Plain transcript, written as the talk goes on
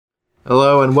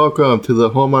Hello and welcome to the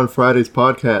Home on Fridays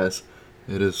podcast.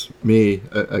 It is me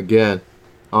again,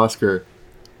 Oscar,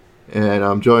 and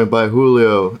I'm joined by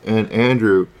Julio and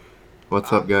Andrew.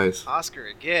 What's up, guys? Oscar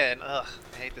again. Ugh,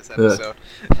 I hate this episode.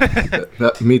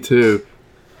 Me too.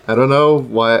 I don't know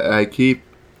why I keep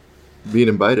being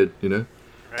invited,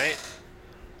 Right?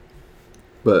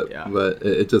 But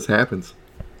it just happens.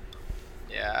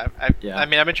 Yeah, I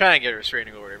mean, I've been trying to get a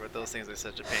restraining order, but those things are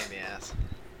such a pain in the ass.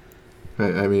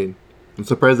 I mean, I'm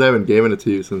surprised I haven't given it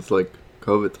to you since like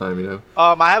COVID time,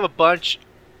 I have a bunch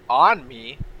on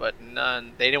me, but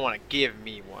none. They didn't want to give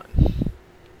me one.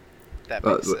 That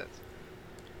makes sense.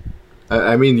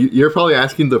 I mean, you're probably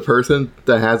asking the person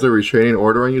that has a restraining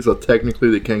order on you, so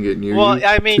technically they can't get near you. Well,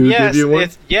 I mean, yes, give you one?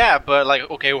 but like,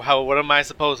 okay, what am I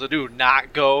supposed to do?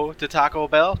 Not go to Taco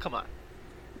Bell? Come on.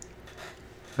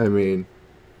 I mean,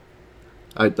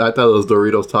 I thought those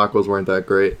Doritos tacos weren't that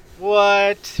great.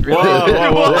 What? Really?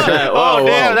 Whoa,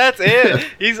 damn, that's it.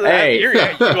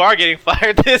 You are getting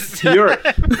fired this time.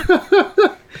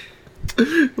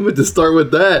 I'm going to start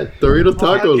with that. Doritos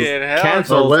tacos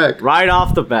canceled right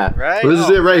off the bat. Right? This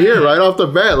is it right here, right off the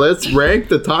bat. Let's rank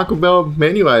the Taco Bell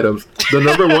menu items. The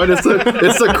number one is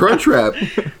the Crunch Wrap.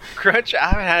 Crunch? I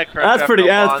haven't had a Crunch Wrap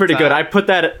That's pretty good. I put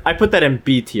that in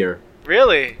B tier.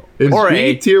 Really? In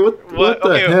B tier? What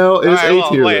the hell is A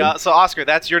tier? Wait, so Oscar,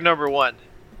 that's your number one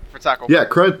for Taco Bell. Yeah,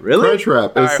 Crunch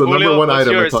Wrap is the number one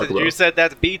item I talk about. You said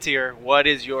that's B tier. What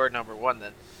is your number one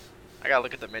then? I gotta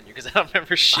look at the menu because I don't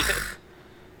remember shit.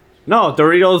 No,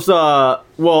 Doritos.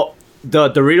 The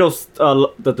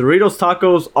Doritos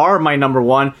tacos are my number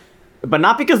one, but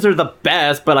not because they're the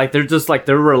best, but like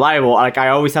they're reliable. Like I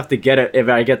always have to get it if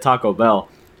I get Taco Bell.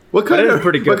 What kind of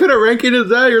ranking is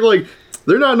that? You're like,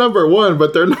 they're not number one,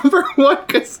 but they're number one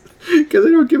because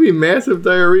they don't give me massive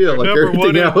diarrhea like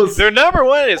everything else. Their number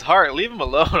one is heart. Leave them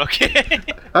alone, okay?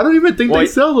 I don't even think they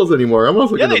sell those anymore. I'm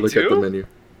also gonna look at the menu.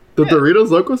 The Doritos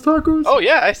Locos Tacos? Oh,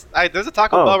 yeah. There's a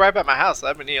Taco Bell right by my house. So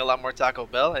I've been eating a lot more Taco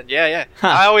Bell. And yeah.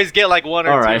 I always get like one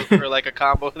or two for like a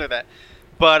combo of that.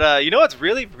 But you know what's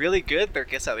really, really good? Their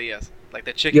quesadillas. Like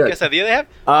the chicken quesadilla they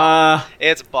have?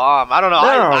 It's bomb. I don't know.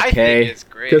 I think it's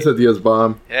great. Quesadilla's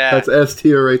bomb. Yeah. That's S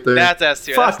tier right there. That's S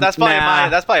tier. That's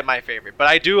probably my favorite. But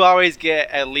I do always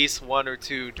get at least one or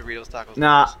two Doritos tacos.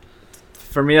 Nah.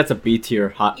 For me, that's a B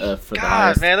tier for the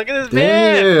highest. Man, look at this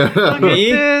man. Look at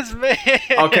this man.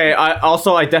 Okay,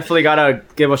 I definitely gotta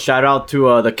give a shout out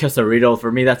to the quesarito. For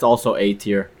me, that's also A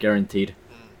tier, guaranteed.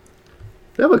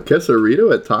 They have a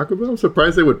quesarito at Taco Bell? I'm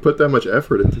surprised they would put that much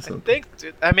effort into something.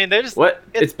 They're just... What?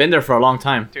 It's been there for a long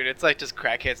time. Dude, it's like just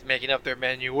crackheads making up their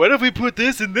menu. What if we put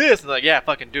this and this? And like, yeah,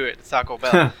 fucking do it. It's Taco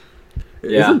Bell.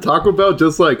 Yeah. Isn't Taco Bell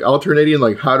just like alternating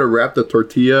like how to wrap the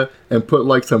tortilla and put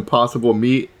like some possible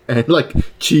meat and like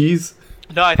cheese?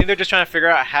 No, I think they're just trying to figure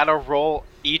out how to roll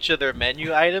each of their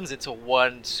menu items into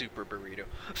one super burrito.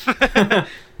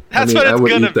 That's what it's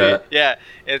gonna be. Yeah,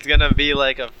 it's gonna be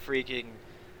like a freaking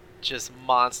just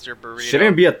monster burrito.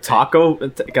 Shouldn't it be a taco?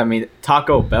 I mean,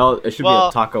 Taco Bell. It should be a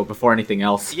taco before anything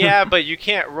else. Yeah, but you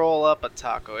can't roll up a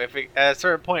taco. At a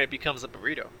certain point, it becomes a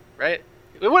burrito, right?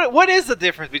 What is the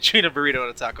difference between a burrito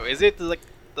and a taco? Is it like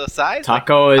the size?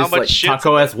 Taco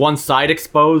has one side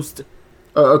exposed.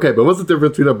 Okay, but what's the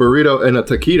difference between a burrito and a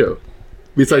taquito?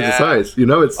 Besides the size,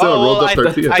 it's still a rolled up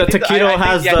tortilla. The taquito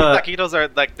has the taquitos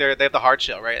are like they have the hard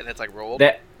shell, right? And it's like rolled.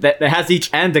 That has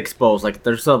each end exposed, like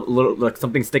there's a little like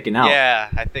something sticking out. Yeah,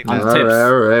 I think. All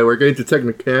right, we're getting to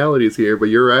technicalities here, but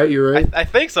you're right. I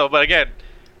think so, but again.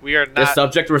 We are not. This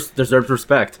subject deserves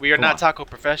respect. We are not taco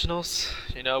professionals.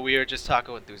 We are just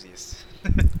taco enthusiasts.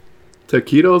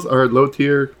 Taquitos are low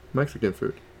tier Mexican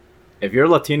food. If you're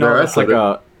Latino, it's like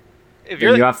a.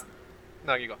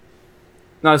 No, you go.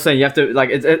 No, I'm saying you have to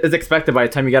like it's expected by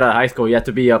the time you get out of high school, you have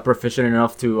to be proficient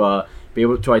enough to be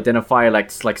able to identify like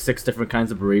 6 different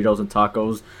kinds of burritos and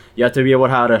tacos. You have to be able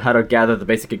how to gather the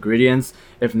basic ingredients.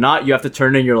 If not, you have to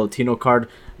turn in your Latino card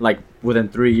like within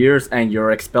 3 years, and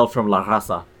you're expelled from La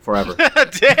Raza forever.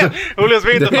 Damn, Julio's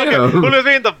reading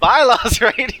the bylaws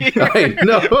right here. I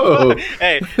know.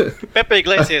 Hey, Pepe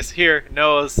Iglesias here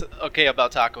knows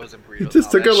about tacos and burritos. You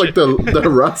just took out like the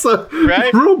Raza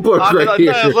rule book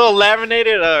here. A little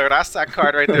laminated Raza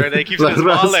card right there. They keep saying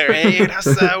all there. Hey,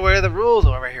 Raza, where are the rules?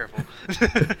 Oh, right here.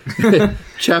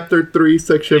 Chapter 3,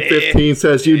 Section 15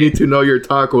 says you need to know your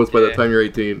tacos by the time you're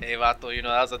 18. Hey, vato,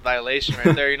 that was a violation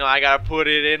right there. I gotta put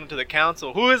it into the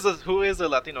council. Who is the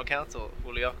Latino council,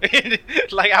 Julio?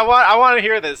 Like, I want to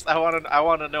hear this. I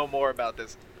want to know more about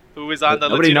this. Who is on the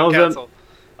Latino council?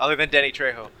 Other than Danny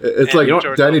Trejo. It's like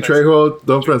Danny Trejo,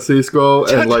 Don Francisco,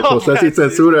 and like Jose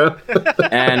Censura.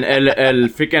 And el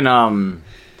freaking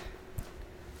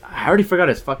I already forgot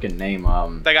his fucking name.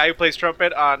 The guy who plays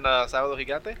trumpet on Sábado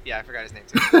Gigante? Yeah, I forgot his name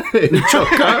too.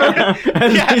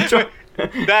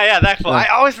 That fool. I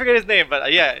always forget his name, but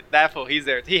that fool. He's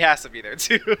there. He has to be there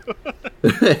too.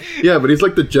 Yeah, but he's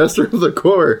like the jester of the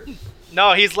corps.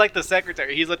 No, he's like the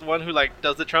secretary. He's like the one who like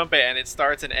does the trumpet and it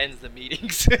starts and ends the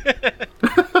meetings.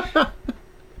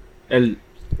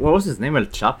 What was his name? El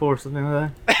Chapo or something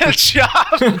like that? El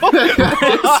Chapo.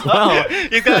 Well.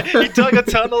 He dug a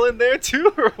tunnel in there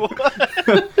too, or what?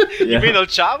 You mean El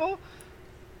Chapo?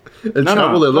 El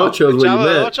Chavo del Ocho is where you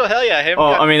met. Ocho, hell yeah, him.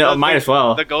 Oh, I mean, might as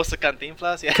well. The ghost of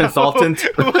Cantinflas, yeah. Consultant. Is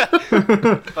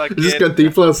this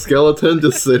Cantinflas skeleton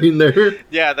just sitting there?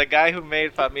 Yeah, the guy who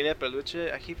made Familia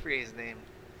Peluche. I keep forgetting his name.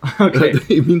 Okay.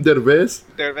 You mean Derbez?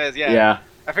 Derbez, yeah. Yeah.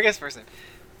 I forget his first name.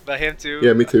 But him too.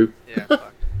 Yeah, me too. Yeah,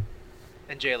 fuck.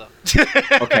 And J-Lo.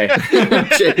 Okay.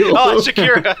 J-Lo. Oh,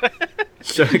 Shakira.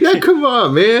 Yeah, come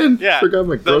on, man. Yeah. Forgot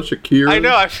my girl Shakira. I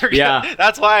know, I forgot. Yeah.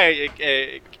 That's why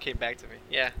it came back to me.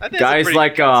 Yeah. I think Guys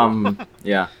like,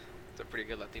 yeah. It's a pretty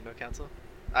good Latino council.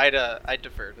 I'd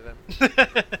defer to them.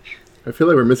 I feel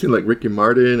like we're missing like Ricky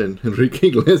Martin and Enrique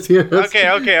Iglesias.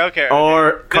 Okay.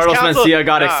 Or Carlos Mencia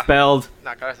got expelled.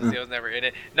 Nah, Carlos Mencia was never in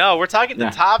it. No, we're talking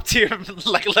the top tier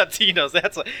like Latinos.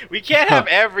 That's like, we can't have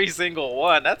every single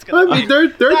one. That's gonna. I mean, they're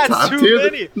top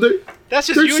tier. That's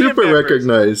just they're union super members.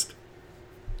 recognized.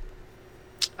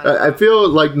 I feel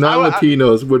like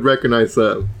non-Latinos would recognize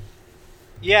them.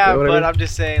 Yeah, You know what I but mean? I'm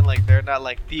just saying, like, they're not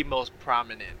like the most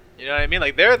prominent. You know what I mean?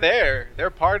 Like, they're there. They're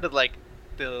part of like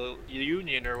the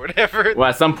union or whatever. Well,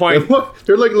 at some point,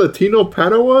 They're like Latino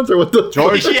Padawans or what the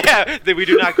George. Yeah, that we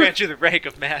do not grant you the rank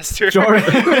of master. George.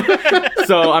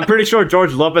 So I'm pretty sure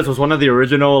George Lopez was one of the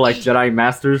original like Jedi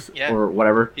Masters or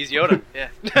whatever. He's Yoda. Yeah,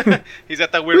 he's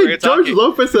got that weird way Wait, of talking. George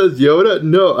Lopez says Yoda?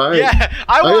 No, I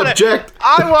object.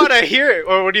 I want to hear it.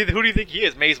 Or who do you think he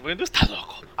is? Mace Windu? Está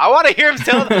loco. I want to hear him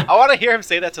I want to hear him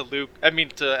say that to Luke. I mean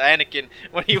to Anakin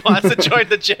when he wants to join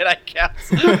the Jedi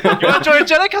Council. You want to join the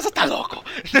Jedi Council? Está loco.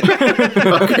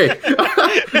 Okay,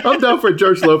 I'm down for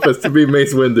George Lopez to be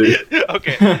Mace Windu.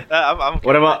 Okay, I'm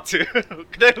What about too?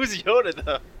 Then who's Yoda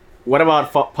though? What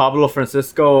about Pablo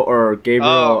Francisco or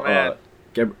Gabriel? Oh, man.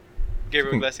 Gabriel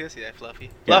Iglesias, Fluffy.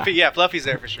 Fluffy, Fluffy's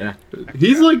there for sure. Yeah.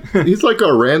 He's like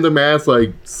a random ass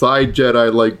like side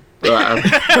Jedi like the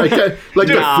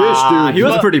fish dude. He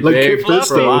was pretty like big Kit for a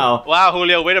Fisto. while. Wow,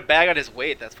 Julio, way to bag on his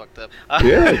weight. That's fucked up.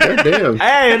 Yeah, goddamn.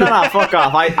 Hey, no, fuck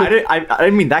off. I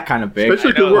didn't mean that kind of big.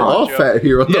 Especially because we're all Joe. fat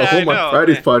here on the Yeah, I Home on know,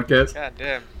 Fridays man. podcast. God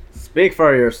damn. Speak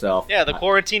for yourself. Yeah, the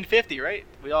quarantine 50, right?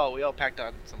 We all packed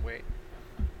on some weight.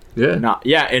 Yeah. Nah,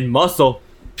 yeah, in muscle,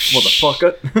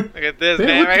 motherfucker. Look at this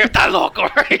man right here. Está loco,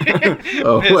 right?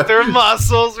 Oh, Mr.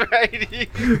 Muscles, right?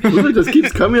 It just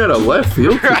keeps coming out of left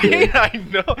field. Right? I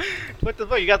know. What the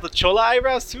fuck? You got the chola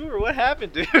eyebrows too, or what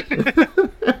happened, dude?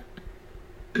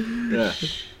 Yeah.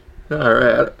 All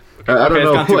right. I don't it's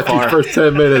know gone too what far. these first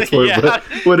 10 minutes were, Yeah. but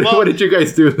what did you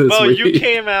guys do this Well, week? you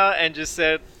came out and just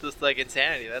said this like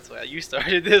insanity. That's why you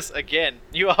started this again.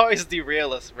 You always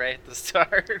derail us right at the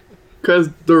start. Because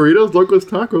Doritos Locos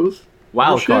Tacos.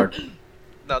 Wild shit. card.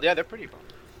 No, yeah, they're pretty fun.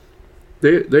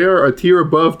 They are a tier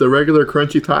above the regular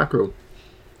crunchy taco.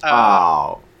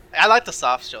 Oh. I like the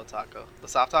soft shell taco. The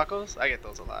soft tacos, I get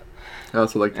those a lot. I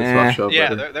also like the soft shell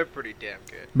Yeah, better. they're pretty damn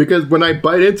good. Because when I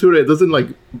bite into it, it doesn't like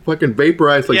fucking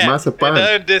vaporize like It mazapan.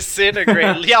 doesn't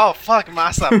disintegrate. Yo, fuck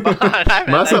mazapan.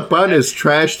 Mazapan is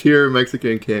trash tier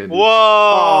Mexican candy. Whoa!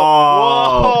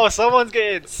 Oh. Whoa! Someone's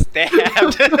getting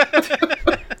stabbed.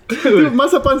 Dude,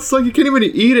 mazapan's like you can't even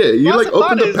eat it. You like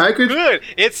open the is package. Good.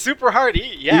 It's super hard to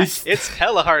eat. Yeah, it's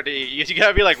hella hard to eat. You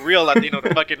gotta be like real Latino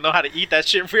to fucking know how to eat that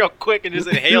shit real quick and just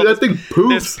inhale Dude, that thing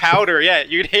poops. this powder. Yeah,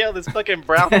 you inhale this fucking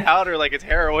brown powder like it's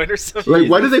heroin or something. Like,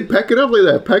 why do they pack it up like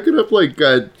that? Pack it up like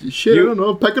shit. I don't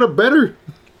know. Pack it up better.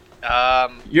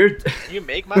 You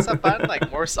make mazapan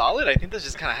like more solid. I think that's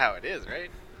just kind of how it is, right?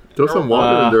 Throw some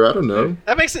water in there. I don't know.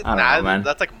 That makes it. I don't know, man.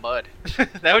 That's like mud.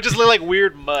 That would just look like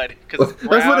weird mud. Cause it's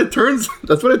That's what it turns.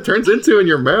 That's what it turns into in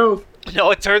your mouth.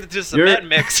 No, it turns into cement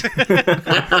mix.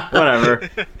 Whatever.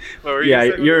 What were Yeah,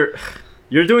 you saying?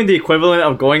 you're doing the equivalent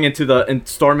of going into and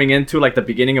storming into like the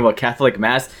beginning of a Catholic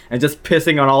mass and just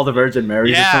pissing on all the Virgin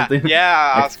Marys or something.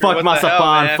 Yeah, Like, Oscar, fuck what the hell,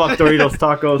 mazapan, man? fuck Doritos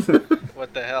tacos.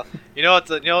 What the hell? You know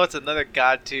what's another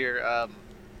god tier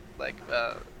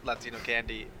Latino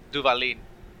candy? Duvalin.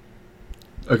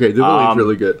 Okay, Duvalin's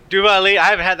really good. Duvalin, I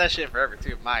haven't had that shit forever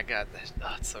too. My god,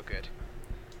 it's so good.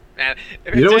 man.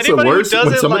 You know what's the worst?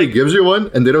 When somebody gives you one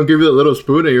and they don't give you the little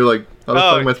spoon and you're like, how the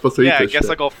fuck am I supposed to eat this shit? Yeah, I guess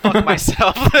I'll go fuck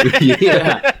myself.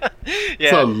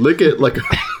 So I'll lick it like a,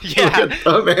 like a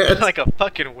dumbass. Like a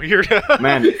fucking weirdo.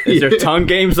 Man, is your tongue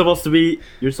game supposed to be...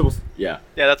 You're supposed to... Yeah.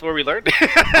 Yeah, that's where we learned.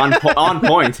 on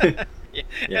point.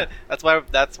 Yeah. That's why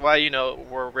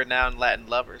we're renowned Latin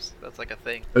lovers. That's like a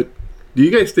thing. Do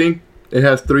you guys think it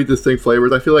has 3 distinct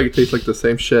flavors? I feel like it tastes like the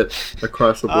same shit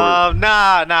across the board.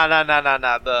 Nah.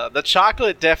 The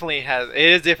chocolate definitely it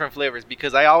is different flavors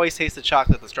because I always taste the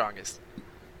chocolate the strongest.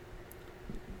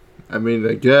 I mean,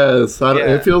 I guess.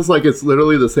 It feels like it's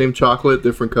literally the same chocolate,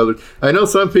 different colors. I know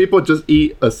some people just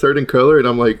eat a certain color, and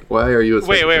I'm like, why are you a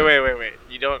Wait.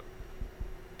 You don't...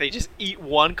 They just eat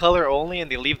one color only and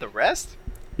they leave the rest?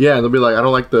 Yeah, they'll be like, I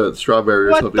don't like the strawberry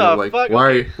or something. I'm like, fuck?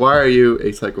 Why are you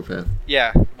a psychopath?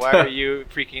 Yeah, why are you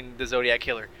freaking the Zodiac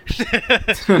Killer?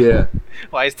 Yeah.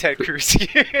 Why is Ted Cruz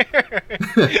here?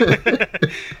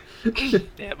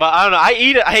 Yeah, but I don't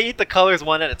know. I eat the colors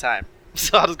one at a time.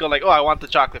 So I'll just go like, oh, I want the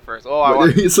chocolate first. Oh, I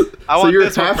want so you're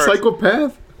this one half first.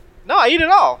 Psychopath? No, I eat it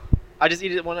all. I just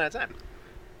eat it one at a time.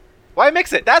 Why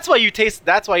mix it? That's why you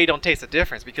don't taste the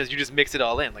difference, because you just mix it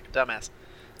all in like a dumbass.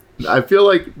 I feel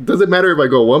like does it matter if I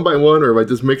go one by one or if I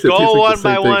just mix it? Go one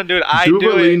by one, dude. I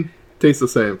do it. Tastes the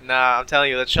same. Nah, I'm telling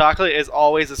you, the chocolate is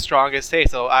always the strongest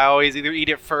taste. So I always either eat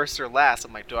it first or last.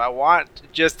 I'm like, do I want to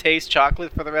just taste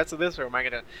chocolate for the rest of this, or am I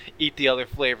gonna eat the other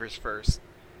flavors first?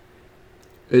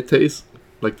 It tastes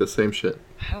like the same shit.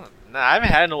 I haven't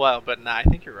had it in a while, but I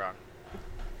think you're wrong.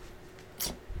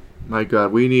 My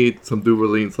God, we need some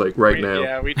Duvalines like right now.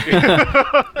 Yeah, we do.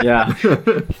 Yeah.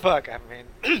 Fuck, I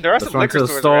mean, there are some liquor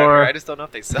stores around here. I just don't know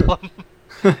if they sell them.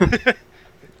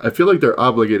 I feel like they're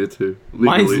obligated to. Legally.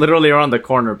 Mine's literally around the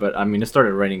corner, but I mean, it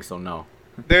started raining, so no.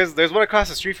 There's one across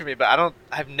the street from me, but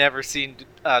I've never seen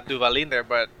Duvalin there.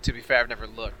 But to be fair, I've never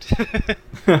looked.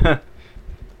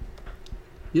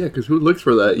 Yeah, because who looks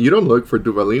for that? You don't look for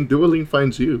Duvalin. Duvalin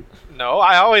finds you. No,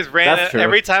 I always ran it. True.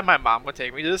 Every time my mom would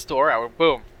take me to the store, I would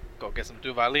boom, go get some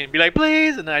Duvalin and be like,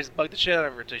 please, and then I just bug the shit out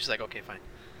of her until she's like, okay, fine.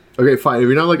 Okay, fine. If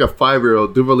you're not like a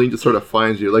 5-year-old, Duvalin just sort of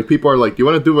finds you. Like people are like, do you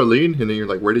want a Duvalin? And then you're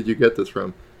like, where did you get this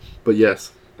from? But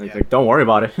yes. Like, don't worry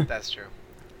about it. That's true.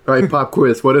 All right, pop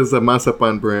quiz. What is the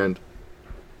Mazapan brand?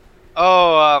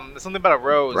 Oh, something about a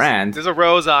rose. Brand? There's a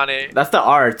rose on it. That's the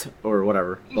art or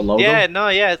whatever. The logo?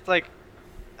 Yeah, it's like,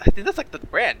 I think that's like the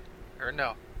brand. Or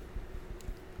no.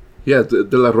 Yeah,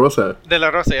 De La Rosa. De La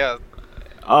Rosa, yeah.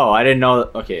 Oh, I didn't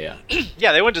know. Okay, yeah.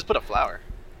 Yeah, they wouldn't just put a flower.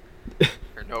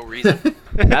 For no reason.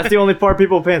 That's the only part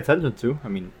people pay attention to. I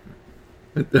mean,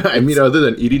 other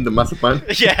than eating the mazapan.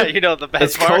 Yeah, the best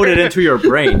it's part. coded into your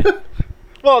brain.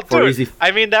 Well, dude, I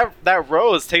mean, that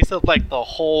rose takes up like the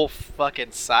whole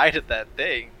fucking side of that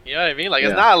thing. You know what I mean? Like,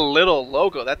 It's not a little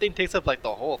logo. That thing takes up like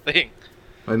the whole thing.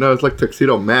 I know, it's like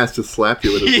Tuxedo Mask just slapped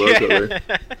you with his logo there.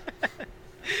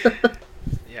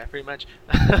 Yeah, pretty much.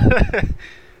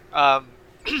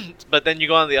 But then you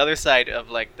go on the other side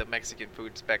of like the Mexican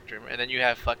food spectrum, and then you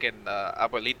have fucking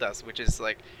abuelitas, which is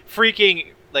like freaking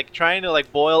like trying to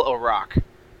like boil a rock.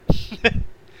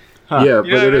 Yeah, but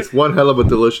it is one hell of a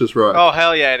delicious rock. Oh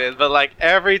hell yeah, it is! But like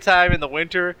every time in the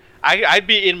winter, I'd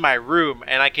be in my room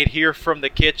and I could hear from the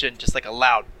kitchen just like a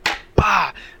loud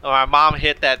bah! And my mom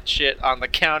hit that shit on the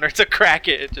counter to crack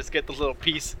it and just get the little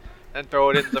piece and throw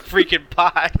it in the freaking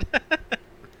pot.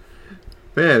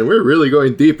 Man, we're really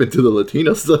going deep into the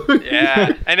Latino stuff.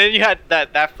 Yeah, and then you had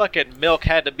that fucking milk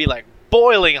had to be like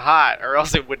boiling hot, or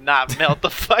else it would not melt the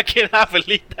fucking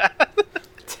abuelita.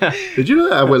 Did you know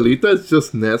that abuelita is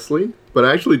just Nestle? But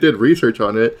I actually did research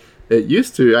on it. It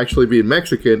used to actually be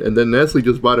Mexican, and then Nestle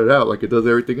just bought it out like it does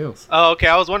everything else. Oh, okay.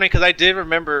 I was wondering because I did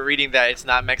remember reading that it's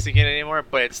not Mexican anymore,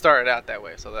 but it started out that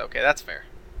way. So okay, that's fair.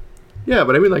 Yeah,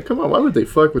 but I mean, like, come on, why would they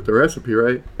fuck with the recipe,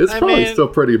 right? It's probably still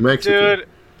pretty Mexican. Dude,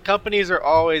 companies are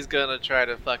always gonna try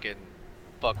to fucking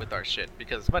fuck with our shit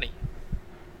because it's money.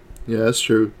 Yeah, that's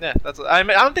true. Yeah, that's. I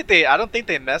mean, I don't think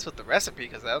they mess with the recipe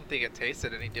because I don't think it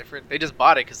tasted any different. They just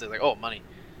bought it because they're like, oh, money.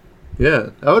 Yeah,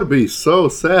 that would be so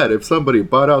sad if somebody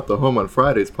bought out the Home on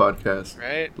Fridays podcast.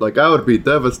 Right. Like, I would be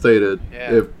devastated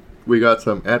if we got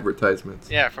some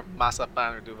advertisements. Yeah, from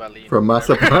Mazapan or Duvalin. From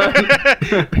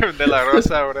Mazapan? De La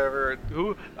Rosa or whatever.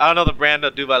 Who? I don't know the brand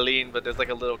of Duvalin, but there's like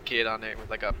a little kid on there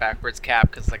with like a backwards cap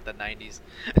because it's like the 90s.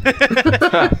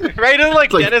 Right? It's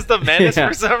like Dennis the Menace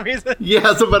for some reason. Yeah,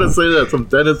 I was about to say that. Some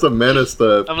Dennis the Menace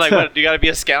stuff. I'm like, what? Do you got to be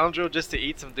a scoundrel just to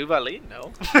eat some Duvalin?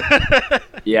 No.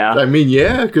 Yeah. I mean,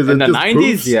 yeah, because in the 90s,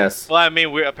 proves. Yes. Well, I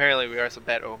mean, we are some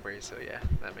bad hombres, so yeah,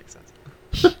 that makes sense.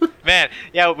 Man,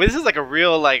 yeah, this is like a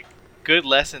real like good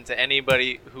lesson to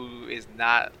anybody who is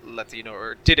not Latino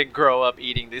or didn't grow up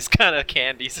eating these kind of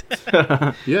candies.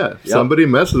 Yeah, somebody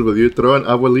messes with you, throw an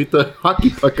abuelita hockey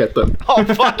puck at them. Oh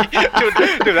fuck,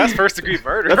 dude, that's first degree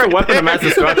murder. That's a weapon of mass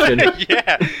destruction.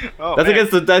 Yeah, that's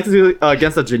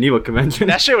against the Geneva Convention.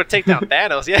 That shit would take down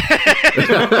Thanos. Yeah,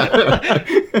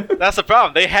 that's the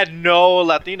problem. They had no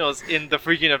Latinos in the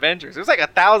freaking Avengers. It was like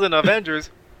 1,000 Avengers.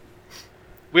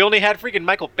 We only had freaking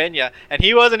Michael Peña, and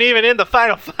he wasn't even in the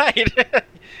final fight.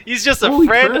 He's just a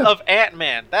friend of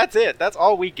Ant-Man. That's it. That's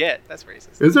all we get. That's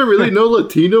racist. Is there really no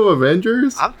Latino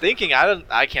Avengers? I'm thinking.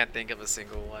 I can't think of a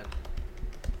single one.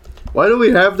 Why do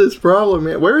we have this problem,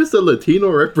 man? Where is the Latino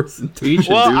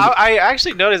representation? Well, dude? I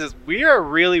actually noticed this. We are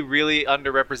really, really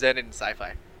underrepresented in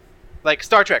sci-fi. Like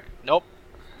Star Trek. Nope.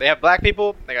 They have black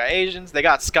people. They got Asians. They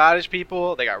got Scottish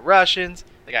people. They got Russians.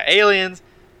 They got aliens.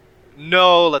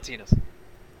 No Latinos.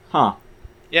 Huh.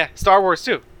 Yeah, Star Wars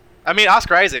too. I mean,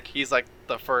 Oscar Isaac, he's like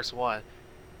the first one.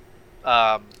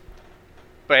 But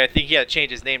I think he had to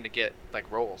change his name to get like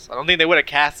roles. I don't think they would have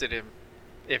casted him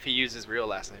if he used his real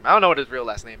last name. I don't know what his real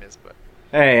last name is, but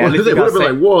hey, at least they would have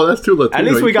been like, "Whoa, that's too Latino." At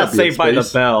least we got Saved by the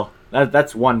Bell.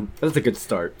 That's a good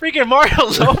start. Freaking Mario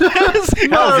Lopez.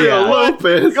 Mario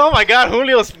Lopez. Oh my God,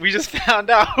 we just found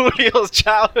out Julio's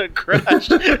childhood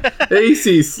crush.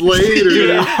 AC Slater.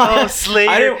 Dude,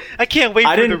 Slater. I can't wait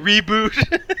for the reboot.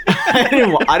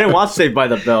 I didn't watch Saved by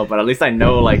the Bell, but at least I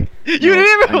know like. You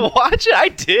didn't even watch it? I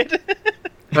did.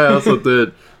 I also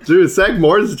did. Dude, Zach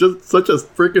Morris is just such a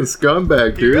freaking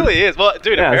scumbag, dude. He really is. Well,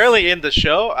 dude, apparently in the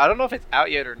show, I don't know if it's out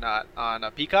yet or not, on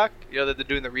Peacock, you know that they're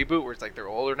doing the reboot where it's like they're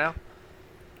older now.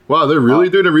 Wow, they're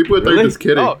really doing a reboot? Really? They're just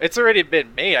kidding. Oh, it's already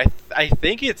been made. I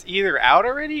think it's either out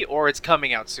already or it's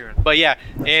coming out soon. But yeah,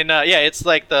 and it's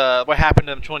like what happened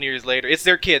to them 20 years later. It's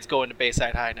their kids going to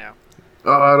Bayside High now.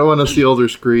 Oh, I don't want to see older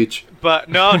Screech. But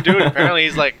no, dude, apparently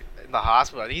he's like in the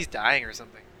hospital. I think he's dying or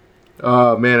something.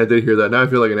 Oh, man, I did hear that. Now I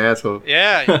feel like an asshole.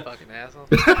 Yeah, you fucking asshole.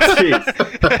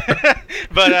 Jeez.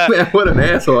 But, man, what an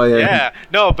asshole I am. Yeah.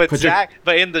 No, but Zach,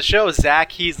 but in the show,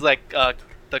 Zach, he's like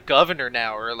the governor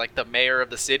now, or like the mayor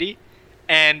of the city.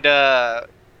 And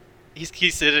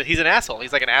he's an asshole.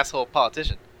 He's like an asshole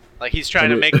politician. Like, he's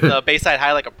trying to make the Bayside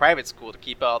High like a private school to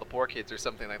keep all the poor kids or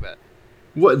something like that.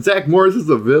 What, Zach Morris is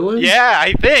a villain? Yeah,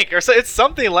 I think. Or so it's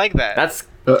something like that. That's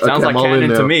sounds like canon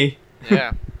to me.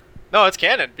 Yeah. No, it's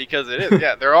canon because it is.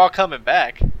 Yeah, they're all coming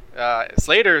back.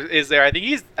 Slater is there. I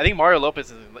think Mario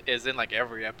Lopez is in like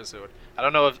every episode. I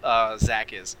don't know if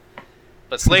Zach is,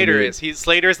 but Slater is.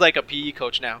 Slater's like a PE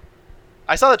coach now.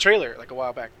 I saw the trailer like a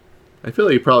while back. I feel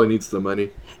like he probably needs the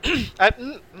money.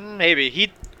 Maybe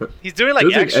he's doing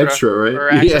like extra, right? Or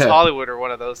Access Hollywood or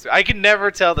one of those two. I can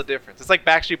never tell the difference. It's like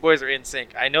Backstreet Boys or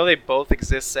NSYNC. I know they both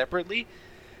exist separately,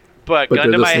 but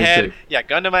gun to my head,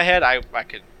 I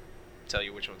could tell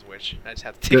you which one's which. I just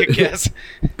have to take a guess.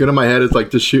 Gun in my head is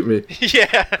like, just shoot me.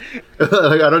 Yeah.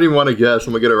 Like, I don't even want to guess.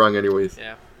 I'm gonna get it wrong anyways.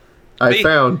 Yeah. I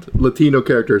found Latino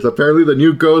characters. Apparently, the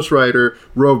new Ghost Rider,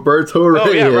 Roberto Reyes.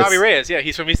 Oh yeah, Robbie Reyes. Yeah,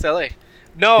 he's from East LA.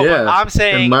 No, but I'm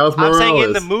saying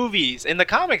in the movies, in the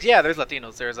comics, yeah, there's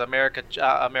Latinos. There's America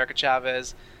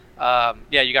Chavez.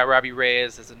 You got Robbie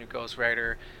Reyes as a new Ghost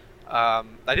Rider. I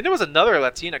think there was another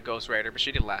Latina Ghost Rider, but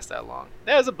she didn't last that long.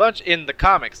 There's a bunch in the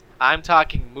comics. I'm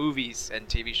talking movies and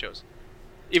TV shows.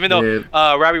 Even though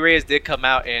Robbie Reyes did come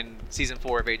out in season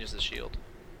 4 of Agents of S.H.I.E.L.D.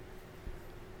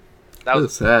 That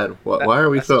was sad. Why are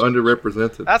we so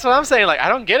underrepresented? That's what I'm saying. Like, I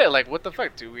don't get it. Like, what the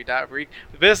fuck? Do we not read?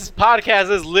 This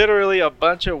podcast is literally a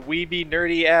bunch of weeby,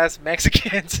 nerdy-ass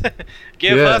Mexicans.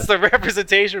 Give us the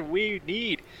representation we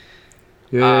need.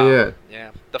 Yeah.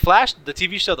 The Flash, the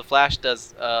TV show The Flash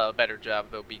does a better job,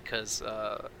 though, because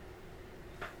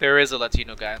there is a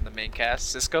Latino guy in the main cast.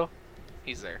 Cisco.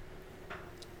 He's there.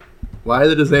 Why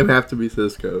did his name have to be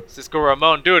Cisco? Cisco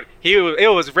Ramon. Dude,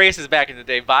 it was racist back in the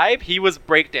day. Vibe, he was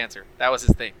breakdancer. That was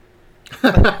his thing.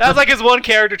 That was like his one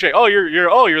character trait. Oh,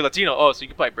 you're Latino. Oh, so you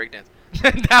can play breakdance.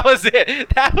 That was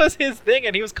it. That was his thing,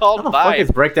 and he was called Vibe. Fuck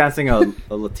is breakdancing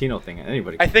a Latino thing?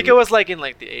 Anybody? I think it was like in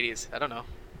like the 80s. I don't know.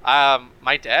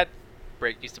 My dad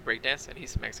used to breakdance, and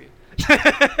he's Mexican.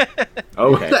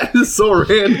 Okay. That is so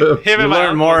random. You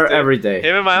learn more every day.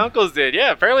 Him and my uncles did.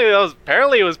 Yeah, apparently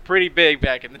it was pretty big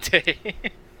back in the day.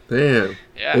 Damn.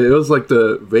 Yeah. It was like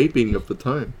the vaping of the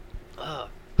time.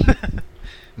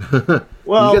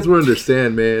 Well, you guys would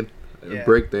understand, man. Yeah.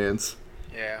 Breakdance.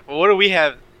 Yeah. Well, what do we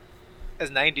have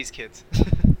as 90s kids?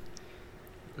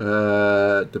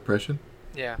 Depression.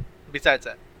 Yeah. Besides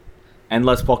that.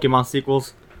 Endless Pokemon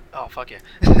sequels. Oh, fuck yeah.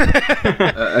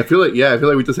 I feel like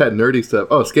we just had nerdy stuff.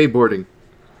 Oh, skateboarding.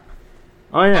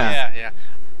 Oh, yeah.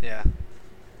 Yeah.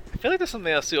 feel like there's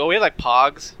something else too. Oh, we had like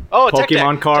Pogs. Oh,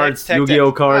 Pokemon cards,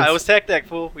 Yu-Gi-Oh cards. It was Tech Deck,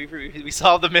 fool. We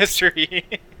solved the mystery.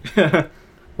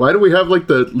 Why do we have like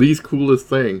the least coolest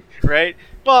thing? Right.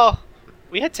 Well,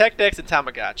 we had Tech Decks and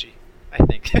Tamagotchi, I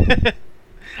think.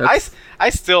 I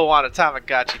still want a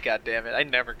Tamagotchi. goddammit. I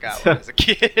never got one as a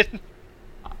kid.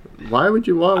 Why would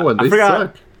you want one? They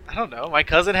suck. I don't know. My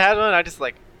cousin had one. I just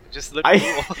looked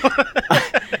cool.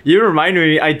 You remind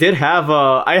me, I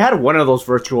had one of those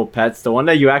virtual pets, the one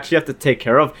that you actually have to take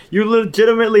care of. You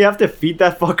legitimately have to feed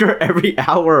that fucker every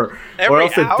hour, or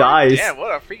else it dies. Damn,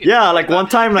 what a freaking like one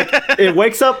time, like it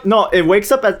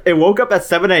woke up at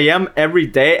 7 a.m. every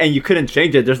day, and you couldn't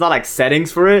change it. There's not like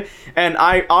settings for it. And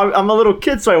I'm a little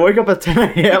kid, so I wake up at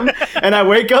 10 a.m. and I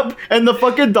wake up, and the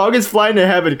fucking dog is flying to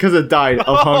heaven because it died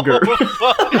of hunger.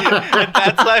 And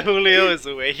that's why Julio is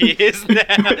the way he is now.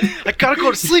 I gotta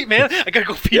go to sleep, man. I gotta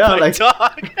go feed my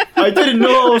dog. I didn't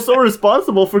know I was so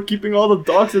responsible for keeping all the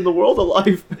dogs in the world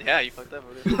alive. Yeah, you fucked up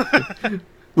with it.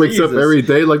 Wakes up every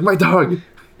day like my dog.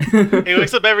 He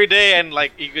wakes up every day and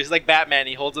like he's like Batman.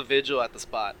 He holds a vigil at the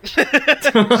spot.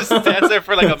 Just stands there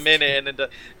for like a minute and then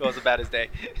goes about his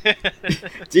day.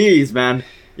 Jeez, man.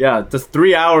 Yeah, just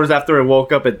 3 hours after it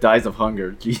woke up, it dies of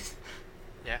hunger. Jeez.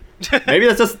 Yeah. maybe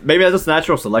that's just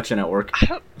natural selection at work.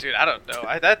 I don't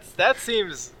know. That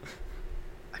seems.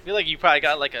 I feel like you probably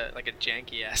got like a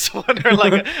janky ass one or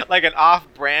like an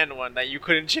off-brand one that you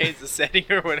couldn't change the setting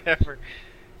or whatever.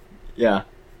 Yeah.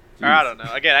 Or I don't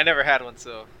know. Again, I never had one,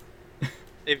 so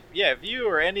if you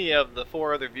or any of the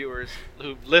 4 other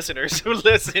listeners who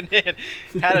listen in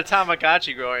had a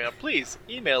Tamagotchi growing up, please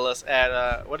email us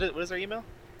at what is our email?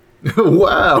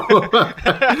 Wow.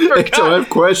 HOF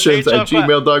questions at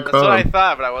gmail.com. That's what I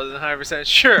thought, but I wasn't 100%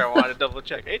 sure. I wanted to double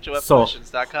check.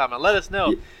 HOFquestions.com and let us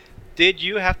know. Did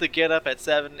you have to get up at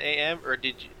 7 a.m.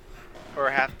 or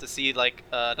have to see like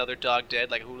another dog dead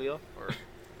like Julio, or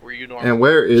were you normal? And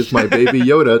where is my baby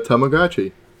Yoda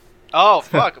Tamagotchi? Oh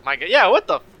fuck, my god! Yeah, what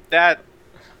the that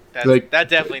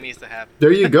definitely needs to happen.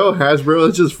 There you go, Hasbro.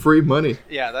 It's just free money.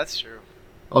 Yeah, that's true.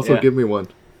 Also, give me one.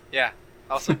 Yeah.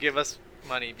 Also, give us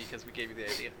money because we gave you the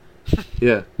idea.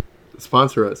 Yeah,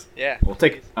 sponsor us. Yeah, we'll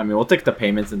take the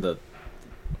payments in the.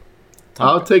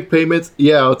 I'll take payments.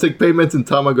 Yeah, I'll take payments in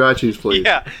Tamagotchis, please.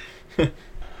 Yeah.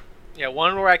 Yeah,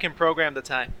 one where I can program the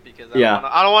time because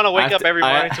I don't want to wake up every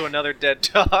morning to another dead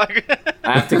dog.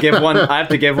 I have to give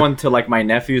one to like my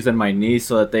nephews and my niece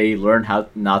so that they learn how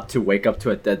not to wake up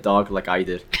to a dead dog like I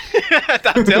did.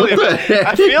 I'm telling you,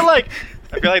 I feel like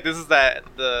this is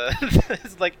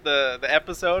it's like the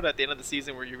episode at the end of the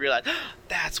season where you realize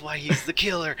that's why he's the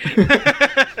killer. Like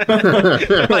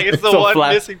it's the one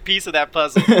missing piece of that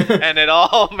puzzle, and it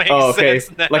all makes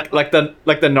sense now. Like the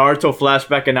Naruto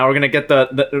flashback, and now we're gonna get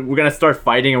we're gonna start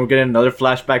fighting, and we're getting another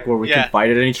flashback where we can fight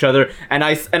at each other. And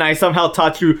I somehow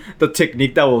taught you the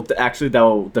technique that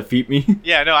will defeat me.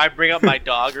 Yeah, no, I bring up my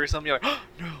dog or something. You're like, oh,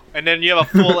 no, and then you have a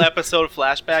full episode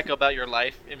flashback about your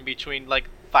life in between like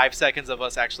 5 seconds of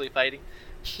us actually fighting.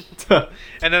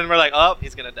 And then we're like, oh,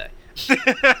 he's gonna die.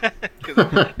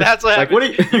 That's what happens.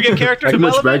 What you get character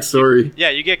development. Much backstory.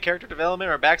 You get character development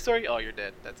or backstory. Oh, you're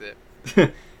dead. That's it.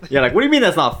 Yeah, like what do you mean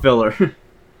that's not filler?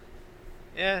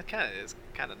 Yeah, it kind of is.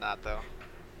 Kind of not though.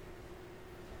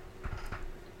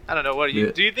 I don't know. What do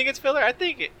you think it's filler? I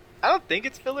don't think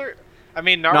it's filler. I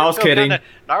mean, Naruto. No, I was kidding.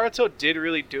 Naruto did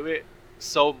really do it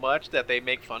so much that they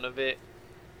make fun of it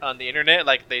on the internet.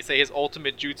 Like they say his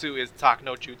ultimate jutsu is talk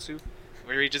no jutsu,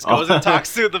 where he just goes and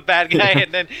talks to the bad guy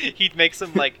and then he makes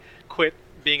him like quit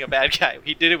being a bad guy.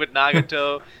 He did it with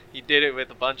Nagato. He did it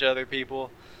with a bunch of other people.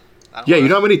 You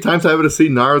know how many times I would see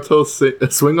Naruto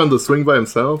swing on the swing by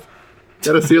himself?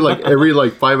 Gotta see it like every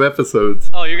 5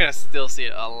 episodes. Oh, you're gonna still see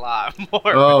it a lot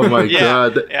more. Oh my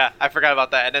god. Yeah, I forgot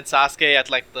about that. And then Sasuke at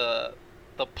like the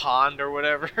pond or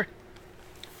whatever.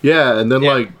 Yeah, and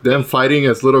then them fighting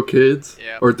as little kids,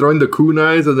 or throwing the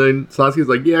kunais, and then Sasuke's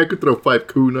like, "Yeah, I could throw 5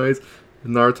 kunais,"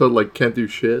 and Naruto can't do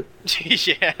shit.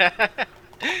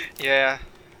 Yeah.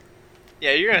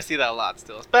 You're gonna see that a lot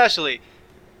still, especially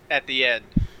at the end,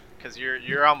 because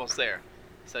you're almost there,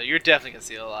 so you're definitely gonna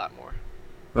see it a lot more.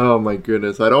 Oh my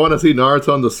goodness, I don't want to see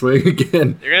Naruto on the swing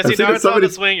again. You're gonna see Naruto on the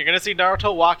swing. You're gonna see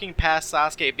Naruto walking past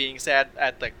Sasuke, being sad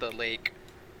at the lake.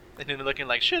 And then looking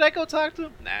like, should I go talk to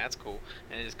him? Nah, that's cool.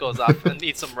 And he just goes off and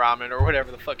eats some ramen or whatever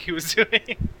the fuck he was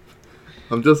doing.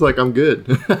 I'm just like, I'm good.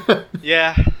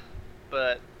 Yeah,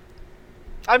 but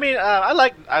I mean, I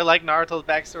like Naruto's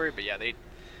backstory, but yeah,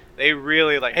 they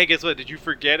really hey, guess what? Did you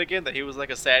forget again that he was like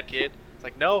a sad kid? It's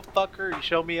like, no, fucker, you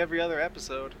show me every other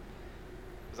episode.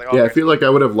 It's like, I feel like I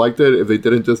would have liked it if they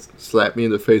didn't just slap me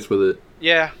in the face with it.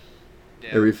 Yeah,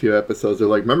 every few episodes. They're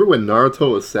like, remember when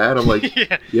Naruto was sad? I'm like,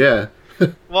 yeah.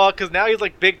 Well, because now he's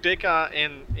like big dick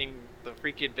in the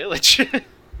freaking village.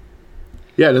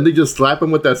 Yeah, and then they just slap him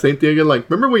with that same thing again. Like,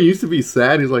 remember when you used to be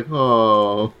sad? He's like,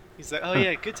 oh. He's like, oh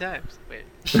yeah, good times. Wait.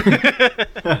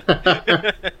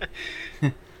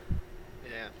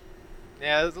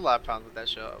 Yeah, there's a lot of problems with that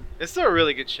show. It's still a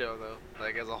really good show though,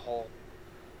 like as a whole.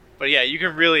 But yeah, you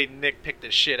can really nitpick the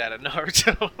shit out of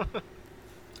Naruto.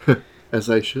 As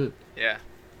I should. Yeah.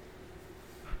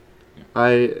 I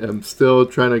am still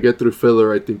trying to get through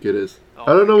filler, I think it is. Oh I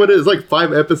don't know what it is. It's like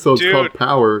 5 episodes called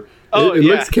Power. Oh, it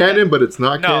looks canon, but it's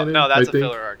not canon. No, that's a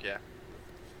filler arc, yeah.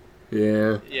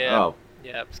 Yeah. Yeah. Oh.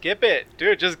 Yeah, skip it.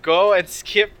 Dude, just go and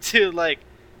skip to, like,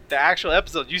 the actual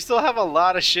episode. You still have a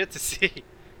lot of shit to see.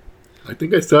 I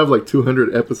think I still have like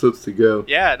 200 episodes to go.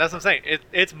 Yeah, that's what I'm saying.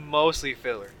 It's mostly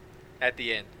filler at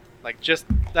the end. Like, just...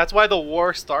 That's why the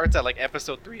war starts at, like,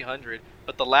 episode 300,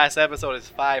 but the last episode is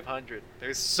 500.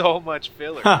 There's so much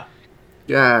filler. Huh.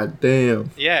 God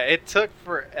damn. Yeah, it took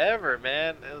forever,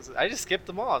 man. I just skipped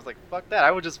them all. I was like, fuck that.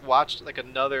 I would just watch like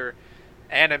another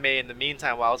anime in the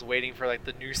meantime while I was waiting for like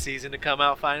the new season to come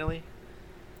out finally.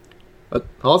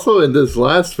 Also, in this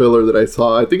last filler that I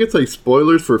saw, I think it's like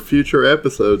spoilers for future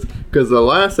episodes. Because the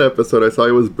last episode I saw,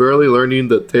 he was barely learning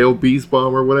the tail beast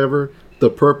bomb or whatever, the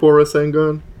purple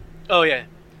Rasengan. Oh yeah.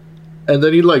 And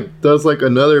then he like does like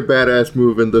another badass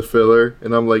move in the filler,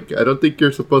 and I'm like, I don't think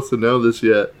you're supposed to know this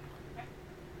yet.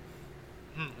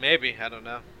 Maybe, I don't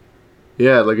know.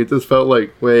 Yeah, like it just felt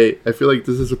like, wait, I feel like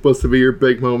this is supposed to be your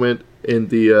big moment in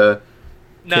the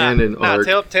canon arc.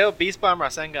 Tail Beast Bomb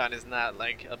Rasengan is not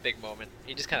like a big moment.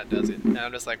 He just kind of does it. And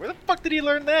I'm just like, where the fuck did he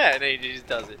learn that? And then he just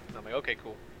does it. And I'm like, okay,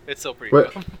 cool. It's still pretty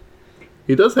cool.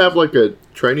 He does have like a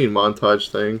training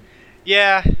montage thing.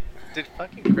 Yeah. Did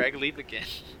fucking Craig leave again?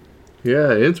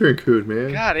 Yeah, Intern Coon,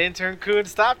 man. God, Intern Coon,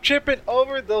 stop tripping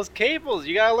over those cables.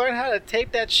 You gotta learn how to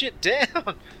tape that shit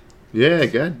down. Yeah,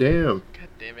 goddamn. God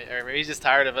damn it. Or maybe he's just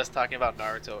tired of us talking about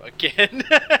Naruto again.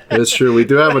 That's true. We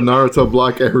do have a Naruto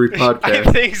block every podcast.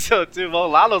 I think so too. Well,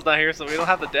 Lalo's not here, so we don't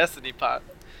have the Destiny pot.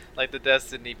 Like the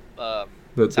Destiny the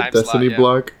time Destiny slot,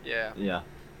 block? Yeah. Yeah.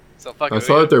 So fuck I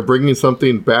saw that they're bringing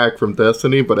something back from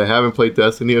Destiny, but I haven't played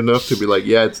Destiny enough to be like,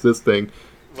 yeah, it's this thing.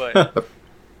 What?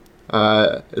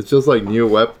 It's just like new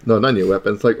No, not new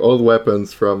weapons. It's like old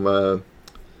weapons from,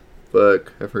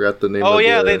 fuck, I forgot the name of it. Oh,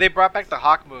 yeah, they brought back the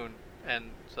Hawk Moon, and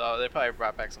so they probably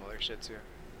brought back some other shit, too.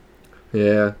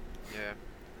 Yeah. Yeah.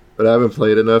 But I haven't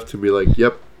played enough to be like,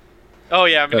 yep. Oh,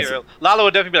 yeah, I mean, Lalo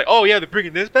would definitely be like, oh, yeah, they're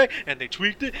bringing this back, and they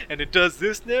tweaked it, and it does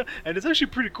this now, and it's actually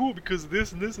pretty cool because of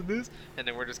this and this and this. And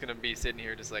then we're just going to be sitting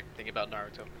here just, like, thinking about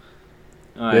Naruto.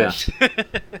 Oh, yeah.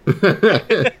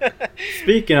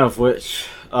 Speaking of which,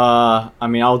 I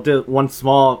mean, I'll do one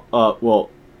small,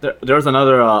 there's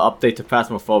another update to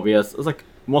Phasmophobia. It's like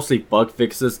mostly bug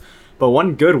fixes, but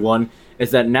one good one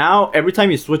is that now every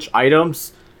time you switch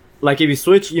items, like if you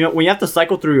switch, when you have to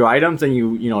cycle through your items and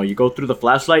you go through the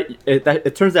flashlight,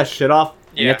 it turns that shit off.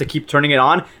 And you have to keep turning it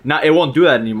on. Now it won't do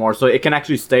that anymore, so it can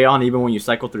actually stay on even when you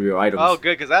cycle through your items. Oh,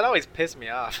 good, because that always pissed me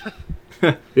off.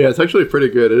 Yeah, it's actually pretty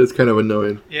good. It is kind of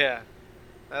annoying. Yeah,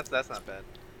 that's not bad.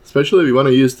 Especially if you want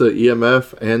to use the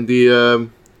EMF and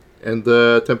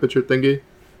the temperature thingy.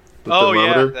 Oh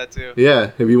thermometer. Yeah, that too.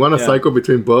 Yeah, if you want to cycle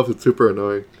between both, it's super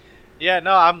annoying. Yeah,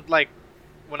 no, I'm like,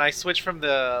 when I switch from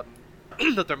the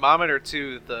the thermometer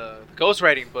to the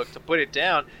ghostwriting book to put it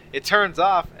down, it turns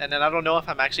off, and then I don't know if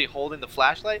I'm actually holding the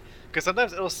flashlight, because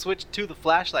sometimes it'll switch to the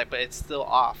flashlight, but it's still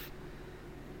off.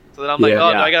 So then I'm like, do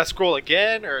I gotta scroll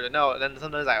again, or no? Then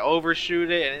sometimes I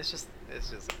overshoot it, and it's just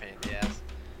a pain in the ass.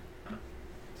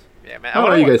 Yeah, man. How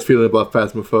are you guys feeling about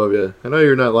Phasmophobia? I know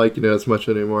you're not liking it as much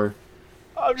anymore.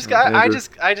 I just got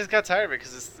tired of it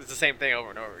because it's the same thing over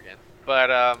and over again.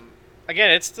 But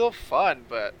again, it's still fun.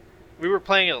 But we were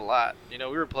playing it a lot. We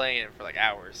were playing it for like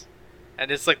hours,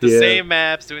 and it's like the same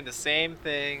maps, doing the same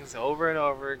things over and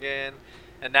over again.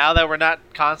 And now that we're not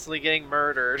constantly getting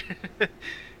murdered,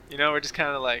 we're just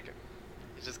kind of like,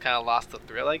 it's just kind of lost the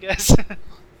thrill, I guess.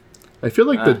 I feel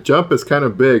like the jump is kind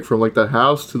of big from like the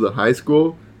house to the high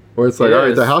school. Where it's like, all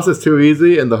right, the house is too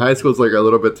easy, and the high school's like a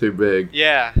little bit too big.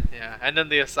 Yeah. And then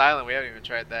the asylum, we haven't even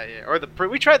tried that yet. Or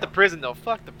we tried the prison though.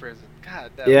 Fuck the prison.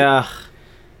 God damn. Yeah.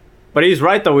 But he's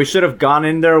right though. We should have gone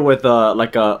in there with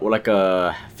like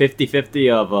a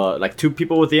 50-50 of like 2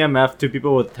 people with EMF, 2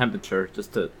 people with temperature,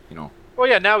 just to Well,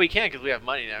 yeah. Now we can because we have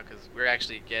money now because we're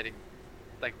actually getting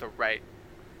like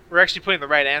we're actually putting the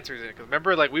right answers in. Because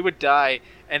remember, like we would die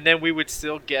and then we would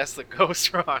still guess the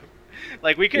ghost wrong.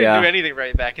 Like, we couldn't do anything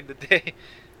right back in the day.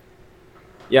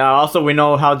 Yeah. Also, we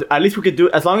know how. At least we could do.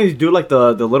 As long as you do like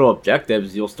the little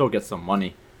objectives, you'll still get some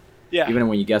money. Yeah. Even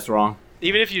when you guess wrong.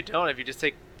 Even if you don't, if you just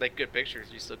take like good pictures,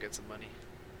 you still get some money.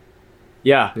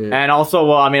 Yeah. And also,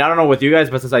 well, I mean, I don't know with you guys,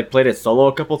 but since I played it solo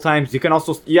a couple times, you can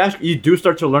also you do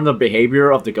start to learn the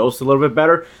behavior of the ghost a little bit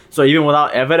better. So even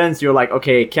without evidence, you're like,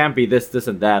 okay, it can't be this,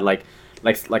 and that. Like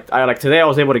today, I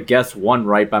was able to guess one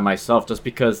right by myself just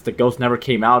because the ghost never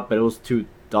came out, but it was too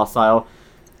docile.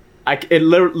 It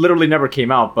literally never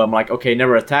came out, but I'm like, okay,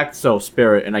 never attacked, so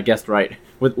spirit, and I guessed right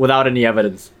without any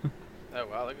evidence. Oh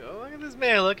wow! Look at this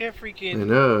man! Look at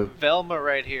freaking Velma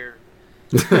right here.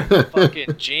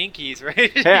 Fucking jinkies,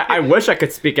 right? Hey, I wish I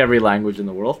could speak every language in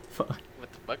the world. What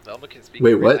the fuck? Velma can speak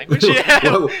every language?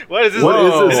 Yeah. What is this?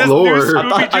 What is this lore?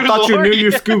 I thought you knew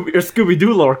your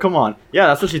Scooby-Doo lore. Come on. Yeah,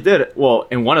 that's what she did. Well,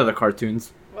 in one of the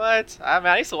cartoons. What? I mean,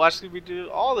 I used to watch Scooby-Doo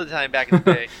all the time back in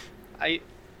the day.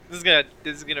 This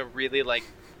is gonna really like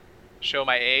show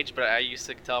my age, but I used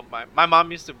to tell my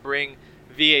mom used to bring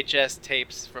VHS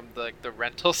tapes from the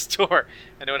rental store,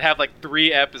 and it would have like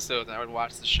 3 episodes, and I would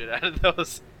watch the shit out of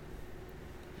those.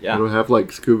 Yeah. I don't have like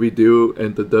Scooby-Doo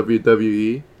and the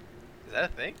WWE. Is that a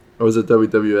thing? Or was it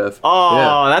WWF? Oh,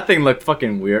 yeah. That thing looked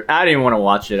fucking weird. I didn't even want to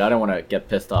watch it. I didn't want to get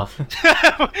pissed off.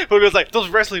 But it was like, those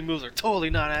wrestling moves are totally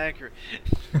not accurate.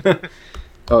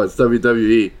 Oh, it's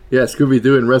WWE. Yeah,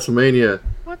 Scooby-Doo in WrestleMania.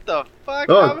 What the fuck?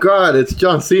 Oh God, it's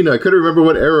John Cena. I couldn't remember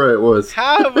what era it was.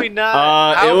 How have we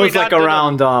not? It was like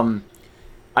around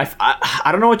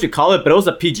I don't know what you call it, but it was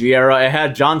a PG era. It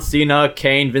had John Cena,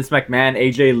 Kane, Vince McMahon,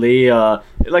 AJ Lee,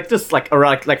 like just like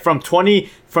around like from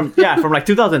like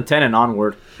 2010 and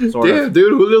onward. Damn,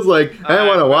 dude, who was like, I don't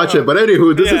want to watch it, but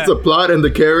anywho, this is the plot and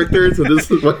the characters, and this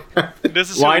is what happened.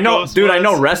 I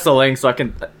know wrestling, so I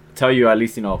can tell you at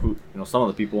least who some of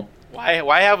the people.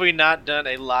 Why have we not done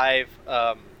a live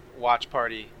watch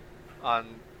party on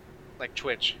like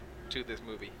Twitch to this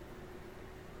movie?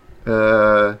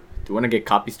 Do you want to get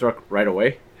copy struck right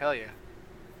away? Hell yeah.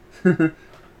 What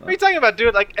are you talking about,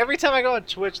 dude? Like every time I go on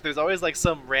Twitch, there's always like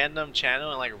some random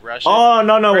channel in like Russia. Oh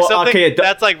no! Well, okay,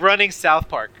 that's like running South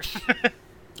Park.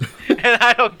 And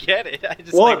I don't get it. I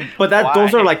just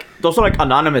those are like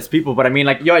anonymous people. But I mean,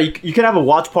 like, you can have a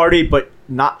watch party, but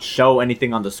not show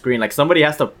anything on the screen. Like somebody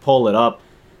has to pull it up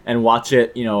and watch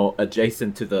it,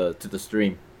 adjacent to the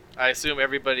stream. I assume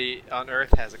everybody on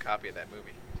Earth has a copy of that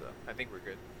movie, so I think we're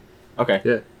good. Okay.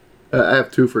 Yeah, I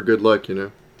have 2 for good luck.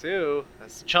 2?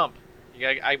 That's chump.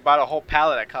 I bought a whole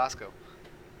pallet at Costco.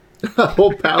 A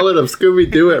whole pallet of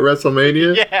Scooby-Doo at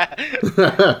WrestleMania?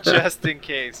 Yeah. Just in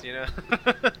case,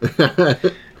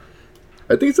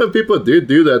 I think some people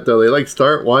do that, though. They, like,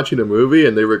 start watching a movie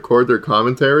and they record their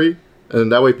commentary,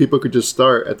 and that way people could just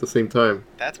start at the same time.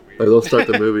 That's weird. Like, they'll start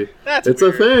the movie. It's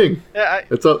weird. A thing. Yeah,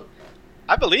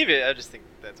 I believe it. I just think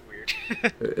that's weird.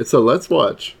 It's a let's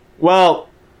watch. Well,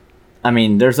 I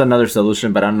mean, there's another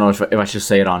solution, but I don't know if I should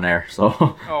say it on air. So.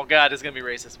 Oh God, it's gonna be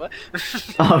racist. What?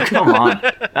 Oh come on.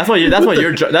 That's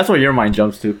what your mind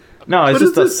jumps to. No, it's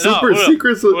just a super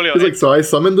secret. It's like, so I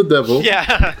summoned the devil.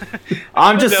 Yeah.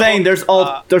 I'm just saying, there's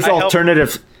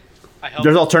alternatives.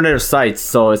 There's alternative sites,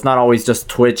 so it's not always just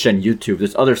Twitch and YouTube.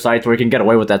 There's other sites where you can get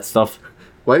away with that stuff.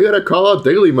 Why you gotta call out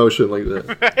Dailymotion like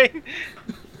that? Right?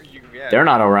 They're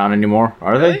not around anymore,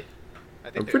 are they?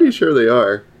 I'm pretty sure they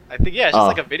are. I think it's just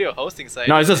like a video hosting site.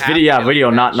 No, it's just video,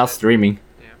 not streaming.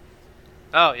 Yeah.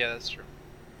 Oh yeah, that's true.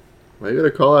 Why you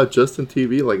gotta call out Justin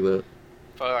TV like that?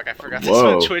 Fuck, I forgot that's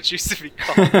what Twitch used to be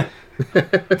called.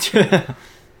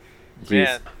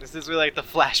 Man, this is really like the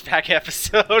flashback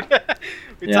episode.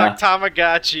 We talk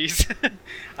Tamagotchis,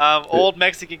 old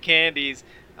Mexican candies.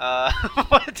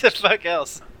 What the fuck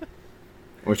else?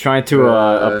 We're trying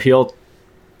to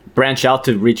branch out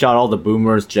to reach out all the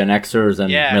boomers, Gen Xers,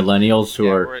 and millennials who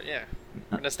are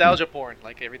nostalgia porn,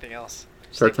 like everything else.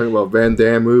 Start talking about Van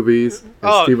Damme movies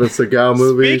and Steven Seagal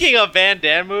movies. Speaking of Van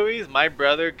Damme movies, my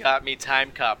brother got me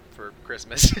Time Cop for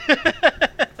Christmas.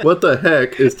 What the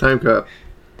heck is Time Cop?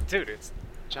 Dude, it's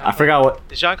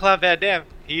Jean-Claude Van Damme.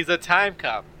 He's a time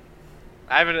cop.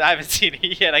 I haven't seen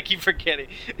it yet. I keep forgetting.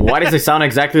 Why does it sound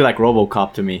exactly like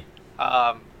RoboCop to me?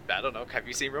 I don't know. Have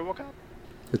you seen RoboCop?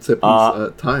 Except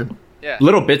he's time. Yeah.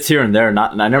 Little bits here and there.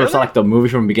 I never saw like the movie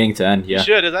from beginning to end. Yeah. You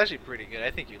should. It's actually pretty good.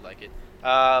 I think you'd like it.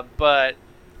 But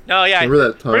no, yeah.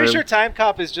 Remember that time? Pretty sure Time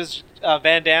Cop is just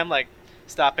Van Damme like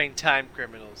stopping time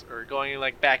criminals or going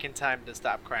like back in time to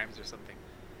stop crimes or something.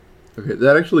 Okay,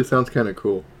 that actually sounds kind of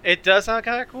cool. It does sound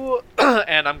kind of cool,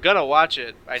 and I'm gonna watch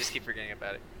it. I just keep forgetting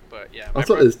about it. But yeah.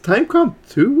 Also, is Time Cop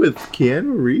 2 with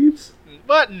Keanu Reeves?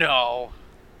 But no.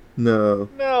 No.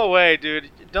 No way, dude.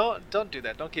 Don't do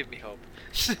that. Don't give me hope.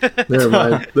 Never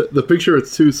mind. The picture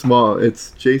is too small.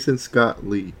 It's Jason Scott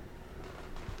Lee.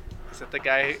 Is that the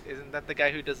guy? Isn't that the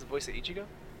guy who does the voice of Ichigo?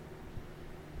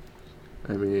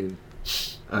 I mean,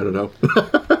 I don't know.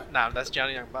 Nah, that's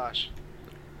Johnny Young Bosch.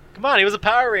 Come on, he was a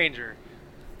Power Ranger.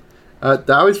 I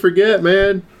always forget,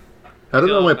 man. I don't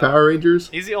know my Power Rangers.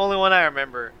 He's the only one I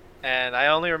remember, and I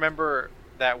only remember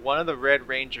that one of the Red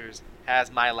Rangers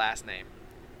has my last name,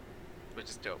 which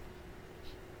is dope.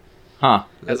 Huh.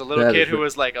 As a little kid who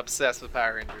was like obsessed with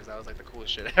Power Rangers, that was like the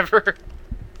coolest shit ever.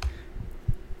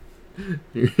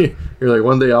 You're like,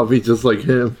 one day I'll be just like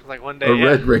him. Like one day, a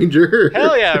Red Ranger.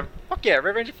 Hell yeah, fuck yeah,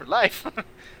 Red Ranger for life.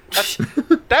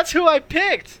 That's who I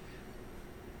picked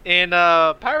in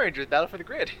Power Rangers Battle for the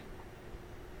Grid.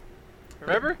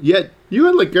 Remember? Yeah, you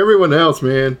had like everyone else,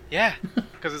 man. Yeah,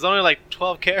 because there's only like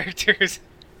 12 characters.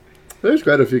 There's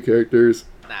quite a few characters.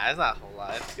 Nah, it's not a whole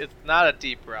lot. It's not a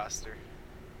deep roster.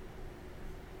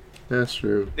 That's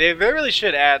true. They really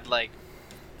should add like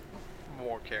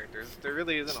more characters. There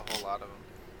really isn't a whole lot of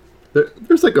them.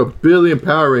 There's like a billion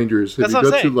Power Rangers if That's you what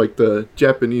I'm go to saying. like the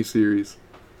Japanese series.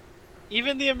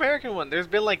 Even the American one, there's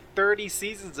been like 30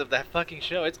 seasons of that fucking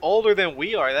show. It's older than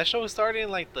we are. That show started in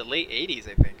like the late 80s,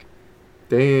 I think.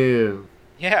 Damn.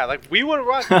 Yeah, like we would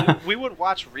watch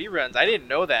reruns. I didn't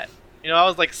know that. You know, I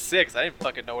was like 6. I didn't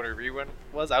fucking know what a rerun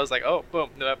was. I was like, oh, boom,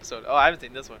 new episode. Oh, I haven't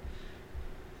seen this one.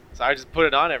 So I just put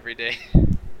it on every day.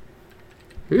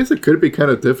 I guess it could be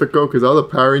kind of difficult because all the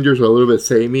Power Rangers are a little bit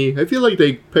samey. I feel like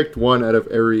they picked one out of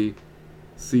every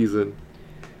season.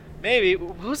 Maybe.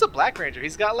 Who's the Black Ranger?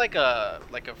 He's got like a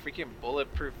freaking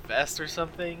bulletproof vest or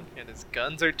something, and his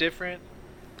guns are different.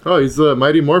 Oh, he's the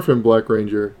Mighty Morphin Black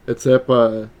Ranger. Except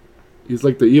he's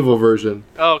like the evil version.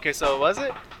 Oh, okay, so was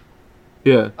it?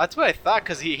 Yeah. That's what I thought,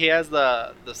 because he has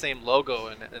the same logo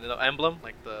and the emblem,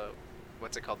 like the,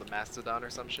 what's it called, the Mastodon or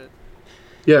some shit?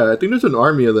 Yeah, I think there's an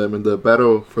army of them in the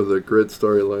Battle for the Grid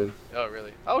storyline. Oh,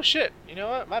 really? Oh, shit. You know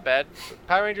what? My bad.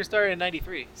 Power Rangers started in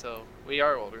 93, so we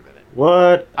are older than it.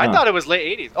 What? I thought it was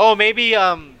late 80s. Oh, maybe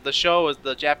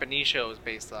the Japanese show was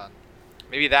based on.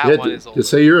 Maybe that one is older. Just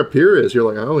say you're a purist. You're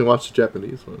like, I only watched the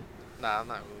Japanese one. Nah, I'm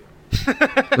not Julio.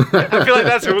 I feel like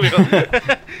that's Julio.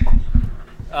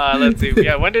 Let's see.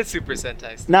 Yeah, when did Super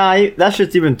Sentai start? Nah, that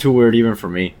shit's even too weird even for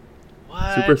me.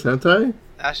 What? Super Sentai?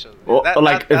 That show. Well,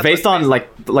 based on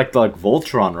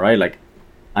Voltron, right? Like,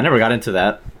 I never got into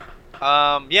that.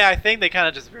 Yeah, I think they kind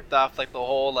of just ripped off like the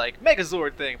whole like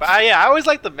Megazord thing. But I always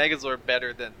liked the Megazord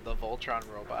better than the Voltron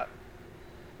robot.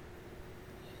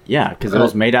 Yeah, because it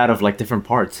was made out of like different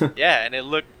parts. Yeah, and it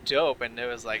looked dope, and it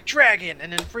was like dragon,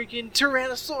 and then freaking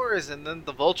Tyrannosaurus, and then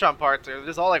the Voltron parts are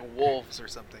just all like wolves or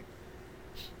something.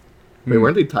 Wait,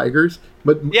 weren't they tigers?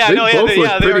 But yeah, they both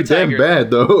look pretty damn bad,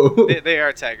 though. They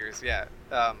are tigers, yeah.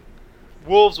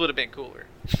 Wolves would have been cooler.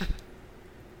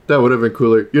 That would have been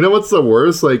cooler. You know what's the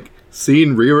worst? Like,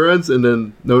 seeing reruns and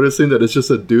then noticing that it's just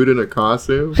a dude in a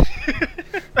costume.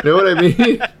 You know what I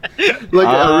mean? Like,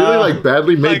 a really, like,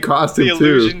 badly made like costume, too. The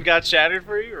illusion got shattered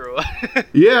for you, or what?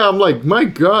 Yeah, I'm like, my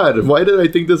God, why did I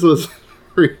think this was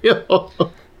real?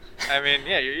 I mean,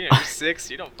 yeah, you're 6,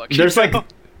 you don't fucking know.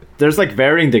 There's like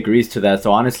varying degrees to that,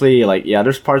 so honestly, like, yeah,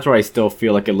 there's parts where I still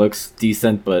feel like it looks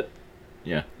decent, but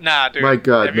yeah. Nah, dude. My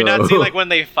God, have you not seen like when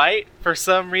they fight? For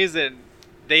some reason,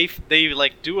 they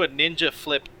like do a ninja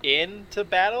flip into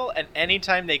battle, and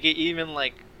anytime they get even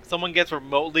like someone gets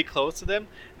remotely close to them,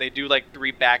 they do like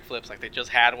 3 backflips. Like they just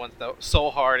had one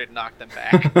so hard it knocked them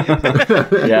back.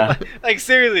 Yeah. Like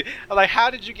seriously, I'm like,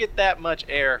 how did you get that much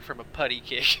air from a putty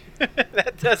kick?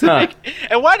 That doesn't make.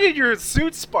 And why did your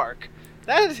suit spark?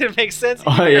 That didn't make sense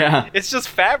either. Oh, yeah. It's just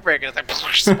fabric, and it's like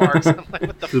sparks. I'm like,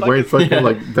 what the Just fuck? wearing fucking,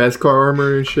 like, Beskar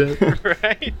armor and shit.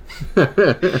 Right?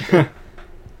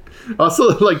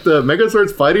 Also, like, the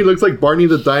Megazords fighting looks like Barney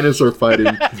the dinosaur fighting.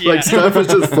 Yeah. Like, stuff is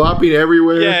just flopping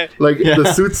everywhere. Yeah. Like,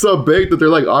 the suit's so big that they're,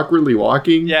 like, awkwardly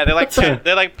walking. Yeah, they're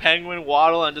like penguin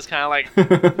waddle and just kind of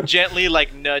like gently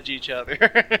like nudge each other.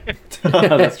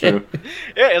 That's true.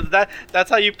 Yeah, that's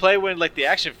how you play when like the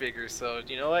action figures. So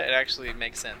you know what? It actually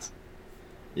makes sense.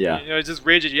 Yeah. You know, it's just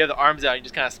rigid. You have the arms out. You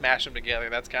just kind of smash them together.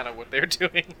 That's kind of what they're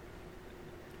doing.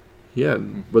 Yeah,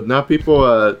 but now people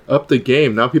up the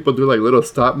game. Now people do, like, little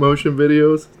stop-motion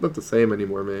videos. It's not the same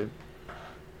anymore, man.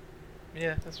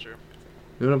 Yeah, that's true.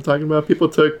 You know what I'm talking about? People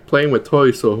took playing with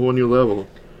toys to a whole new level.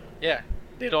 Yeah,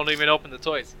 they don't even open the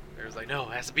toys. They're just like, no,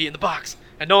 it has to be in the box,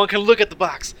 and no one can look at the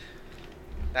box.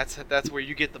 That's where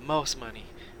you get the most money.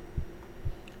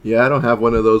 Yeah, I don't have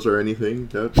one of those or anything.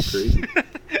 That would be crazy.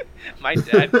 My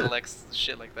dad collects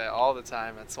shit like that all the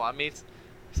time at swap meets.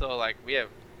 So like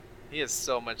he has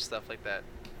so much stuff like that.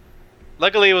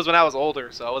 Luckily it was when I was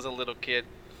older, so I wasn't a little kid.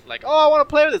 like, oh, I want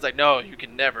to play with this. Like, no, you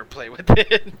can never play with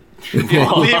it. You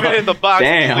leave it in the box.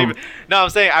 Damn. No, I'm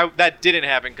saying that didn't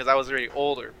happen because I was already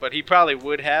older. But he probably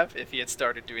would have if he had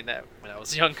started doing that when I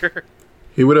was younger.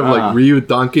 He would have like Ryu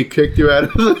donkey kicked you out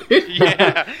of the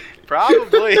Yeah,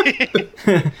 probably.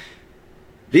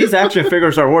 These action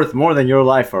figures are worth more than your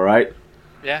life, all right?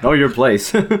 Yeah. Know your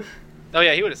place. Oh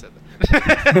yeah, he would have said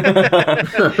that.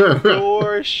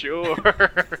 For sure.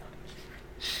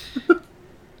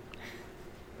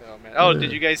 Oh man. Oh,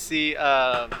 did you guys see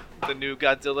the new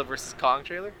Godzilla vs. Kong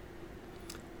trailer?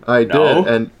 I did,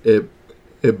 and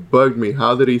it bugged me.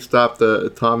 How did he stop the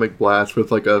atomic blast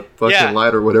with like a fucking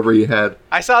light or whatever he had?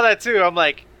 I saw that too. I'm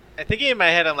like, thinking in my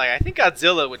head, I'm like, I think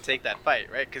Godzilla would take that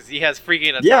fight, right? Because he has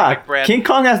freaking atomic breath. King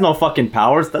Kong has no fucking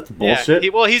powers. That's bullshit.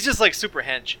 Yeah, he's just like super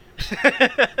hench.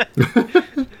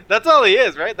 That's all he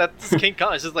is, right? That's King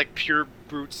Kong. It's just like pure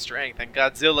brute strength. And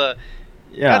Godzilla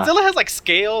has like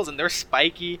scales and they're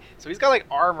spiky. So he's got like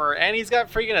armor and he's got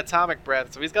freaking atomic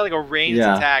breath. So he's got like a ranged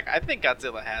attack. I think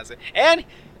Godzilla has it. And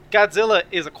Godzilla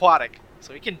is aquatic.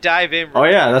 So he can dive in. Oh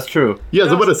yeah, that's true. Yeah, I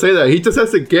was about to say that. He just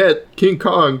has to get King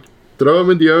Kong, throw him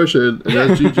in the ocean, and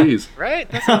that's GG's. Right?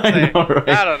 That's what I'm saying. I know, right?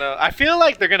 I don't know. I feel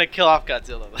like they're going to kill off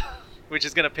Godzilla, though, which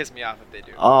is going to piss me off if they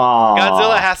do. Oh.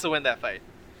 Godzilla has to win that fight.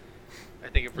 I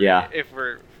think if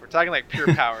we're talking like pure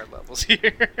power levels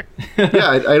here.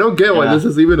 Yeah, I don't get why this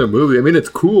is even a movie. I mean, it's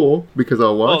cool because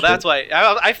I'll watch it. Well, that's why.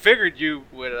 I figured you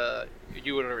would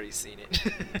already seen it.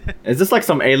 Is this like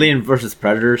some Alien versus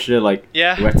Predator shit? Like, we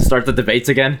have to start the debates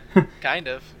again? Kind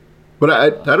of. But I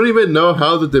don't even know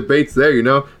how the debate's there, you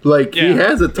know? Like, he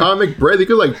has atomic breath. He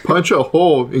could, like, punch a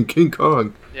hole in King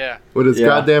Kong. Yeah. With his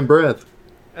goddamn breath.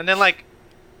 And then, like,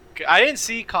 I didn't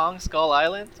see Kong Skull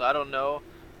Island, so I don't know.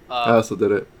 I also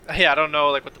did it. Yeah, I don't know,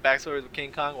 like, what the backstory is with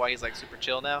King Kong, why he's, like, super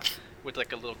chill now with,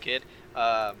 like, a little kid.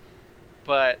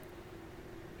 But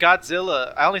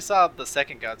Godzilla, I only saw the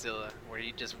second Godzilla where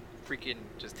he just freaking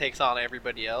takes on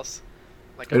everybody else.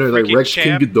 Like I know, like Rex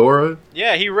King Ghidorah.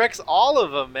 Yeah, he wrecks all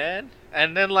of them, man.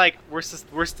 And then like we're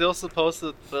still supposed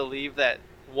to believe that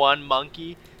one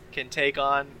monkey can take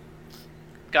on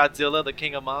Godzilla, the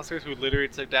king of monsters, who literally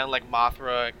took down like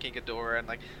Mothra and King Ghidorah and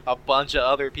like a bunch of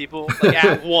other people like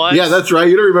at once. Yeah, that's right.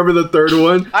 You don't remember the third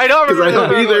one? I don't remember. I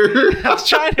don't either. I was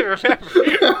trying to remember.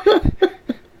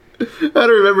 I don't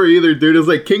remember either, dude. It was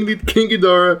like King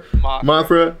Ghidorah,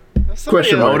 Mothra.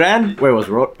 Question mark. Rodan? Wait, was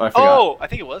Rodan? I forgot. Oh, I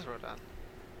think it was Rodan.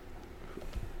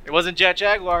 It wasn't Jet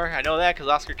Jaguar. I know that because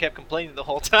Oscar kept complaining the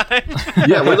whole time.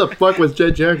 Yeah, where the fuck was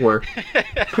Jet Jaguar?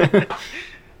 I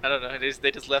don't know.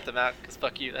 They just left him out because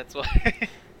fuck you. That's why.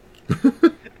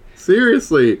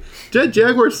 Seriously, Jet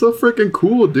Jaguar is so freaking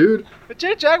cool, dude. But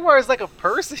Jet Jaguar is like a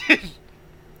person.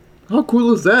 How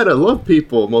cool is that? I love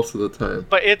people most of the time.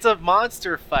 But it's a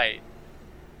monster fight.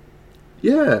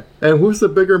 Yeah, and who's the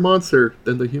bigger monster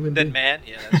than the human being? Than man?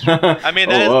 Yeah, that's true. I mean,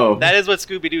 that is what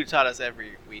Scooby-Doo taught us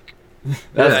every week.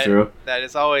 That's true. That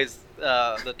is always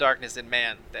the darkness in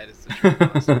man. That is the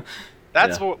truth.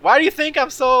 That's why do you think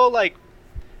I'm so like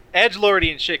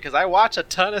edgelordy and shit? Because I watch a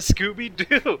ton of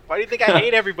Scooby-Doo. Why do you think I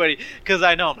hate everybody? Because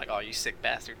I know I'm like, oh, you sick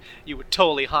bastard. You would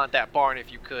totally haunt that barn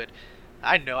if you could.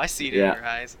 I know. I see it in your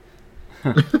eyes.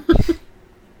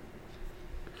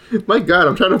 My God,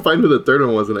 I'm trying to find who the third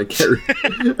one was, and I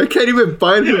can't even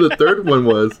find who the third one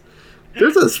was.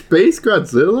 There's a space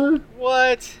Godzilla?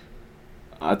 What?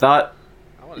 I thought...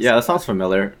 Yeah, that sounds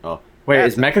familiar. Oh. Wait,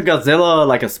 is Mechagodzilla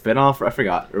like a spin-off? I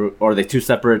forgot. Or are they two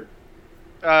separate...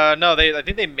 No, I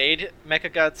think they made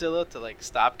Mechagodzilla to, like,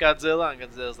 stop Godzilla, and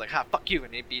Godzilla's like, fuck you,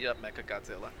 and he beat up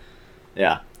Mechagodzilla.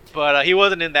 Yeah. But he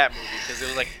wasn't in that movie, because it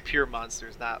was, like, pure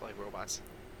monsters, not, like, robots.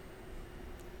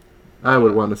 I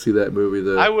would want to see that movie,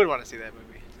 though. I would want to see that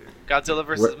movie, too. Godzilla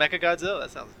versus Mechagodzilla?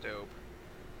 That sounds dope.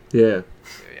 Yeah.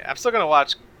 Yeah, I'm still going to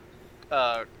watch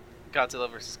Godzilla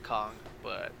versus Kong,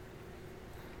 but...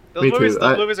 Those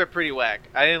movies are pretty whack.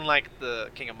 I didn't like the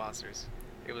King of Monsters.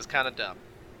 It was kind of dumb.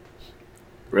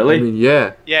 Really? I mean,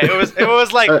 yeah. Yeah, it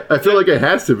was like... I feel like it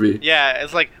has to be. Yeah,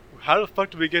 it's like, how the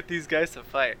fuck do we get these guys to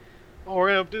fight? Oh,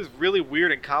 we're going to do this really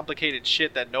weird and complicated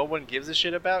shit that no one gives a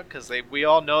shit about because we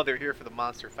all know they're here for the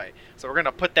monster fight. So we're going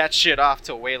to put that shit off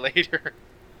till way later.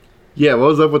 Yeah, what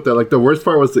was up with that? Like, the worst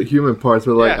part was the human parts.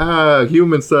 We're like,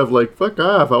 human stuff. Like, fuck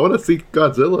off. I want to see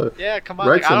Godzilla. Yeah, come on.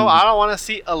 Like, I don't want to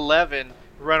see 11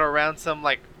 run around some,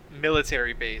 like,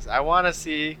 military base. I want to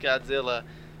see Godzilla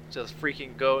just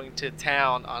freaking going to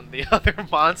town on the other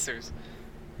monsters.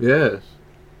 Yeah.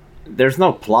 There's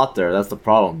no plot there. That's the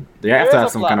problem. They have to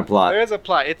have some kind of plot. There is a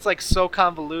plot. It's, like, so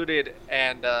convoluted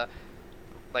and,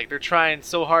 like, they're trying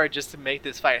so hard just to make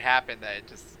this fight happen that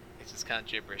it's just kind of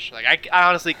gibberish. Like, I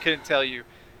honestly couldn't tell you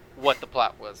what the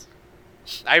plot was.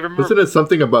 I remember. Wasn't it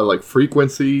something about like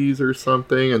frequencies or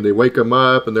something? And they wake them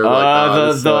up, and they're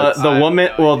like, the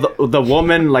woman. Well, the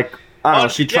woman like. I don't know,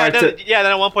 she tried to... Yeah,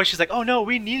 then at one point she's like, oh no,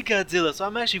 we need Godzilla, so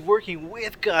I'm actually working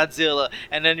with Godzilla.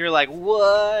 And then you're like,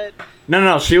 what?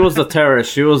 No, she was the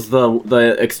terrorist. She was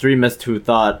the extremist who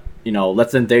thought,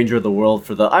 let's endanger the world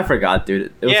for the... I forgot,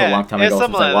 dude. It was a long time ago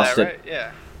since I watched it. Right?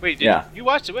 Yeah. Wait, you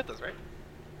watched it with us, right?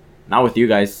 Not with you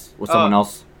guys. With someone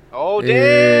else. Oh,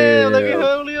 damn! Look at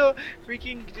Julio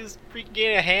freaking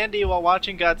getting a handy while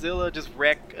watching Godzilla just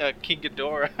wreck King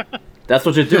Ghidorah. That's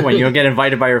what you do when you get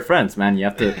invited by your friends, man. You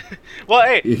have to... Well,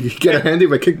 hey... You get a handy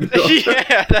by King Ghidorah.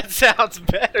 Yeah, that sounds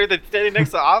better than standing next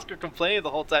to Oscar complaining the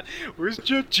whole time. Where's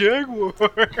Jet Jaguar?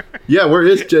 Yeah, where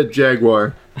is Jet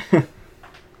Jaguar? I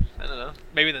don't know.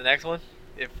 Maybe the next one,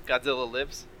 if Godzilla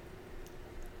lives.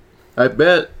 I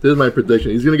bet, this is my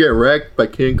prediction, he's going to get wrecked by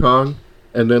King Kong,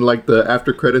 and then like the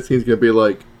after credit scene is going to be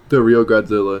like the real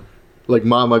Godzilla. Like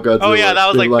Mama Godzilla. Oh yeah, that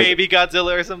was like baby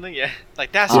Godzilla or something. Yeah,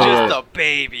 like that's just a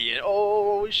baby. And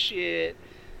oh shit.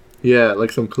 Yeah,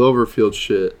 like some Cloverfield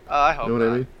shit. I hope. You know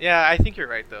what I mean? Yeah, I think you're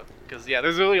right though, because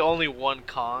there's really only one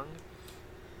Kong.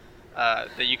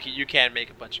 That you can make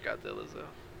a bunch of Godzillas though.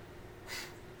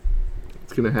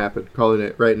 It's gonna happen. Calling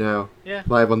it right now. Yeah.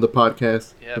 Live on the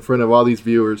podcast in front of all these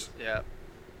viewers. Yeah.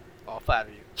 All 5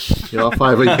 of you. Yeah, all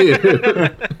 5 of you.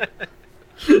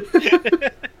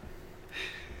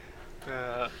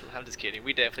 I'm just kidding.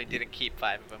 We definitely didn't keep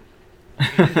 5 of them.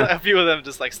 A few of them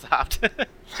just like stopped.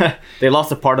 They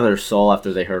lost a part of their soul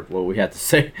after they heard what we had to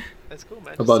say. That's cool,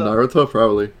 man. About Naruto,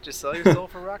 probably. Just sell your soul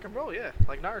for rock and roll, yeah,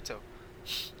 like Naruto.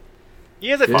 He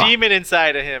has a demon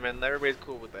inside of him, and everybody's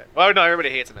cool with that. Well, no, everybody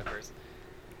hates him at first.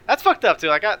 That's fucked up too.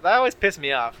 Like that always pissed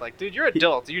me off. Like, dude, you're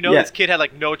adults. This kid had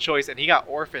like no choice, and he got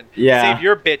orphaned. Yeah. Save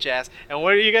your bitch ass. And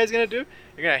what are you guys gonna do?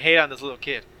 You're gonna hate on this little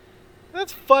kid.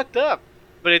 That's fucked up.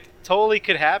 But it totally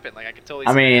could happen. Like I could totally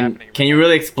see it happening. Can you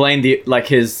really explain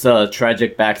his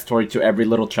tragic backstory to every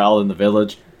little child in the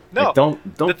village? No.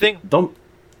 Like, don't.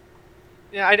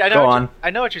 Yeah, I know. I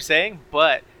know what you're saying,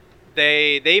 but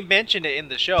they mentioned it in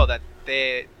the show that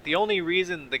the only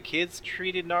reason the kids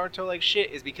treated Naruto like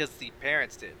shit is because the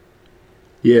parents did.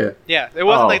 Yeah. Yeah, it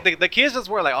wasn't like the kids just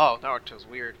were like, oh, Naruto's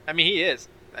weird. I mean, he is.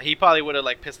 He probably would have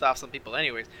like pissed off some people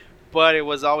anyways. But it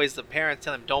was always the parents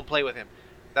telling him, don't play with him.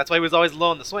 That's why he was always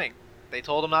low in the swing. They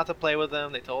told him not to play with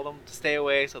him. They told him to stay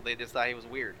away, so they just thought he was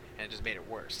weird, and it just made it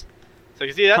worse. So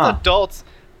you see, that's adults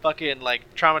fucking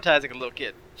like traumatizing a little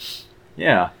kid.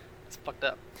 Yeah. It's fucked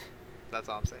up. That's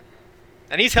all I'm saying.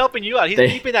 And he's helping you out. He's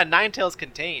keeping that Ninetales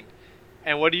contained.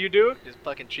 And what do? Just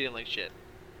fucking treat him like shit.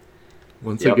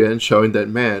 Once again, showing that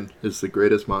man is the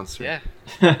greatest monster.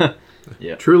 Yeah.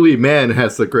 Yeah. Truly, man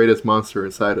has the greatest monster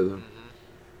inside of them.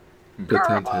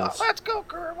 Kurama, let's go,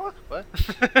 Kurama. What?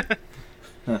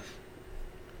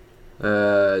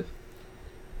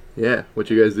 Yeah. What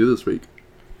you guys do this week?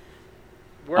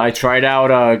 I tried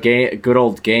out good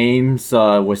old games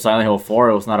with Silent Hill 4.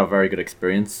 It was not a very good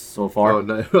experience so far.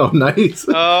 Oh, nice.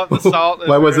 The salt.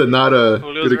 Why was it not a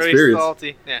good experience?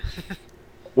 Salty. Yeah.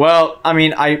 Well, I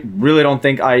mean, I really don't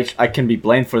think I can be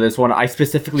blamed for this one. I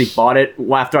specifically bought it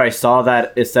after I saw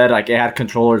that it said like it had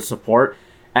controller support,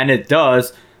 and it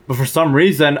does. But for some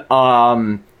reason,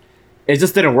 it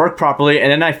just didn't work properly.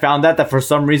 And then I found that for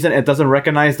some reason, it doesn't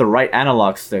recognize the right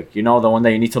analog stick. You know, the one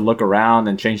that you need to look around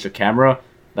and change the camera.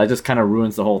 That just kind of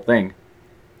ruins the whole thing.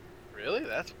 Really?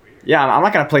 That's weird. Yeah, I'm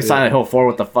not going to play Silent Hill 4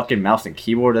 with the fucking mouse and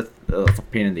keyboard. That's a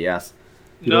pain in the ass.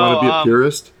 You don't want to be a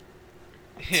purist?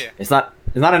 Yeah. It's not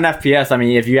an FPS. I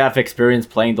mean, if you have experience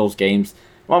playing those games...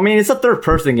 Well, I mean, it's a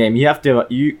third-person game. You kind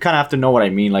of have to know what I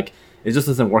mean. Like, it just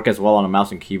doesn't work as well on a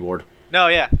mouse and keyboard. No,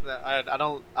 yeah, I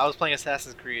don't. I was playing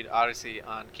Assassin's Creed Odyssey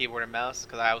on keyboard and mouse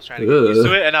because I was trying to get used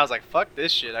to it, and I was like, "Fuck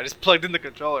this shit!" I just plugged in the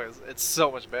controller. It's so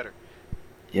much better.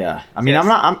 Yeah, I mean,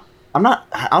 I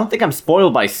don't think I'm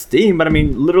spoiled by Steam, but I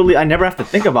mean, literally, I never have to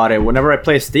think about it. Whenever I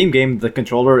play a Steam game, the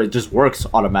controller it just works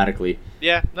automatically.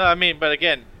 Yeah, no, I mean, but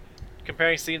again,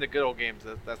 comparing Steam to good old games,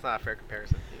 that's not a fair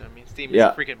comparison. You know what I mean? Steam is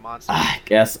a freaking monster. I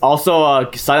guess.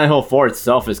 Also, Silent Hill 4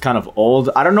 itself is kind of old.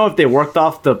 I don't know if they worked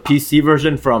off the PC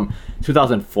version from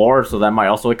 2004, so that might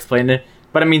also explain it.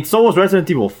 But I mean, so was Resident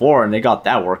Evil 4, and they got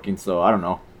that working, so I don't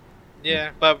know.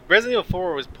 Yeah, but Resident Evil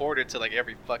 4 was ported to like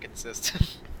every fucking system.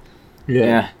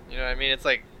 Yeah. You know what I mean? It's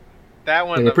like that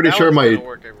one. I'm pretty sure my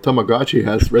Tamagotchi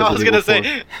has Resident Evil 4. I was gonna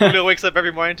say, Julio wakes up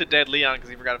every morning to dead Leon because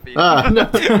he forgot to feed him.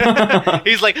 No.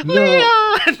 He's like,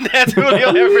 Leon! That's Julio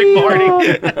every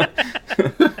morning.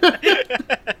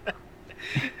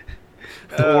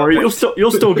 Don't worry,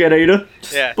 you'll still get Ada.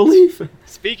 Yeah. Believe.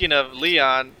 Speaking of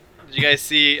Leon, did you guys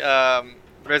see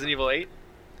Resident Evil 8?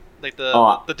 Like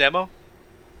the demo?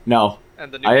 No.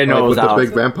 And the new I didn't know it was with out. the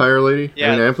big vampire lady? Yeah.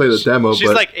 I mean, I didn't play the demo, She's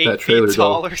but like 8 that trailer feet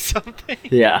tall or something.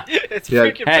 Yeah. It's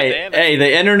freaking bananas. Hey,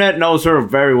 the internet knows her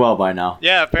very well by now.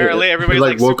 Yeah, apparently everybody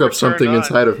like woke super up something turned on.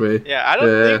 inside of me. Yeah,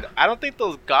 I don't think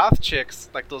those goth chicks,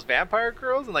 like those vampire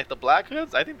girls and like the black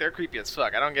hoods, I think they're creepy as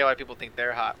fuck. I don't get why people think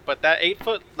they're hot. But that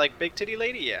 8-foot like big titty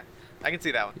lady, yeah, I can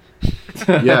see that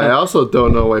one. Yeah, I also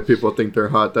don't know why people think they're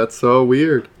hot. That's so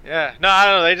weird. Yeah, no, I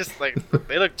don't know. They just like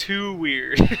they look too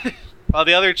weird. While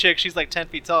the other chick, she's like 10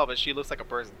 feet tall, but she looks like a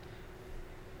person.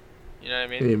 You know what I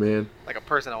mean? Hey, man. Like a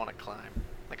person I want to climb.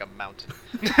 Like a mountain.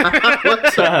 I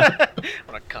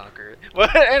want to conquer it.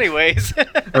 But anyways.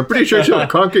 I'm pretty sure she'll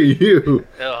conquer you.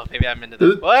 Oh, maybe I'm into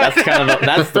that. What?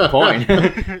 That's the point.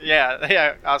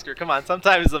 yeah, Oscar, come on.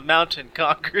 Sometimes the mountain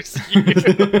conquers you.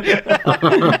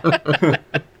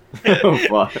 Oh,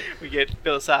 fuck. We get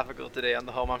philosophical today on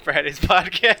the Home on Fridays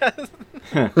podcast.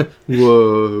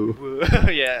 Whoa.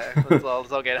 Yeah,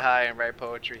 let's all get high and write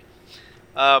poetry.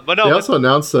 But no. They also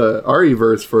announced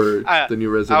RE-verse for the new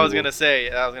Resident Evil.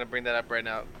 I was gonna bring that up right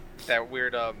now. That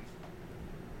weird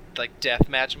like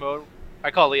deathmatch mode. I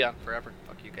call Leon forever.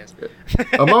 Fuck you guys.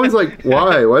 I'm always like,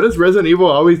 why? Why does Resident Evil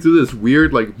always do this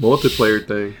weird like multiplayer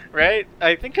thing? Right?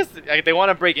 I think because they want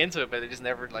to break into it, but they just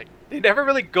never they never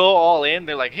really go all in.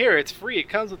 They're like, here, it's free, it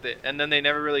comes with it, and then they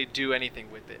never really do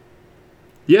anything with it.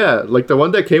 Yeah, like the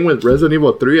one that came with Resident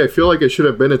Evil 3, I feel like it should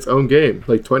have been its own game,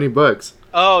 like $20.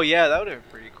 Oh yeah, that would have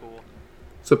been pretty cool.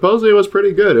 Supposedly it was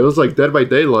pretty good. It was like Dead by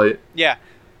Daylight. Yeah,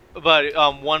 but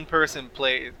one person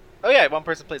plays. Oh yeah, one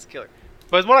person plays the killer.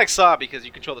 But it's more like Saw because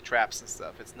you control the traps and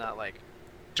stuff. It's not like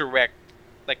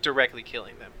directly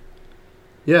killing them.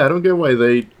 Yeah, I don't get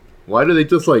why do they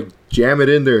just like jam it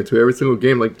in there into every single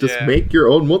game? Like just make your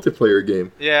own multiplayer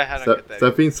game. Yeah, I don't get that.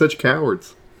 Stop being such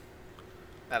cowards.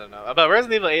 I don't know. But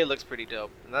Resident Evil 8 looks pretty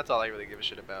dope, and that's all I really give a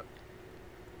shit about.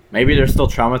 Maybe they're still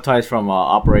traumatized from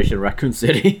Operation Raccoon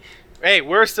City. Hey,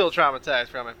 we're still traumatized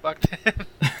from it. Fuck them.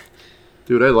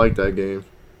 Dude, I like that game.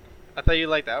 I thought you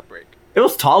liked Outbreak. It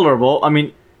was tolerable. I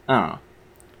mean, I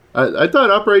don't know. I thought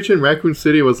Operation Raccoon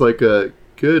City was like a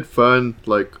good, fun,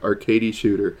 like arcadey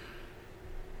shooter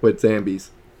with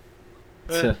zombies.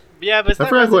 Yeah, but it's I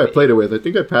forgot who I played it with. I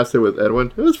think I passed it with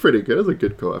Edwin. It was pretty good. It was a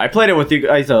good co-op. I played it with you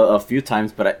guys a few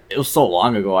times, but it was so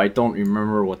long ago. I don't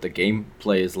remember what the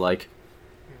gameplay is like.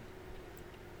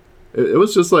 It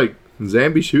was just like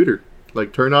zombie shooter.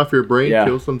 Like turn off your brain,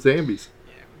 kill some zombies.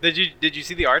 Yeah. Did you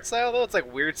see the art style though? It's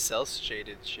like weird cel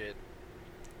shaded shit.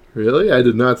 Really? I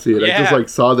did not see it. Yeah. I just like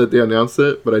saw that they announced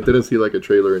it, but I didn't see like a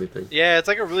trailer or anything. Yeah, it's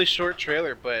like a really short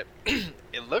trailer, but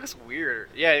it looks weird.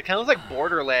 Yeah, it kind of looks like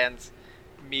Borderlands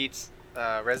meets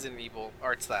Resident Evil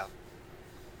art style.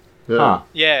 Yeah. Huh.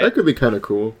 Yeah. That could be kind of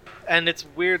cool. And it's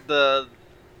weird. The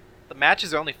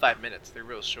matches are only 5 minutes. They're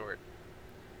real short.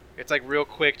 It's like real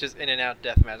quick, just in and out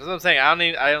deathmatch. That's what I'm saying.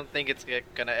 I don't think it's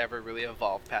gonna ever really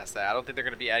evolve past that. I don't think they're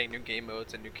gonna be adding new game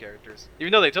modes and new characters,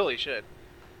 even though they totally should.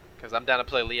 Because I'm down to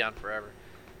play Leon forever.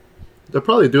 They'll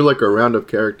probably do like a round of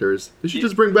characters. They should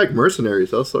just bring back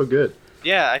mercenaries. That's so good.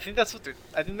 Yeah, I think that's what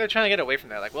I think they're trying to get away from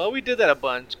that. Like, well, we did that a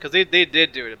bunch because they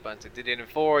did do it a bunch. They did it in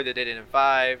 4. They did it in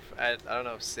 5. I don't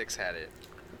know if 6 had it.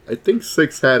 I think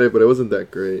 6 had it, but it wasn't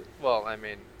that great. Well, I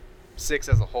mean, 6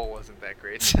 as a whole wasn't that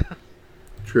great.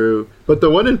 True, but the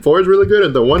one in 4 is really good,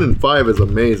 and the one in 5 is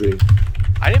amazing.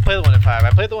 I didn't play the one in 5. I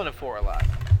played the one in 4 a lot.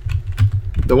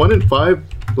 The one in 5,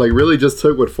 like, really just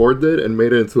took what 4 did and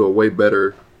made it into a way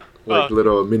better,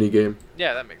 little mini game.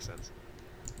 Yeah, that makes sense.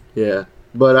 Yeah,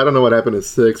 but I don't know what happened in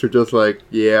 6. They're just like,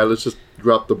 yeah, let's just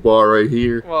drop the ball right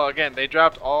here. Well, again, they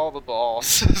dropped all the balls,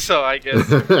 so I guess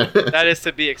that is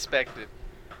to be expected.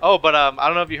 Oh, but I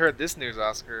don't know if you heard this news,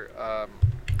 Oscar.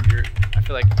 I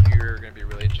feel like you're gonna be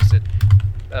really interested.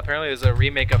 Apparently, there's a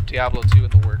remake of Diablo 2 in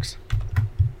the works.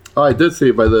 Oh, I did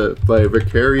see it by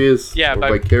Vicarious. Yeah, by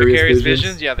Vicarious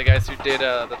Visions. Yeah, the guys who did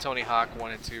the Tony Hawk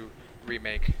 1 and 2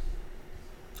 remake.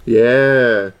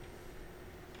 Yeah.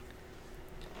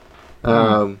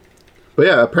 But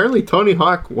yeah, apparently Tony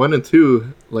Hawk 1 and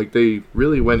 2, like, they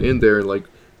really went in there and, like,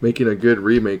 making a good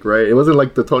remake, right? It wasn't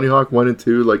like the Tony Hawk 1 and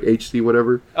 2, like, HD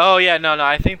whatever. Oh, yeah, no,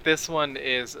 I think this one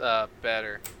is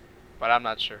better, but I'm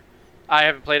not sure. I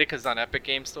haven't played it because it's on Epic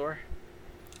Game Store.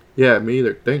 Yeah, me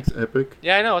either. Thanks, Epic.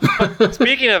 Yeah, I know.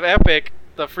 Speaking of Epic,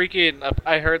 the freaking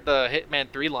I heard the Hitman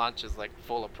 3 launch is like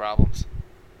full of problems.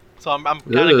 So I'm kind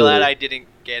of glad I didn't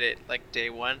get it like day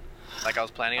one, like I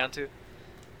was planning on to.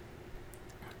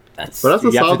 But I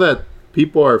also saw that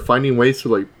people are finding ways to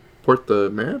like port the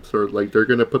maps, or like they're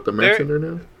gonna put the maps in there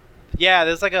now. Yeah,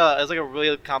 there's like a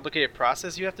really complicated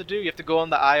process you have to do. You have to go on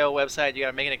the IO website. You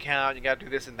gotta make an account. You gotta do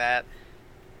this and that.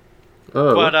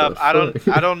 Oh, but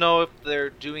I don't know if they're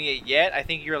doing it yet. I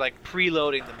think you're like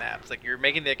preloading the maps, like you're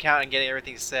making the account and getting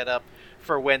everything set up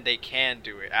for when they can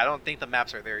do it. I don't think the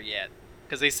maps are there yet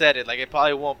because they said it like it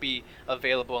probably won't be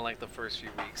available in like the first few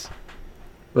weeks.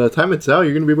 By the time it's out,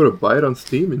 you're gonna be able to buy it on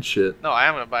Steam and shit. No, I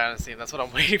am gonna buy it on Steam. That's what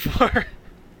I'm waiting for.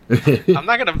 I'm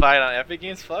not gonna buy it on Epic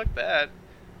Games. Fuck that.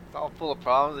 It's all full of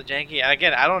problems and janky. And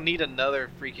again, I don't need another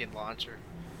freaking launcher.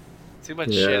 Too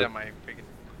much shit on my freaking.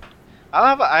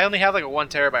 I only have like a 1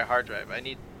 terabyte hard drive. I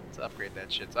need to upgrade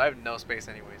that shit, so I have no space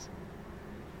anyways.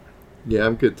 Yeah,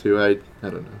 I'm good too. I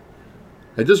don't know.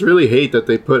 I just really hate that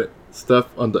they put stuff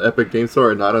on the Epic Game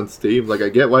Store and not on Steam. Like, I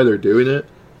get why they're doing it,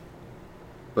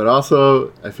 but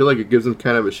also I feel like it gives them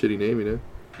kind of a shitty name, you know?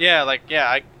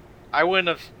 Yeah, I wouldn't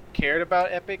have cared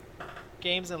about Epic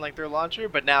Games and like their launcher,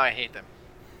 but now I hate them.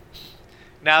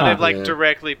 Now they've like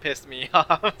directly pissed me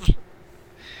off.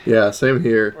 Yeah, same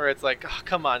here. Where it's like, oh,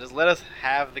 come on, just let us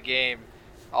have the game.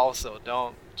 Also,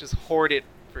 don't just hoard it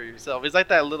for yourself. It's like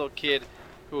that little kid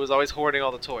who was always hoarding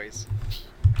all the toys.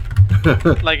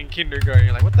 Like in kindergarten,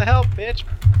 you're like, what the hell, bitch?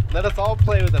 Let us all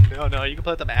play with them. No, you can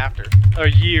play with them after a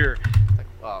year. It's like,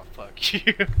 oh, fuck you.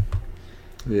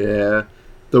 Yeah.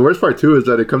 The worst part too is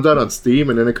that it comes out on Steam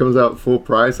and then it comes out full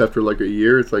price after like a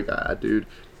year. It's like, dude,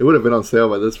 it would have been on sale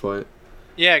by this point.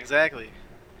 Yeah, exactly.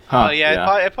 Huh,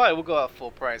 It probably will go out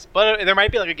full price, but there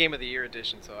might be like a Game of the Year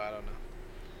edition, so I don't know.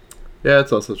 Yeah,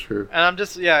 that's also true. And I'm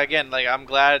just again, like I'm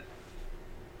glad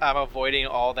I'm avoiding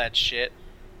all that shit.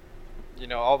 You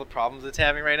know, all the problems it's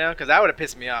having right now, because that would have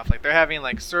pissed me off. Like they're having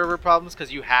like server problems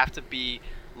because you have to be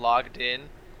logged in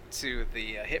to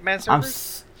the Hitman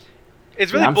servers.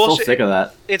 It's really bullshit. I'm so sick of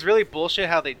that. It's really bullshit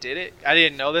how they did it. I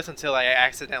didn't know this until I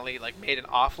accidentally like made an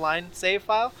offline save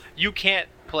file. You can't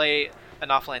play an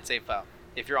offline save file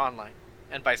if you're online,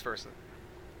 and vice versa.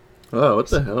 Oh, what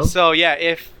the hell? So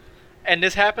yeah, and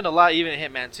this happened a lot even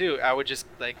in Hitman 2, I would just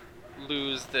like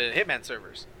lose the Hitman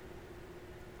servers.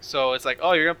 So it's like,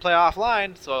 oh, you're gonna play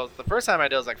offline. So the first time I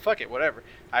did, I was like, fuck it, whatever.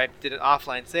 I did an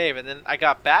offline save, and then I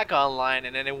got back online,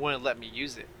 and then it wouldn't let me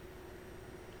use it.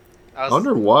 I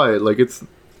wonder why. Like it's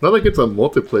not like it's a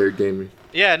multiplayer game.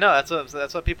 Yeah, no,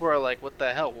 that's what people are like. What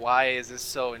the hell? Why is this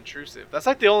so intrusive? That's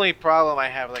like the only problem I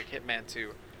have like Hitman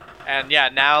 2. And yeah,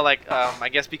 now like I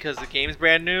guess because the game's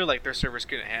brand new, like their servers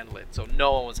couldn't handle it, so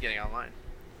no one was getting online.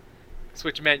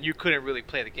 Which meant you couldn't really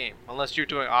play the game unless you're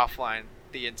doing offline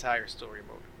the entire story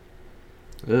mode.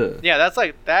 Ugh. Yeah, that's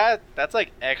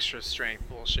like extra strength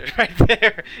bullshit right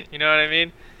there. You know what I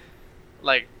mean?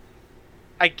 Like,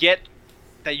 I get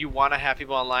that you want to have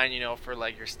people online, you know, for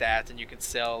like your stats, and you can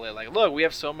sell it. Like, look, we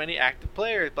have so many active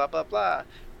players, blah blah blah.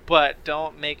 But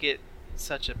don't make it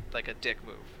such a dick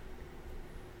move.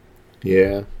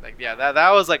 Yeah. Like, yeah, that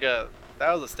was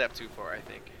a step too far, I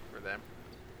think, for them.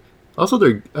 Also,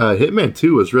 their Hitman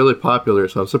 2 was really popular,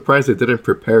 so I'm surprised they didn't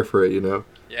prepare for it, you know?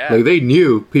 Yeah. Like, they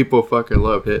knew people fucking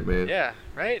love Hitman. Yeah,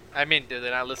 right? I mean, did they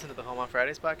not listen to the Home on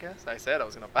Fridays podcast? I said I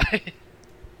was going to buy it.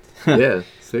 Yeah,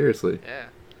 seriously. Yeah.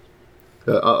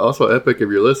 Also, Epic, if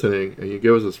you're listening and you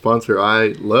give us a sponsor, I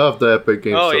love the Epic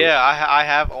Game Store. Oh, yeah, I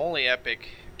have only Epic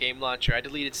Game Launcher. I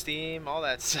deleted Steam, all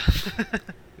that stuff.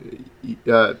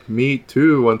 Me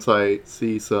too, once I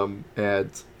see some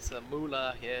ads. Some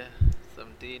moolah, yeah. Some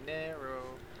dinero.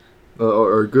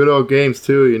 Or good old games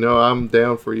too, you know, I'm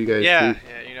down for you guys yeah, too.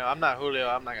 Yeah, you know, I'm not Julio,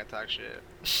 I'm not gonna talk shit.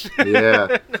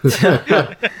 Yeah.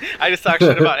 I just talk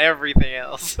shit about everything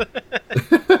else.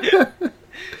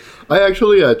 I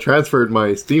actually transferred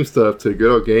my Steam stuff to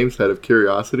Good Old Games out of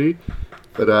curiosity,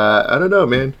 but I don't know,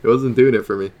 man. It wasn't doing it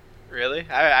for me. Really?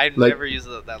 I like, never used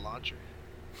that launcher.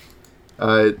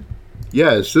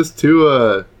 Yeah, it's just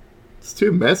too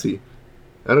messy.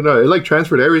 I don't know. It like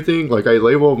transferred everything. Like I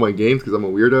label my games because I'm a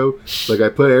weirdo. Like I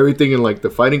put everything in like the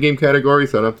fighting game category,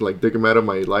 so I don't have to like dig them out of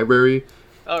my library.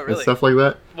 Oh, really? And stuff like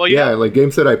that. Well, yeah. Like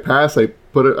games that I pass, I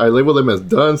label them as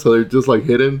done, so they're just like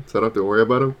hidden, so I don't have to worry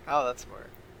about them. Oh, that's smart.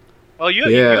 Well, you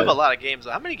have a lot of games.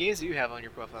 How many games do you have on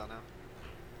your profile now?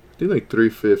 I think like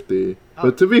 350. Oh.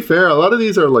 But to be fair, a lot of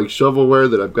these are like shovelware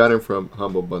that I've gotten from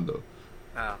Humble Bundle.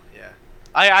 Oh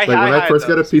yeah. When I first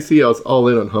got a PC, I was all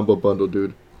in on Humble Bundle,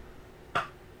 dude.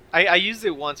 I used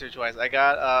it once or twice. I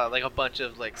got like a bunch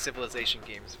of like Civilization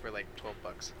games for like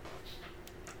 $12.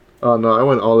 Oh no, I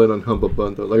went all in on Humble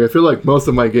Bundle. Like I feel like most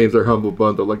of my games are Humble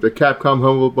Bundle. Like the Capcom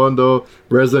Humble Bundle,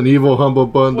 Resident Evil Humble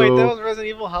Bundle. Wait, that was Resident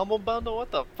Evil Humble Bundle?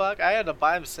 What the fuck? I had to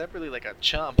buy them separately like a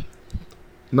chump.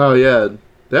 No, yeah.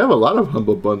 They have a lot of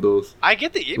Humble Bundles. I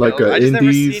get the emails. Like, I just indies.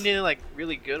 never seen any like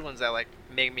really good ones that like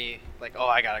make me like, oh,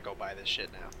 I gotta go buy this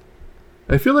shit now.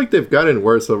 I feel like they've gotten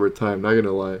worse over time, not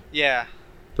gonna lie. Yeah.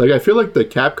 Like, I feel like the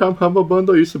Capcom Humble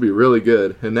Bundle used to be really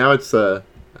good, and now it's, I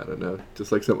don't know,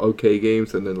 just like some okay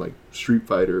games and then like Street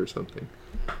Fighter or something.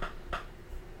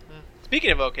 Speaking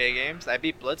of okay games, I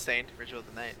beat Bloodstained Ritual of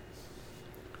the Night.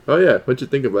 Oh yeah, what'd you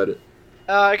think about it?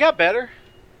 It got better.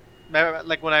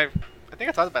 Like when I think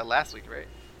I talked about it last week, right?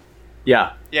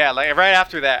 Yeah. Yeah, like right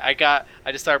after that,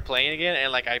 I just started playing again,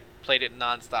 and like I played it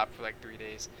nonstop for like 3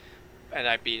 days, and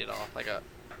I beat it all.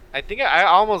 I think I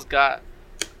almost got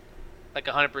like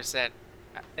 100%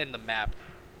 in the map.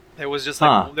 There was just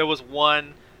like there was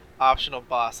one optional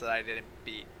boss that I didn't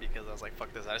beat because I was like,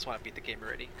 fuck this, I just want to beat the game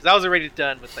already. Because I was already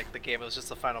done with like the game. It was just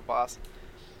the final boss.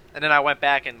 And then I went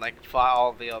back and like fought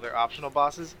all the other optional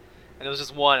bosses, and it was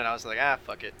just one, and I was like,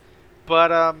 fuck it.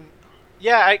 But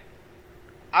yeah,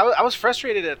 I was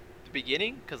frustrated at the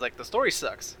beginning because like the story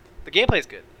sucks. The gameplay's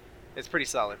good. It's pretty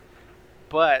solid.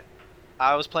 But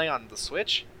I was playing on the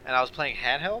Switch and I was playing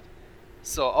handheld.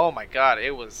 So oh my god,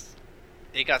 it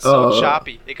got so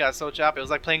choppy. It got so choppy. It was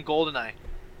like playing GoldenEye.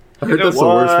 I heard that's the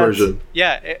worst version.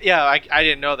 Yeah, I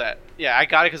didn't know that. Yeah, I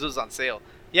got it because it was on sale.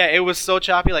 Yeah, it was so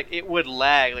choppy, like it would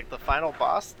lag. Like the final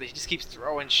boss, he just keeps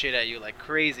throwing shit at you like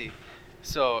crazy.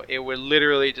 So it would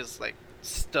literally just like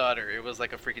stutter. It was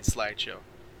like a freaking slideshow.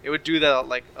 It would do that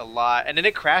like a lot, and then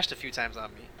it crashed a few times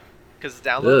on me because it's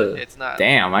downloaded. It's not.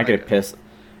 Damn, I get pissed.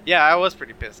 Yeah, I was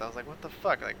pretty pissed. I was like, what the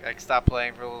fuck? Like I stopped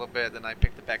playing for a little bit, then I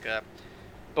picked it back up.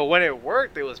 But when it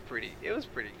worked, it was pretty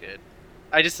good.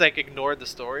 I just like ignored the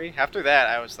story. After that,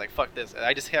 I was like, fuck this.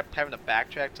 I just kept having to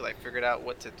backtrack till I figured out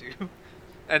what to do.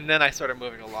 And then I started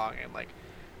moving along and like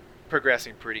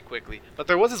progressing pretty quickly. But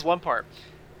there was this one part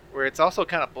where it's also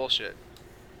kind of bullshit,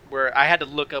 where I had to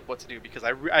look up what to do because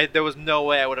there was no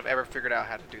way I would have ever figured out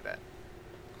how to do that.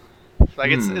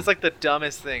 Like it's like the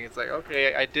dumbest thing. It's like,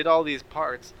 okay, I did all these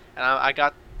parts and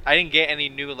I didn't get any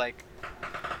new like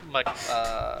much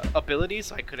abilities,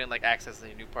 so I couldn't like access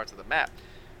any new parts of the map.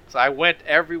 So I went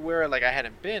everywhere like I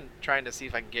hadn't been, trying to see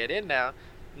if I can get in now.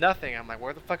 Nothing. I'm like,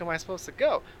 where the fuck am I supposed to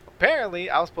go? Apparently,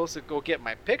 I was supposed to go get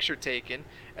my picture taken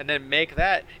and then make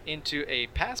that into a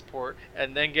passport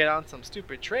and then get on some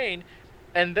stupid train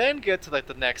and then get to like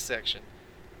the next section.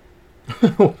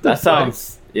 That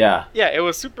sounds yeah. Yeah, it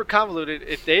was super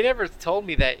convoluted. They never told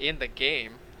me that in the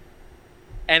game.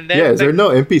 And then is there no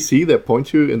NPC that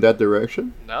points you in that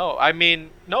direction? No, I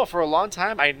mean, no. For a long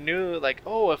time, I knew like,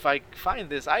 oh, if I find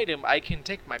this item, I can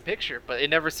take my picture. But it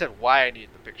never said why I needed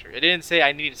the picture. It didn't say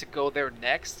I needed to go there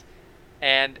next.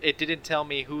 And it didn't tell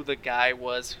me who the guy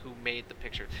was who made the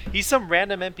picture. He's some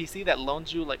random NPC that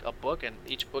loans you like a book, and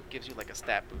each book gives you like a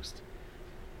stat boost.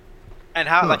 And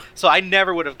how like so I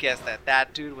never would have guessed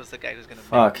that dude was the guy who's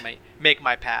gonna make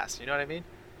my pass. You know what I mean?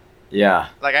 Yeah.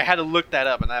 Like I had to look that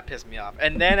up, and that pissed me off.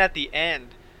 And then at the end,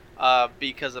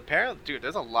 because apparently, dude,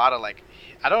 there's a lot of like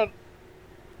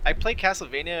I played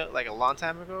Castlevania like a long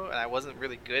time ago, and I wasn't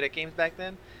really good at games back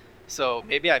then. So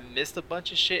maybe I missed a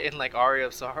bunch of shit in like Aria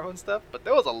of Sorrow and stuff, but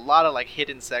there was a lot of like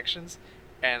hidden sections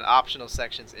and optional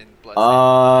sections in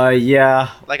Bloodstained.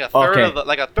 Yeah. Like a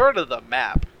third of the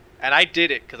map, and I did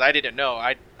it because I didn't know.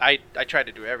 I tried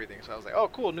to do everything, so I was like, oh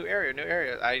cool, new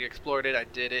area. I explored it, I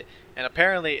did it, and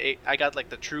apparently I got like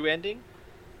the true ending.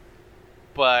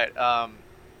 But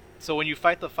so when you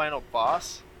fight the final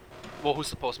boss, well, who's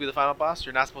supposed to be the final boss,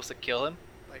 you're not supposed to kill him.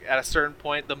 Like at a certain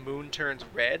point, the moon turns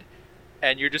red.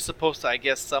 And you're just supposed to, I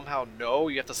guess, somehow know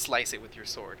you have to slice it with your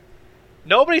sword.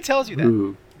 Nobody tells you that.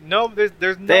 Ooh. No,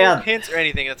 there's no hints or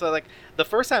anything. It's like the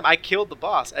first time I killed the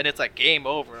boss, and it's like game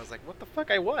over. I was like, what the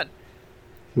fuck? I won.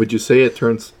 Would you say it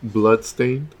turns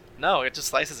bloodstained? No, it just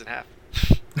slices in half.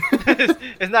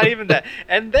 It's not even that.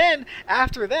 And then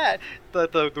after that,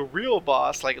 the real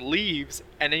boss like leaves,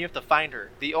 and then you have to find her.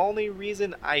 The only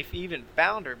reason I've even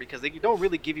found her, because they don't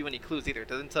really give you any clues either. It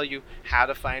doesn't tell you how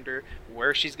to find her,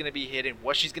 where she's gonna be hidden,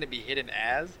 what she's gonna be hidden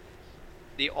as.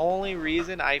 The only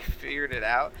reason I figured it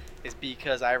out is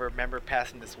because I remember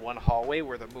passing this one hallway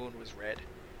where the moon was red.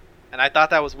 And I thought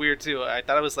that was weird too. I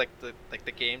thought it was like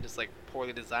the game just like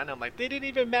poorly designed. I'm like, they didn't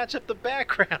even match up the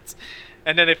backgrounds.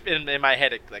 And then in my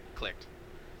head it like clicked.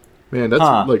 Man, that's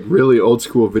like really old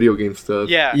school video game stuff.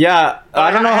 Yeah. Yeah.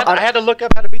 I don't know. I had to look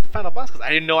up how to beat the final boss because I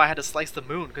didn't know I had to slice the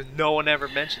moon because no one ever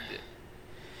mentioned it.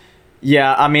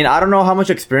 Yeah, I mean, I don't know how much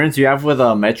experience you have with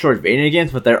Metroidvania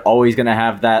games, but they're always gonna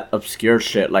have that obscure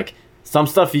shit. Like some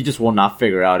stuff you just will not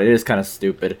figure out. It is kind of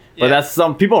stupid. Yeah. But that's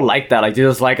some people like that. Like they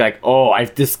just like oh,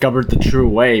 I've discovered the true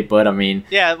way. But I mean,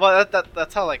 yeah, well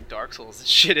that's how like Dark Souls and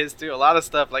shit is too. A lot of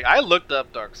stuff like I looked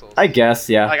up Dark Souls. I guess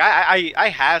yeah. Like I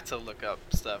had to look up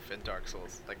stuff in Dark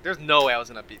Souls. Like there's no way I was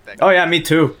gonna beat that game. Oh yeah, me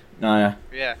too. Oh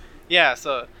yeah. Yeah.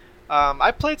 So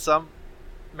I played some.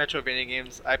 Metroidvania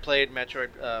games. I played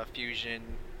Metroid Fusion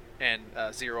and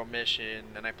Zero Mission,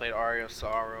 and I played Aria of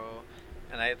Sorrow,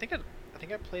 and I think I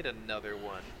played another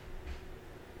one.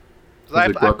 Was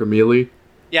it Guacamelee?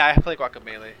 Yeah, I played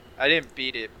Guacamelee. I didn't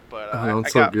beat it, but I got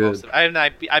so good. most of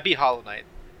it. I beat Hollow Knight.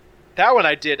 That one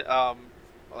I did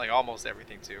like almost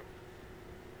everything too.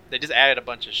 They just added a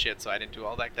bunch of shit, so I didn't do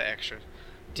all like the extra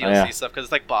DLC stuff because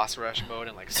it's like boss rush mode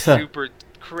and like super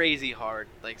crazy hard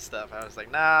like stuff. I was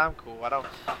like, nah, I'm cool. I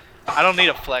don't need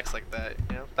a flex like that.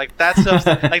 You know, like that stuff.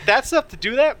 Like that stuff to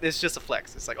do that, it's just a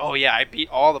flex. It's like, oh yeah, I beat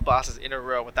all the bosses in a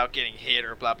row without getting hit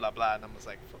or blah blah blah, and I was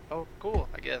like, oh cool,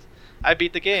 I guess I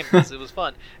beat the game because it was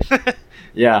fun.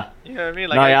 Yeah. You know what I mean?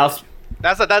 Like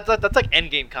that's like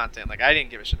end game content. Like I didn't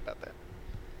give a shit about that.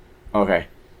 Okay.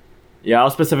 Yeah, I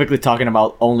was specifically talking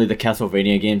about only the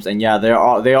Castlevania games, and yeah, they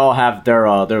all have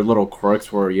their little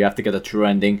quirks where you have to get the true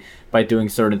ending by doing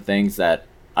certain things that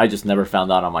I just never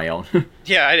found out on my own.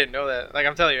 Yeah, I didn't know that. Like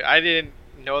I'm telling you, I didn't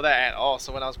know that at all.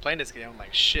 So when I was playing this game, I'm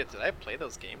like, shit, did I play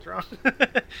those games wrong?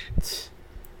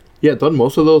 Yeah, don't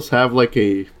most of those have like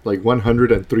a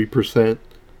 103%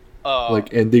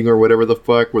 like ending or whatever the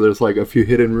fuck, where there's like a few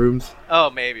hidden rooms? Oh,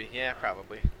 maybe. Yeah,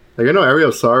 probably. Like I know Area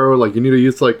of Sorrow, like you need to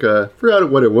use like forgot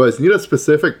what it was. You need a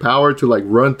specific power to like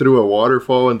run through a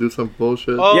waterfall and do some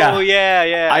bullshit. Oh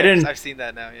yeah. I've seen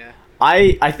that now. Yeah.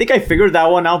 I think I figured that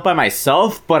one out by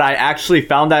myself, but I actually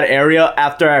found that area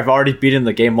after I've already beaten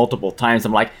the game multiple times.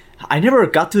 I'm like, I never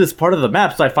got to this part of the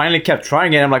map, so I finally kept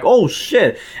trying it. I'm like, oh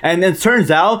shit! And then it turns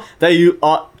out that you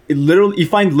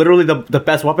find the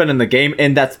best weapon in the game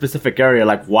in that specific area.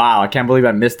 Like, wow, I can't believe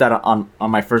I missed that on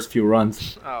my first few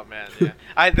runs. Oh man,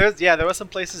 yeah. There were some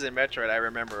places in Metroid I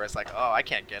remember where it's like, oh, I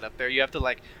can't get up there. You have to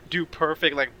like do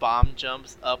perfect like bomb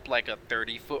jumps up like a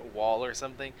 30-foot wall or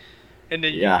something. And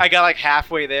then I got like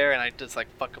halfway there and I just like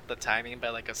fuck up the timing by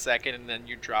like a second, and then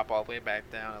you drop all the way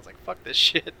back down. I was like, fuck this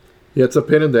shit. Yeah, it's a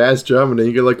pain in the ass jump, and then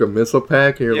you get like a missile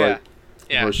pack, and you're like,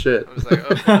 oh shit. I was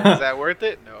like, okay, is that worth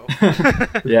it? No.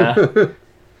 Yeah.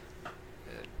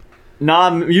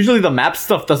 No, usually the map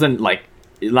stuff doesn't like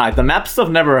the map stuff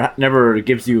never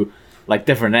gives you like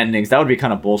different endings. That would be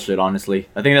kind of bullshit, honestly.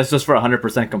 I think that's just for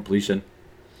 100% completion.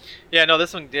 Yeah, no,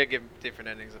 this one did give different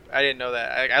endings. I didn't know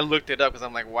that. I looked it up because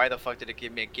I'm like, why the fuck did it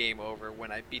give me a game over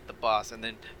when I beat the boss and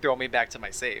then throw me back to my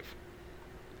save?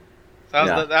 So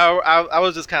I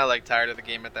was just kind of like tired of the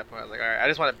game at that point. I was like, all right, I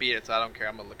just want to beat it, so I don't care.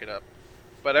 I'm gonna look it up.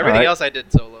 But everything else I did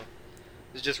solo.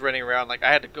 It's just running around. Like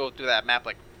I had to go through that map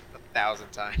like 1,000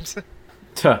 times.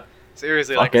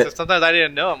 Seriously, like sometimes I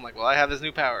didn't know. I'm like, well, I have this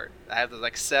new power. I have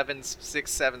like 7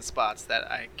 spots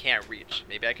that I can't reach.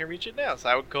 Maybe I can reach it now. So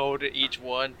I would go to each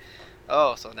one.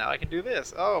 Oh, so now I can do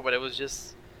this. Oh, but it was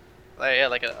just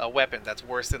like a weapon that's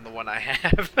worse than the one I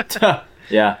have.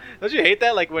 Yeah. Don't you hate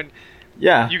that? Like when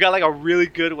you got like a really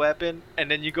good weapon, and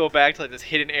then you go back to like this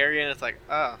hidden area, and it's like,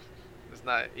 oh, it's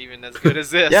not even as good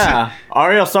as this. Yeah,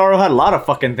 Aria of Sorrow had a lot of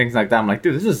fucking things like that. I'm like,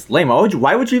 dude, this is lame.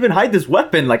 Why would you even hide this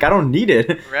weapon? Like, I don't need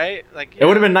it. Right? Like it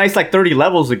would have been nice like 30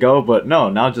 levels ago, but no,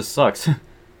 now it just sucks.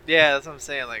 Yeah, that's what I'm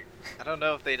saying. Like, I don't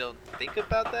know if they don't think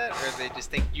about that, or if they just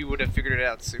think you would have figured it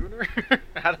out sooner.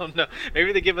 I don't know.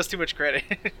 Maybe they give us too much credit.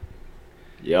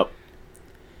 Yep.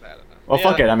 I don't know. Well,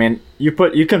 fuck it. I mean, you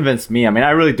convinced me. I mean,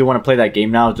 I really do want to play that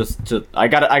game now. I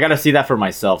gotta see that for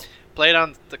myself. Play it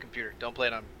on the computer. Don't play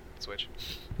it on Switch.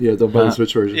 Yeah, don't buy the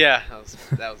Switch version. Yeah, that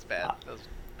was bad. That was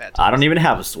bad. I don't even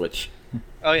have a Switch.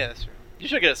 Oh yeah, that's true. You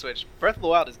should get a Switch. Breath of the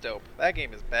Wild is dope. That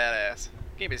game is badass.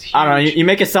 Game is huge. I don't know. You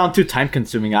make it sound too time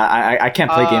consuming. I can't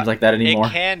play games like that anymore.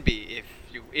 It can be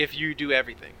if you do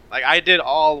everything. Like I did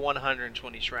all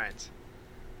 120 shrines.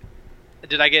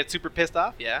 Did I get super pissed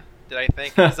off? Yeah. Did I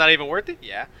think it's not even worth it?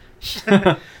 Yeah.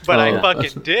 But I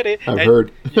fucking did it. I've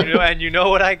heard. You know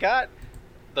what I got?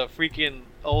 The freaking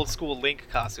old school Link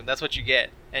costume. That's what you get.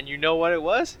 And you know what it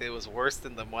was? It was worse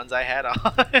than the ones I had on.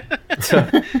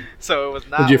 So it was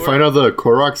not. Did you find out the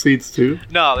Korok seeds too?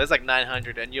 No, there's like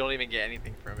 900, and you don't even get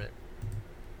anything from it.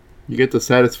 You get the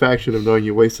satisfaction of knowing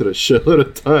you wasted a shitload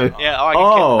of time. Yeah,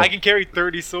 I can carry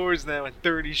 30 swords now and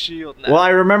 30 shield now. Well, I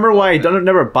remember why I don't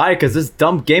never buy it, because this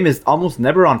dumb game is almost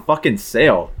never on fucking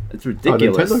sale. It's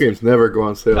ridiculous. Nintendo games never go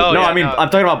on sale. Oh, no, yeah, I mean, I'm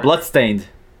talking about Bloodstained.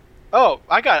 Oh,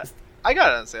 I got it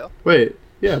on sale. Wait,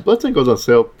 yeah, Bloodstained goes on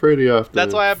sale pretty often.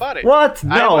 That's why I bought it. What?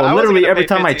 No, I literally every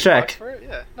time I check.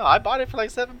 Yeah. No, I bought it for like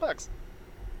 $7.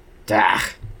 Dah.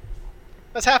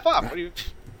 That's half off. What do you...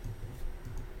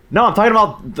 No, I'm talking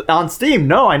about on Steam.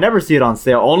 No, I never see it on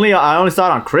sale. I only saw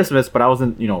it on Christmas, but I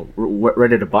wasn't,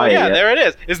 ready to buy it. Yeah, there it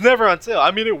is. It's never on sale.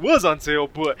 I mean, it was on sale,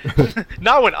 but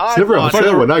not when I bought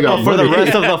it. For the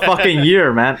rest of the fucking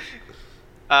year, man.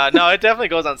 No, it definitely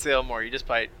goes on sale more. You just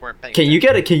probably weren't paying. Can you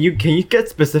get it? Can you get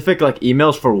specific like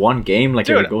emails for one game like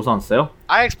Dude, if it goes on sale?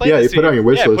 I explained. Yeah, this you put it on your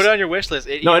wish list. Yeah, put it on your wish list.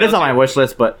 No, it is on my wish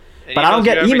list, but I don't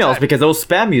get emails because they'll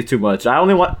spam you too much. I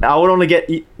would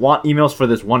only want emails for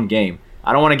this one game.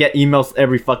 I don't want to get emails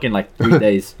every fucking like 3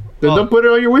 days. Then don't put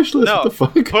it on your wish list. No, what the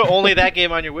fuck? Put only that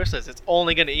game on your wish list. It's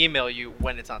only gonna email you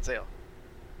when it's on sale.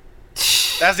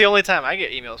 That's the only time I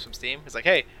get emails from Steam. It's like,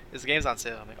 hey, this game's on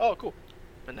sale. I'm like, oh, cool,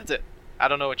 and that's it. I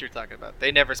don't know what you're talking about.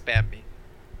 They never spam me.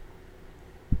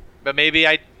 But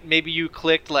maybe you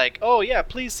clicked like, oh yeah,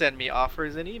 please send me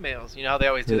offers and emails. You know how they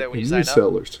always do that when you sign up.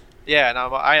 Sellers. Yeah, and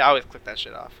I always click that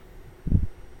shit off.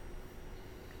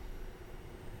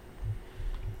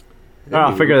 Oh,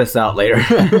 I'll figure this out later.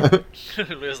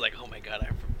 It was like, oh my god,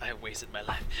 I wasted my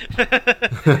life.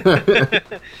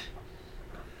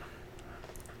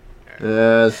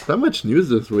 Not much news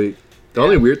this week. The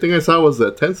only weird thing I saw was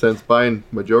that Tencent's buying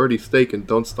majority stake in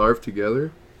Don't Starve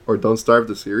Together, or Don't Starve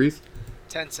the series.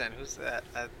 Tencent, who's that?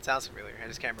 That sounds familiar. I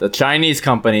just can't The remember. Chinese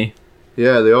company.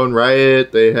 Yeah, they own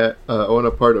Riot. They own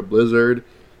a part of Blizzard.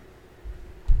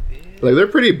 Yeah. Like, they're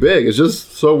pretty big. It's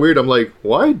just so weird. I'm like,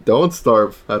 why Don't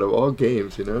Starve out of all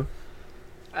games, you know?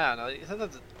 I don't know.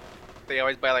 Sometimes they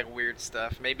always buy like weird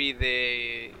stuff. Maybe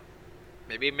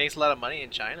it makes a lot of money in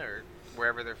China or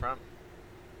wherever they're from.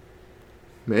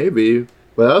 Maybe.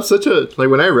 But that was such a... Like,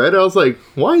 when I read it, I was like,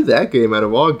 why that game out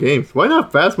of all games? Why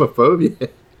not Phasmophobia?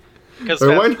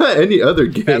 Or why not any other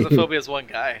game? Phasmophobia is one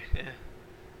guy. Yeah.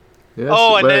 Yes,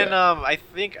 Oh, and then I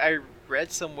think I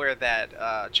read somewhere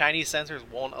that Chinese censors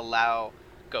won't allow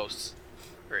ghosts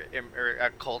or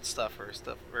occult stuff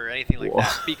or anything like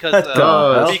that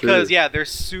because yeah, they're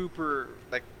super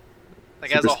like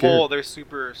Super as a scared. whole they're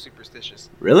super superstitious.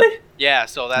 Really? Yeah,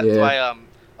 so that's why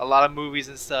a lot of movies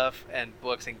and stuff and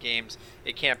books and games,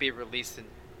 it can't be released in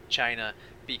China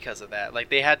because of that. Like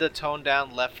they had to tone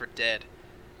down Left 4 Dead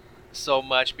so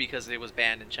much because it was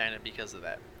banned in China because of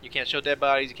that. You can't show dead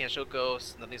bodies, you can't show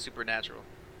ghosts, nothing supernatural.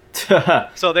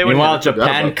 So they would. Meanwhile,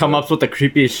 Japan come up with the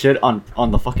creepiest shit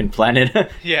on the fucking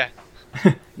planet. Yeah.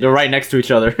 They're right next to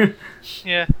each other.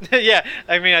 Yeah. Yeah.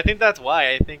 I mean, I think that's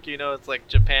why. I think it's like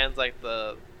Japan's like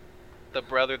the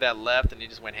brother that left and he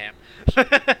just went ham.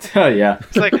 Yeah.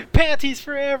 It's like panties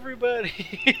for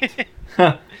everybody.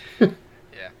 Yeah.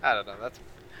 I don't know.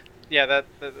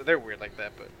 They're weird like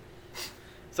that, but.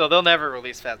 So they'll never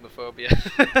release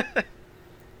Phasmophobia.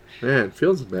 Man, it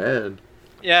feels bad.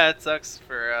 Yeah, it sucks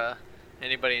for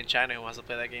anybody in China who wants to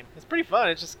play that game. It's pretty fun.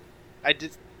 It's just, I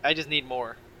just need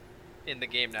more in the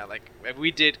game now. Like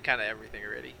we did kind of everything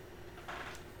already.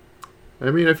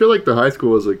 I mean, I feel like the high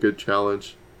school was a good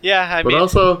challenge. Yeah, I But mean,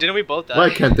 also, didn't we both die? Why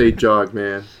can't they jog,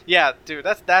 man? Yeah, dude,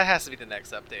 that has to be the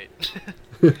next update.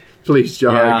 Please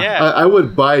jog. Yeah. I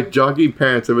would buy jogging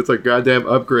pants if it's a goddamn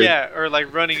upgrade. Yeah, or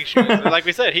like running shoes, or like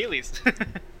we said, Heelys.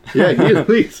 Yeah,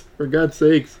 Heelys, for God's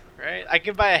sakes. Right? I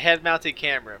can buy a head-mounted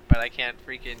camera, but I can't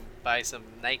freaking buy some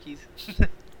Nikes.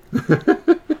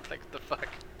 Like the fuck.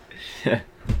 A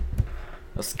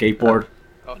skateboard.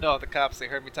 Oh no, the cops! They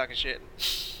heard me talking shit.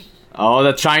 Oh,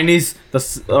 the Chinese,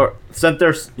 sent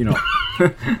their,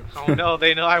 Oh no,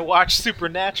 they know I watched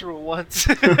Supernatural once.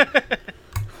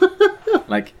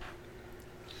 Like,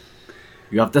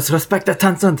 you have disrespected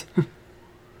Tencent.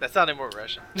 That sounded more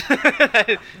Russian.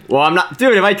 Well, I'm not,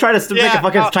 dude. If I try to make a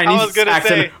fucking Chinese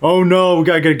accent, oh no, we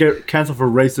gotta get canceled for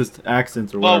racist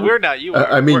accents or whatever. Well, we're not. You are.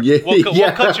 I mean,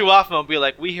 we'll cut you off and we'll be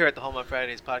like, we here at the Home on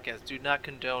Fridays podcast do not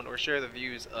condone or share the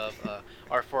views of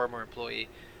our former employee,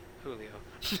 Julio.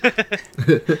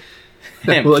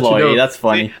 Employee, that's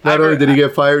funny. Not only did he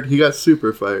get fired, he got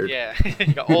super fired. Yeah,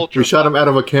 he got ultra. We shot him out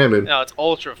of a cannon. No, it's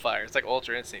ultra fire. It's like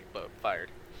Ultra Instinct, but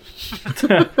fired.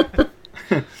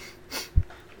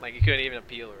 Like he couldn't even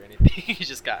appeal or anything. He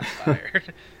just got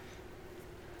fired.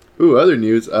 Ooh, other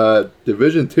news.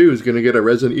 Division 2 is gonna get a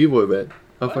Resident Evil event.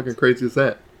 How fucking crazy is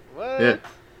that? What? Yeah.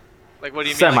 Like what do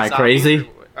you mean? Semi-crazy.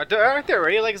 Like aren't there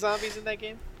already like zombies in that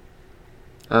game?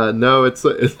 No, it's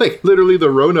like literally the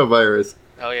Ronavirus.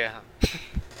 Oh yeah.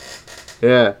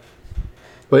 Yeah.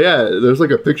 But yeah, there's like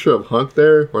a picture of Hunk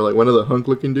there, or like one of the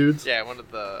Hunk-looking dudes. Yeah, one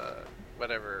of the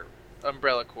whatever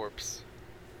Umbrella Corps.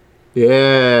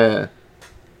 Yeah.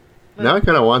 Now I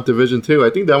kind of want Division 2. I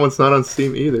think that one's not on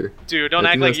Steam either. Dude, don't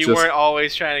act like you weren't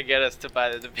always trying to get us to buy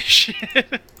the Division.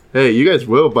 Hey, you guys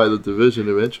will buy the Division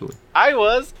eventually. I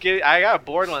got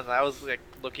bored once. I was like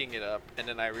looking it up, and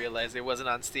then I realized it wasn't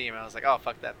on Steam. I was like, oh,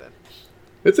 fuck that then.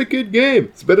 It's a good game.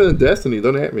 It's better than Destiny.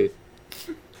 Don't at me.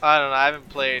 I don't know. I haven't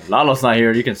played. Lalo's not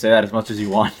here. You can say that as much as you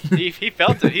want. He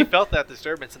felt it. He felt that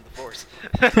disturbance in the force.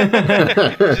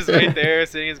 Just right there,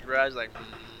 sitting in his garage, like.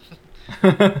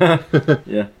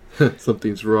 Yeah.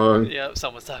 Something's wrong. Yeah,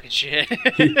 someone's talking shit.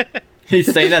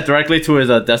 He's saying that directly to his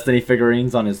Destiny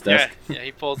figurines on his desk. Yeah,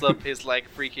 he pulls up his like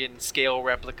freaking scale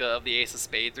replica of the Ace of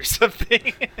Spades or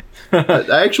something.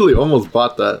 I actually almost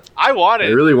bought that. I want it. I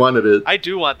really wanted it. I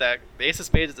do want that. The Ace of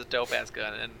Spades is a dope ass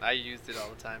gun, and I used it all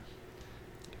the time.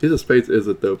 Ace of Spades is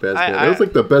a dope ass gun. It was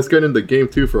like the best gun in the game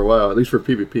too for a while, at least for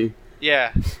PvP.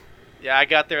 Yeah, yeah. I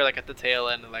got there like at the tail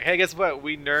end, and like, hey, guess what?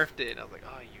 We nerfed it. And I was like,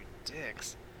 oh, you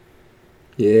dicks.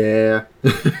 Yeah.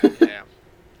 Yeah.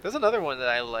 There's another one that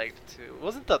I liked too. It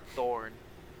wasn't the Thorn.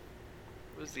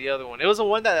 It was the other one. It was the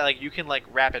one that like you can like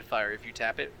rapid fire if you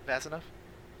tap it fast enough.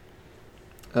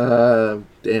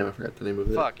 Damn, I forgot the name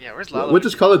of it. Fuck yeah, where's Lalo? We'll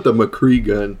just call it the McCree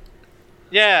gun.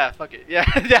 Yeah, fuck it. Yeah,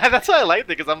 yeah. That's why I liked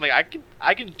it because I'm like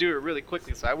I can do it really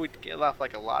quickly, so I would get off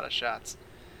like a lot of shots.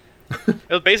 It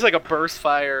was basically like a burst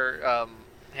fire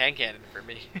hand cannon for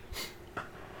me.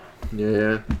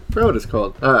 Yeah, I forgot what it's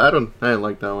called. I didn't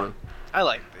like that one. I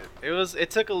liked it. It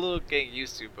took a little getting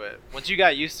used to, but once you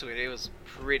got used to it, it was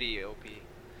pretty OP.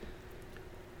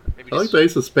 Maybe I like the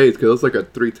Ace of Spades because it was like a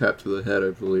 3-tap to the head, I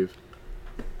believe.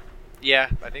 Yeah,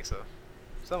 I think so.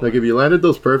 Like if you landed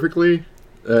those perfectly,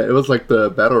 it was like the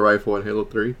battle rifle in Halo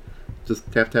 3.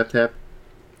 Just tap, tap, tap.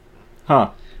 Huh.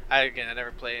 I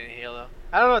never played any Halo.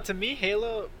 I don't know. To me,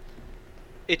 Halo,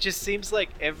 it just seems like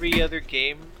every other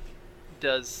game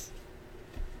does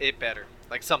it better.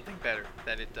 Like something better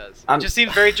that it does. It just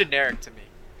seems very generic to me.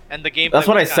 And the game. That's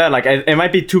what I said. Like it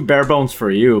might be too bare bones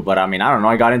for you, but I mean, I don't know.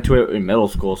 I got into it in middle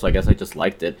school, so I guess I just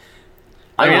liked it.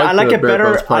 I like it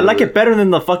better. I like it better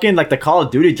than the fucking like the Call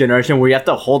of Duty generation where you have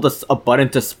to hold a button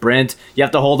to sprint. You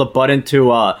have to hold a button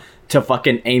to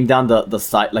fucking aim down the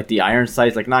sight, like the iron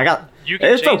sights. Like, no, I got.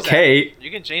 It's okay. That.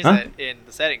 You can change that in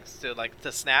the settings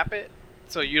to snap it,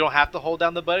 so you don't have to hold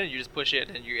down the button. You just push it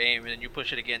and you aim, and then you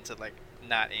push it again to like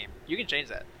not aim. You can change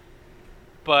that.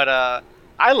 But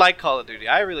I like Call of Duty.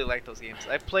 I really like those games.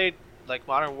 I played like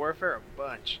Modern Warfare a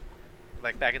bunch.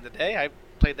 Like back in the day, I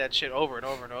played that shit over and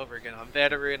over and over again. I'm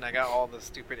veteran. I got all the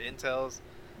stupid intels,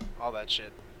 all that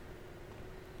shit.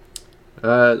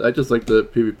 I just like the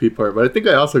PvP part, but I think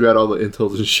I also got all the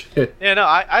intels and shit. Yeah, no,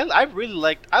 I really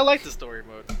liked the story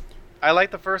mode. I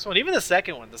liked the first one, even the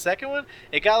second one. The second one,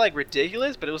 it got like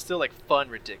ridiculous, but it was still like fun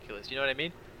ridiculous. You know what I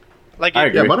mean? Like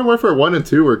yeah, Modern Warfare 1 and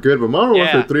 2 were good, but Modern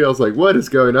Warfare 3, I was like, what is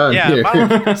going on here? Yeah, Modern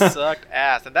Warfare sucked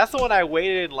ass, and that's the one I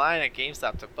waited in line at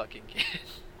GameStop to fucking get.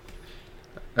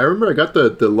 I remember I got the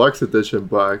deluxe edition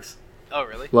box. Oh,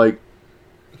 really? Like,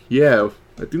 yeah,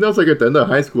 I think that was like at the end of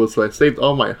high school, so I saved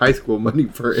all my high school money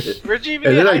for it. Where'd you even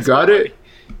and get then high I got school it.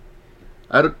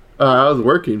 Money? I was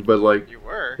working, but like you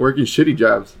were working shitty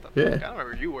jobs. Yeah. I don't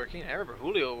remember you working. I remember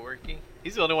Julio working.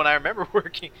 He's the only one I remember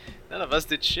working. None of us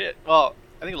did shit. Well,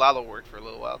 I think Lalo worked for a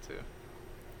little while too.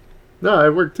 No, I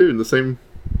worked too in the same.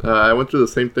 I went through the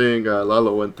same thing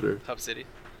Lalo went through. Hub City.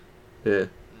 Yeah.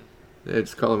 Yeah,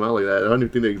 just call them out like that. I don't even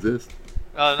think they exist.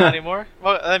 Oh, not anymore?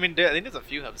 Well, I mean, I think there's a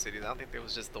few Hub Cities. I don't think there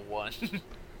was just the one.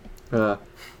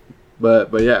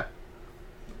 But yeah.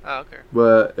 Oh, okay.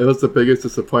 But it was the biggest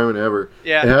disappointment ever.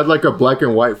 Yeah. It had like a black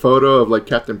and white photo of like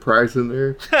Captain Price in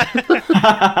there.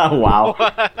 Wow.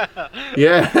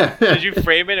 Yeah. Did you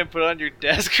frame it and put it on your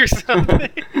desk or something?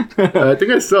 I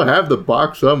think I still have the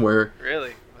box somewhere.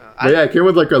 Really? Yeah, it came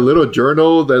with like a little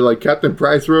journal that like Captain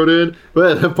Price wrote in.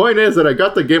 But the point is that I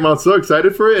got the game. I was so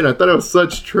excited for it, and I thought it was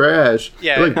such trash.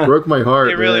 Yeah, it like broke my heart.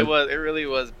 It really was. It really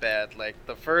was bad. Like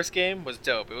the first game was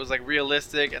dope. It was like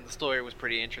realistic, and the story was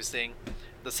pretty interesting.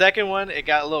 The second one, it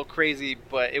got a little crazy,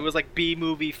 but it was like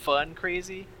B-movie fun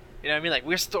crazy. You know what I mean? Like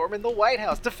we're storming the White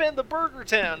House, defend the Burger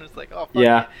Town. It's like oh fuck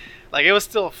yeah. Like it was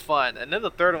still fun. And then the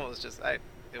third one was just it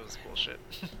was bullshit.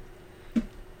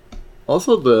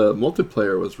 Also, the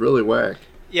multiplayer was really whack.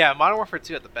 Yeah, Modern Warfare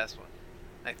 2 had the best one.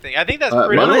 I think that's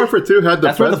pretty. Modern Warfare 2 had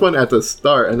the best one at the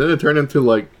start, and then it turned into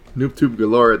like noob tube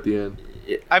galore at the end.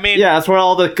 I mean, yeah, that's where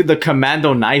all the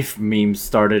commando knife memes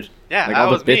started. Yeah, like, that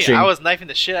all was the me. bitching. I was knifing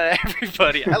the shit out of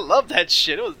everybody. I love that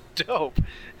shit. It was dope.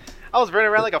 I was running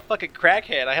around like a fucking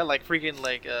crackhead. I had like freaking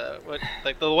like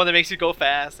the one that makes you go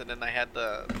fast, and then I had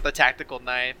the tactical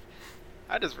knife.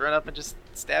 I just run up and just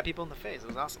stab people in the face. It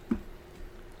was awesome.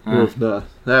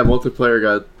 That multiplayer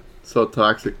got so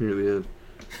toxic near the end.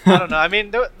 I don't know. I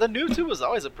mean, the noob tube was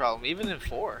always a problem, even in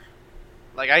 4.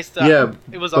 Like I still,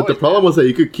 it was. But the problem was that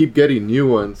you could keep getting new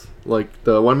ones. Like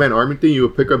the one-man army thing, you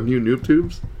would pick up new noob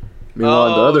tubes. Meanwhile,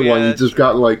 on the other one, you just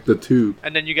got like the tube.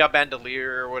 And then you got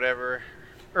bandolier or whatever,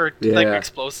 or like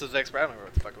explosives expert. I don't remember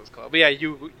what the fuck it was called. But yeah,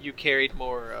 you carried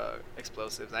more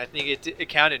explosives. I think it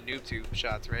counted noob tube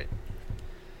shots, right?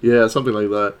 Yeah, something like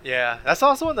that. Yeah, that's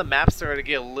also when the map started to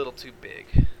get a little too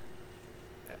big.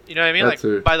 You know what I mean? That's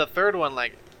like it. by the third one,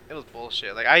 like it was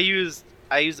bullshit. Like I used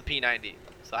the P90,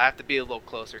 so I have to be a little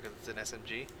closer because it's an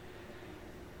SMG.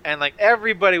 And like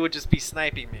everybody would just be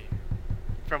sniping me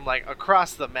from like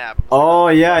across the map. Oh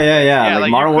like, yeah.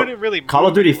 Like Modern you couldn't really Call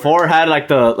of move Duty anywhere. 4 had like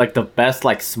the best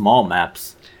like small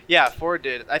maps. Yeah, 4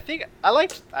 did. I think I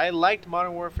liked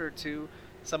Modern Warfare 2.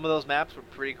 Some of those maps were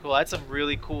pretty cool. I had some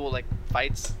really cool like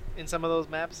fights in some of those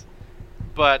maps.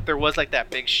 But there was like that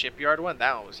big shipyard one.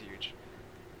 That one was huge.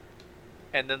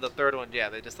 And then the third one, yeah,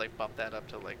 they just like bumped that up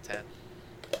to like 10.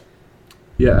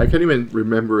 Yeah, I can't even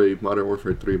remember a Modern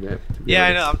Warfare 3 map. Yeah,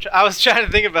 I know. I was trying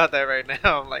to think about that right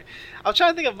now. I'm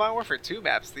trying to think of Modern Warfare 2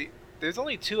 maps. There's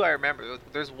only 2 I remember.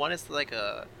 There's one is like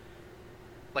a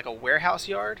warehouse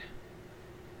yard.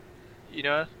 You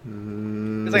know?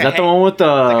 Is that the one with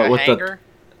the hangar?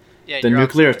 The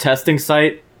nuclear testing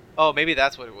site? Oh, maybe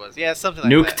that's what it was. Yeah, something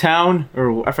like that. Nuketown?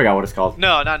 Or I forgot what it's called.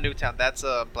 No, not Nuketown. That's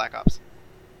Black Ops.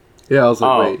 Yeah, I was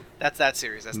like, wait. That's that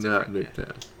series. That's not different.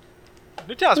 Nuketown. Yeah.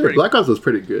 Nuketown's pretty Black Ops was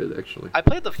pretty good, actually. I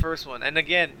played the first one, and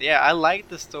again, yeah, I liked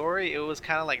the story. It was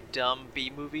kind of like dumb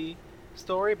B-movie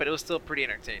story, but it was still pretty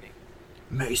entertaining.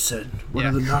 Mason, what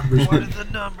do the numbers mean? What do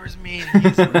the numbers mean?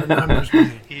 What do the numbers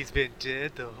mean? He's been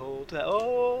dead the whole time.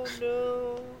 Oh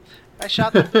no!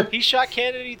 He shot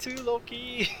Kennedy too,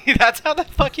 Loki. That's how the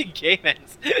fucking game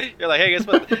ends. You're like, hey, guess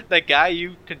what? That guy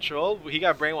you controlled, he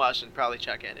got brainwashed and probably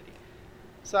shot Kennedy.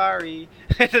 Sorry.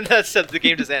 And then the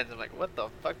game just ends. I'm like, what the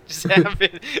fuck just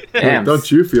happened? Damn.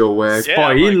 Don't you feel whack? Yeah,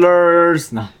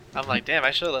 Spoilers! No. I'm like, damn,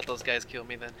 I should have let those guys kill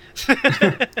me then.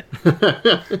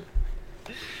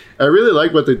 I really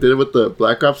like what they did with the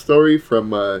Black Ops story from,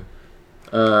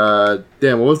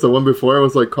 damn, what was the one before? It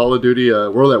was like Call of Duty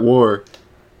World at War.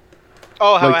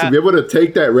 Oh, how to be able to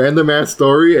take that random ass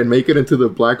story and make it into the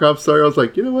Black Ops story, I was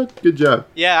like, you know what? Good job.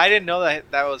 Yeah, I didn't know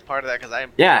that was part of that because I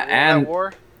and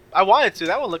War. I wanted to.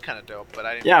 That one looked kind of dope, but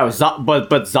I didn't. Yeah,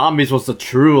 but zombies was the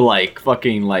true like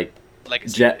fucking like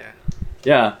jet.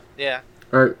 Yeah. Yeah.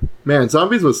 All right, man.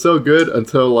 Zombies was so good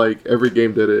until like every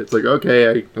game did it. It's like,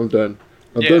 okay, I'm done.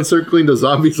 I'm done circling the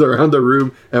zombies around the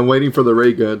room and waiting for the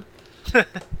ray gun.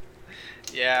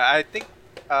 Yeah, I think.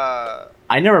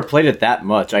 I never played it that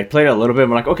much. I played it a little bit.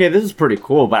 I'm like, okay, this is pretty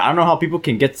cool, but I don't know how people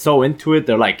can get so into it.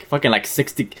 They're like fucking like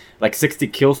 60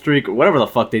 kill streak or whatever the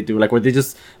fuck they do. Like where they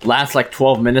just last like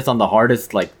 12 minutes on the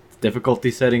hardest like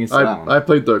difficulty settings. I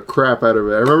played the crap out of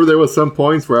it. I remember there was some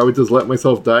points where I would just let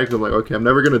myself die because I'm like, okay, I'm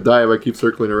never gonna die if I keep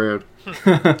circling around.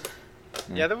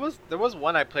 Yeah, there was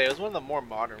one I played. It was one of the more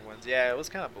modern ones. Yeah, it was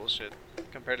kind of bullshit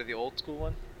compared to the old school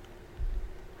one.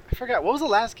 I forgot what was the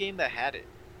last game that had it.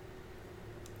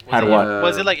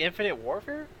 Was it like Infinite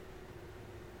Warfare?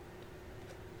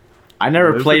 I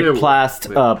never played past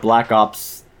Black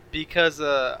Ops. Because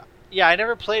yeah, I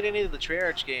never played any of the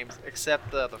Treyarch games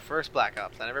except the first Black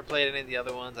Ops. I never played any of the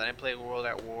other ones. I didn't play World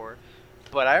at War.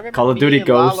 But I remember Call of Duty and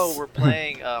Ghosts. Lalo were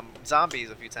playing zombies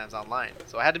a few times online.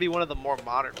 So it had to be one of the more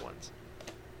modern ones.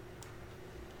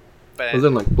 But was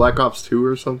it like Black Ops 2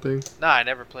 or something? No, I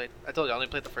never played. I told you, I only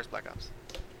played the first Black Ops.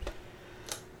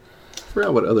 I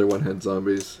forgot what other one had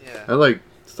zombies. Yeah. I like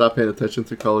stopped paying attention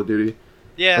to Call of Duty.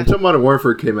 Yeah. Until Modern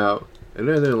Warfare came out, and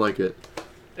I didn't like it.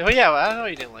 Oh yeah, well, I don't know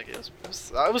you didn't like it.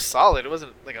 It was solid. It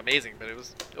wasn't like amazing, but it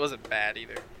wasn't bad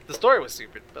either. The story was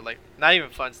stupid, but like not even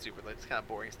fun stupid. Like it's kind of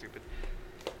boring stupid.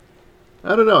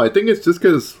 I don't know. I think it's just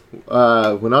because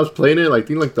when I was playing it, I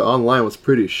think like the online was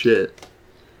pretty shit.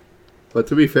 But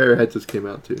to be fair, it had just came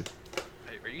out too.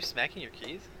 Are you smacking your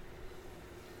keys?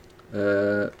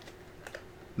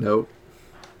 No.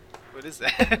 What is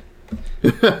that?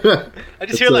 I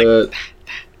just hear like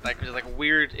there's like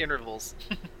weird intervals.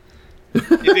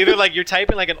 It's either like you're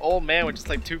typing like an old man with just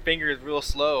like two fingers real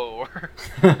slow, or.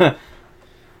 So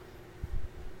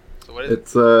what is it?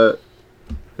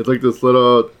 It's like this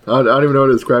little. I don't even know how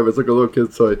to describe it. It's like a little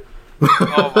kid's toy.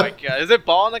 Oh my god! Is it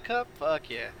ball in the cup? Fuck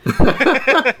yeah!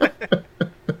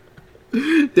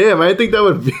 Damn, I think that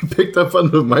would be picked up on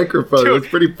the microphone. Dude, it's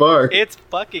pretty far. It's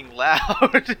fucking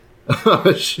loud.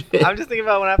 Oh shit! I'm just thinking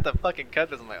about when I have to fucking cut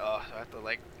this. I'm like, oh, I have to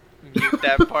like mute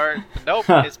that part. Nope,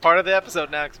 it's part of the episode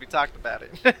now because we talked about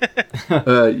it.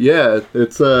 Yeah,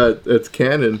 it's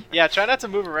canon. Yeah, try not to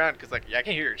move around because like I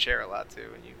can hear your chair a lot too,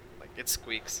 and you like it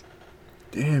squeaks.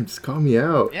 Damn, just call me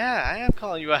out. Yeah, I am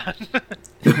calling you out.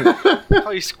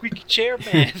 Call you squeaky chair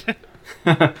man.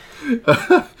 That's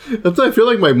why I feel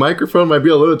like my microphone might be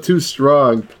a little too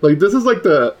strong. Like this is like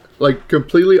the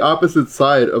completely opposite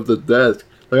side of the desk.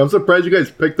 Like I'm surprised you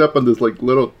guys picked up on this like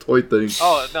little toy thing.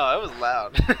 Oh no, it was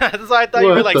loud. That's why I thought you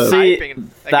were like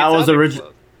typing. That was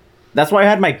original. That's why I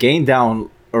had my gain down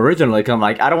originally. Cause I'm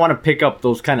like, I don't want to pick up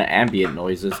those kind of ambient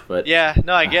noises, but yeah,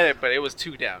 no, I get it, but it was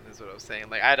too down, is what I was saying.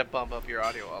 Like I had to bump up your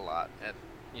audio a lot, and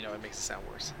you know it makes it sound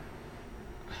worse.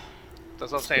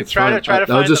 That's what I'm saying. Try to find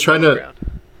the middle ground.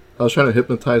 I was trying to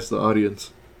hypnotize the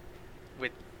audience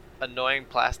with annoying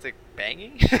plastic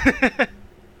banging.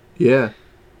 Yeah.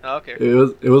 Oh, okay.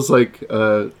 It was like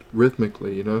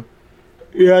rhythmically, you know.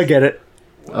 Yeah, I get it.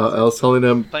 I was telling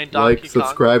them like,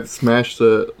 subscribe, smash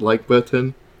the like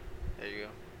button. There you go.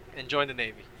 And join the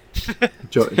Navy.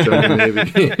 Join the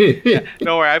Navy. Yeah,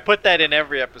 don't worry, I put that in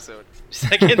every episode. Just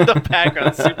like in the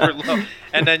background, super low.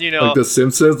 And then, you know... Like The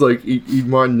Simpsons, like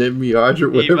Ivan Net-Miaj or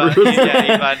whatever.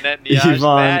 Ivan Net-Miaj.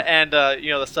 That and, you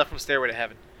know, the stuff from Stairway to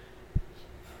Heaven.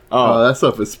 Oh, that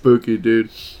stuff is spooky, dude.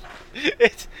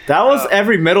 That was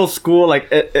every middle school.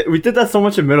 Like, we did that so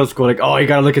much in middle school. Like, oh, you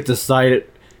gotta look at this site.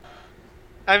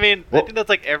 I mean, I think that's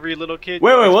like every little kid.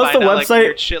 Wait, what's the website? Like,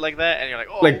 weird shit like that, and you're like,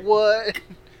 oh, like, what?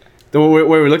 Wait,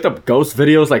 we looked up ghost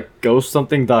videos, like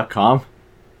ghostsomething.com.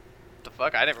 The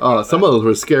fuck? I never. Oh, some of those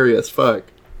were scary as fuck.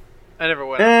 I never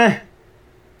went.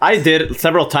 I did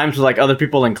several times with like other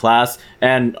people in class,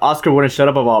 and Oscar wouldn't shut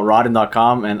up about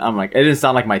rotten.com, and I'm like, it didn't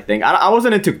sound like my thing. I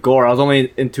wasn't into gore. I was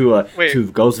only into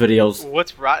to ghost videos.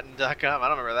 What's rotten.com? I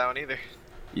don't remember that one either.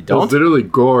 You don't? It was literally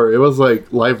gore. It was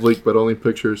like live leak, but only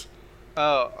pictures.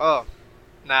 Oh.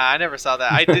 Nah, I never saw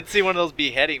that. I did see one of those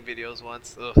beheading videos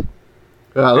once. Ugh.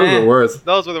 Yeah, those were the worst.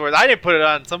 Those were the worst. I didn't put it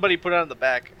on. Somebody put it on the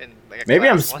back. In, like, maybe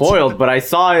I'm spoiled, but I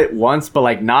saw it once, but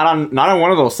like not on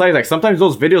one of those sites. Like sometimes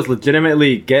those videos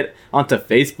legitimately get onto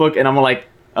Facebook, and I'm like,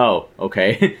 oh,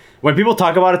 okay. When people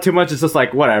talk about it too much, it's just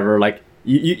like whatever. Like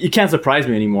you can't surprise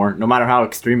me anymore, no matter how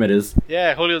extreme it is.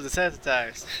 Yeah, Julio's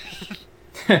desensitized.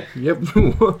 Yep.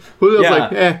 Julio's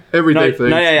like, everyday thing.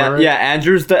 Yeah.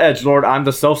 Andrew's the edgelord. I'm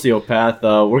the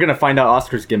sociopath. We're gonna find out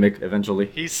Oscar's gimmick eventually.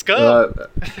 He's scum.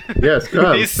 Yeah,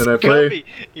 scum. He's scummy.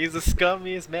 He's the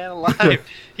scummiest man alive.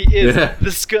 He is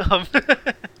the scum.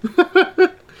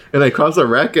 And I caused a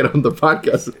racket on the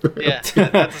podcast. Yeah,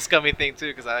 that's a scummy thing too,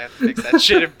 because I have to fix that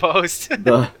shit in post.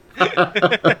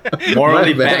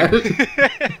 Morally bad.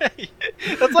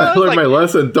 That's why I learned my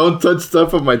lesson. Don't touch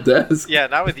stuff on my desk. Yeah,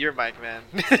 not with your mic, man.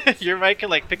 Your mic can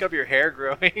like pick up your hair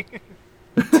growing.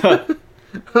 I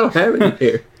don't have any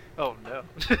hair. Oh no.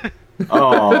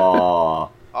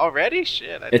 Oh. Already?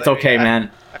 Shit. It's okay,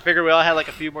 man. I figured we all had like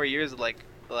a few more years of like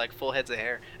full heads of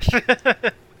hair.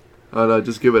 Oh no,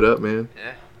 just give it up, man.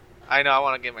 Yeah. I know. I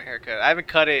want to get my hair cut. I haven't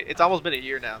cut it. It's almost been a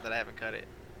year now that I haven't cut it.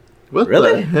 What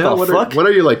really? The hell? What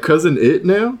are you, like Cousin It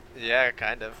now? Yeah,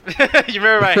 kind of. You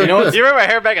remember my you remember my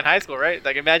hair back in high school, right?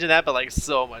 Like imagine that, but like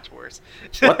so much worse.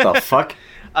 What the fuck?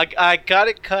 I got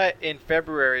it cut in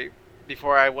February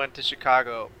before I went to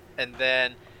Chicago, and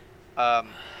then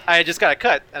I just got it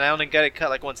cut, and I only got it cut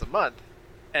like once a month.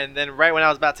 And then right when I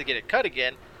was about to get it cut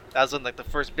again, that was when like the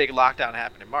first big lockdown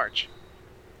happened in March.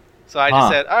 So I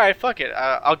just said, all right, fuck it.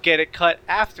 I'll get it cut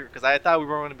after, because I thought we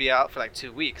were going to be out for like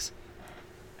 2 weeks.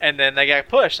 And then they got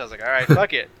pushed. I was like, all right,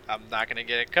 fuck it. I'm not going to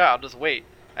get it cut. I'll just wait.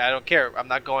 I don't care. I'm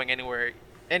not going anywhere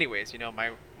anyways. You know,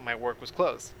 my work was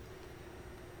closed.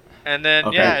 And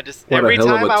then, just every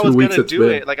time I was going to do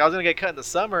it, like I was going to get cut in the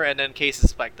summer, and then cases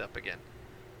spiked up again.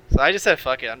 So I just said,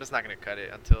 fuck it. I'm just not going to cut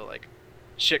it until like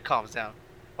shit calms down.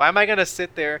 Why am I going to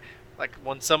sit there like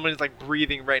when someone's like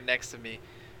breathing right next to me?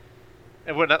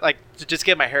 And when like to just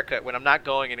get my hair cut when I'm not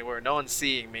going anywhere, no one's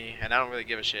seeing me, and I don't really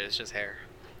give a shit. It's just hair.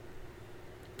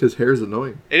 Because hair is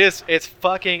annoying. It is. It's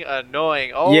fucking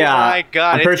annoying. Oh my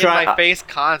god! It's in my face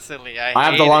constantly. I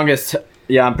have the longest.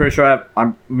 Yeah, I'm pretty sure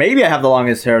maybe I have the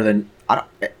longest hair than.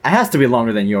 It has to be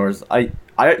longer than yours. I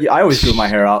always grew my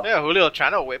hair out. Yeah, Julio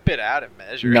trying to whip it out and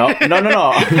measure. No. Yeah,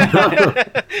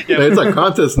 it's a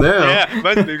contest now. Yeah,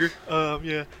 mine's bigger.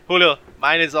 Yeah, Julio,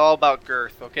 mine is all about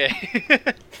girth. Okay.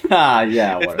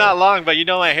 Yeah. It's not long, but you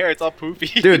know my hair, it's all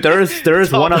poofy. Dude, there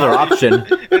is one other option.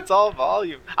 It's all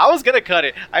volume. I was gonna cut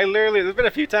it. There's been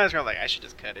a few times where I'm like, I should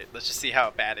just cut it. Let's just see how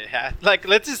bad it has. Like,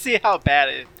 let's just see how bad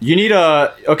it. You need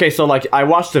okay. So like, I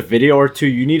watched a video or two.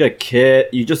 You need a kit.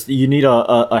 You need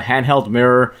a handheld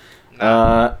mirror.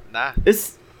 Nah. Nah,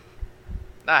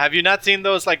 have you not seen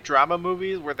those like drama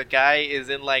movies where the guy is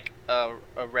in like a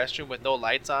restroom with no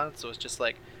lights on, so it's just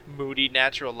like moody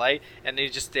natural light, and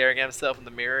he's just staring at himself in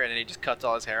the mirror, and then he just cuts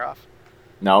all his hair off?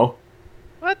 No.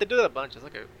 What? They do that a bunch. It's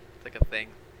like a thing.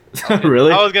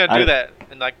 Really? I was gonna do that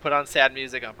and like put on sad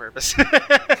music on purpose.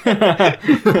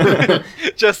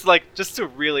 just to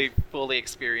really fully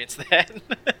experience that.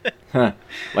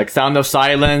 Like Sound of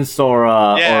Silence or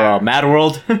Mad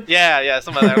World. yeah,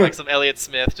 some of that, like some Elliott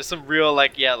Smith, just some real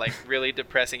like really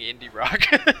depressing indie rock.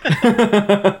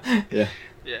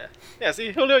 Yeah. Yeah,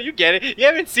 see, Julio, you get it. You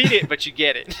haven't seen it, but you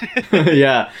get it.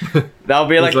 Yeah, that'll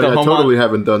be like the I totally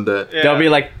haven't done that. Yeah. That'll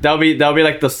be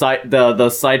like the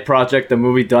side project, the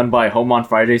movie done by Home on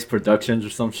Fridays Productions or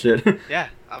some shit. Yeah,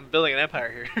 I'm building an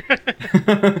empire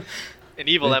here. An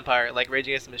evil empire, like Rage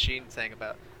Against the Machine sang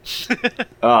about.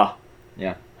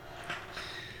 Yeah.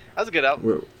 That was a good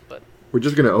album. We're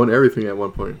just gonna own everything at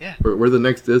one point. Yeah. We're the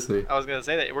next Disney. I was gonna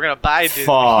say that. We're gonna buy Disney.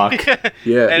 Fuck.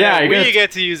 Yeah. And then we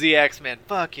get to use the X-Men.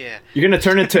 Fuck yeah. You're gonna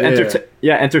turn into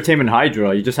Entertainment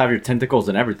Hydra. You just have your tentacles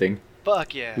and everything.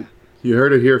 Fuck yeah. You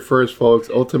heard it here first, folks.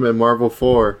 Ultimate Marvel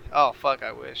 4. Oh fuck,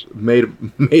 I wish. Made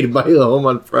by the Home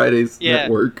on Fridays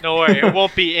network. No worry, it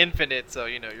won't be infinite, so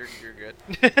you're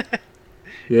good.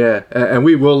 Yeah, and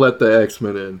we will let the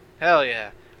X-Men in. Hell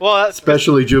yeah. Well,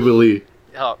 especially Jubilee.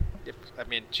 Oh, I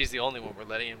mean, she's the only one we're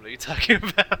letting in. What are you talking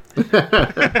about?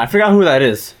 I forgot who that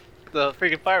is. The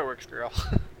freaking fireworks girl.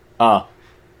 Oh.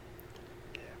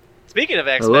 Yeah. Speaking of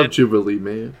X-Men. I love Jubilee,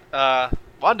 man.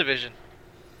 WandaVision.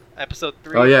 Episode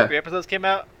 3. Oh, yeah. 3 episodes came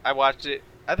out. I watched it.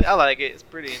 I like it. It's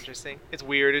pretty interesting. It's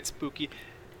weird. It's spooky.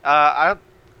 I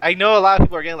know a lot of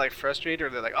people are getting like frustrated, or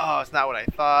they're like, "Oh, it's not what I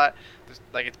thought.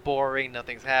 Like it's boring.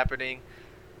 Nothing's happening."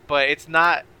 But it's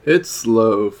not. It's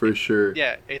slow for sure.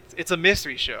 Yeah, it's a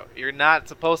mystery show. You're not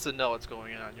supposed to know what's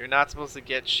going on. You're not supposed to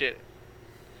get shit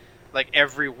like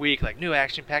every week, like new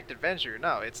action-packed adventure.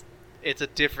 No, it's a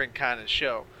different kind of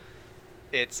show.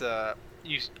 It's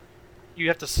you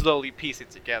have to slowly piece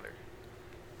it together.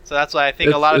 So that's why I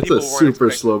think a lot of people weren't expecting. It's a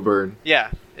super slow burn.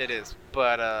 Yeah, it is.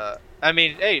 But I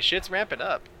mean, hey, shit's ramping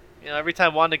up. You know, every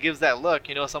time Wanda gives that look,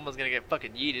 you know someone's gonna get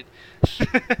fucking yeeted.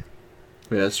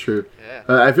 Yeah, that's true. Yeah.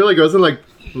 I feel like it wasn't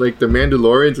like the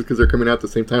Mandalorians because they're coming out at the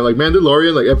same time. Like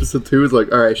Mandalorian, like episode 2 is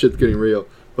like, all right, shit's getting real.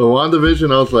 But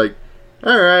WandaVision, I was like,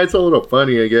 all right, it's a little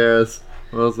funny, I guess.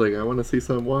 I was like, I want to see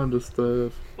some Wanda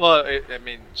stuff. Well, I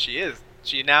mean, she is.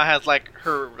 She now has like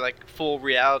her like full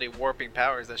reality warping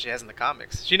powers that she has in the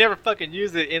comics. She never fucking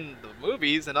used it in the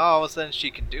movies, and all of a sudden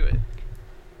she can do it.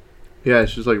 Yeah,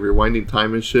 she's like rewinding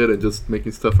time and shit and just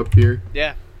making stuff appear.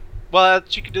 Yeah. Well,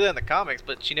 she could do that in the comics,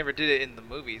 but she never did it in the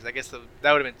movies. I guess that would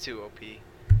have been too OP.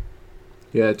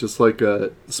 Yeah, just like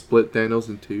split Thanos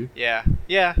in two. Yeah,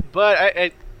 yeah, but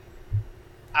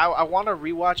I want to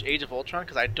rewatch Age of Ultron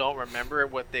because I don't remember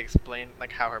what they explained,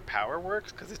 like how her power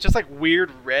works, because it's just like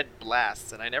weird red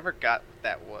blasts, and I never got what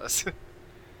that was.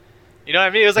 You know what I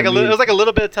mean? It was like it was like a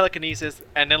little bit of telekinesis,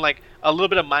 and then like a little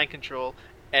bit of mind control.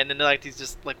 And then like these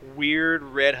just like weird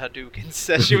red Hadoukens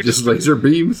that she would just laser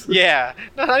beams. Yeah,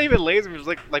 no, not even laser beams.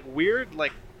 Like weird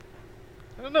like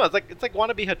I don't know. It's like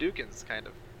wannabe Hadoukens kind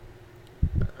of.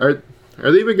 Are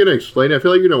they even gonna explain it? I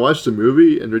feel like you're gonna watch the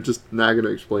movie and they're just not gonna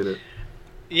explain it.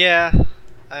 Yeah,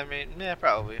 I mean, yeah,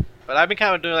 probably. But I've been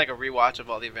kind of doing like a rewatch of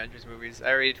all the Avengers movies. I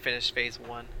already finished Phase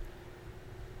 1.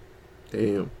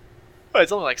 Damn. Oh,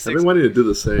 it's only like 6. I've been wanting to do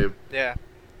the same. Yeah.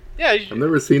 Yeah, I've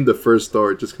never seen the first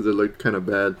Thor just because it looked kind of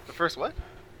bad. The first what?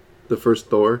 The first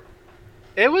Thor.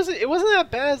 It wasn't that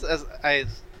bad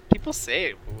as people say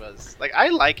it was. Like I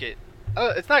like it.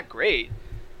 It's not great,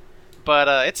 but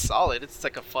it's solid. It's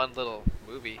like a fun little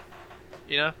movie.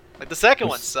 You know, like the second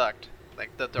one sucked.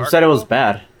 Like the Dark. Who said it was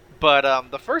bad?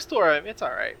 But the first Thor, it's all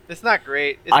right. It's not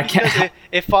great. It's because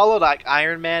it followed like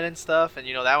Iron Man and stuff, and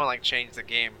you know that one like changed the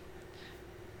game.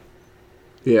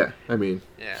 Yeah, I mean.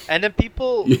 Yeah, and then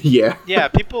people. Yeah. Yeah,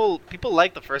 people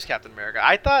like the first Captain America.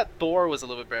 I thought Thor was a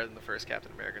little bit better than the first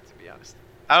Captain America, to be honest.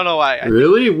 I don't know why.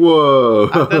 Really? Whoa.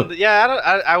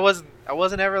 I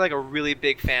wasn't ever like a really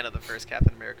big fan of the first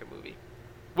Captain America movie.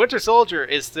 Winter Soldier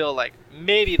is still like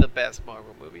maybe the best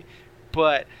Marvel movie,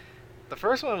 but the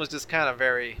first one was just kind of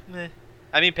very. Meh.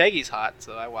 I mean, Peggy's hot,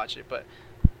 so I watch it, but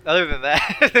other than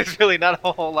that, there's really not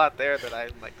a whole lot there that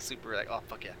I'm like super like, oh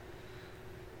fuck yeah.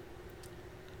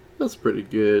 That's pretty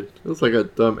good. It was like a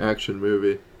dumb action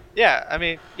movie. Yeah, I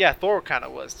mean, yeah, Thor kind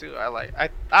of was too. I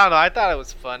don't know. I thought it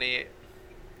was funny.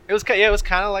 It was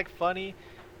kind of like funny.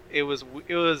 It was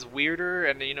weirder,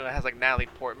 and you know, it has like Natalie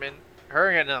Portman.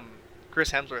 Her and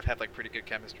Chris Hemsworth had like pretty good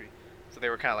chemistry, so they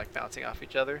were kind of like bouncing off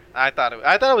each other. I thought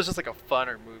it was just like a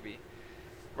funner movie.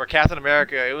 Where Captain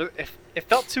America, it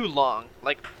felt too long.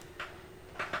 Like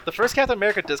the first Captain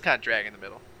America does kind of drag in the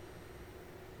middle.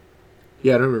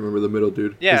 Yeah, I don't remember the middle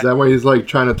dude. Yeah. Is that why he's like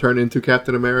trying to turn into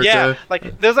Captain America? Yeah, like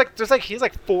he's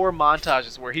like 4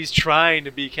 montages where he's trying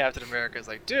to be Captain America. It's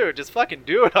like, dude, just fucking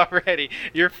do it already.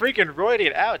 You're freaking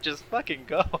roiding out. Just fucking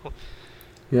go.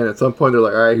 Yeah, and at some point they're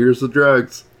like, all right, here's the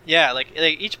drugs. Yeah, like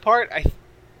each part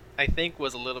I think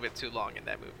was a little bit too long in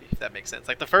that movie, if that makes sense.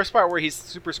 Like the first part where he's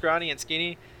super scrawny and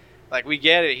skinny, like we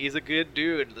get it. He's a good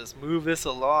dude. Let's move this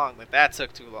along. Like that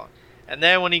took too long. And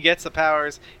then when he gets the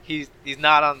powers, he's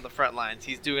not on the front lines.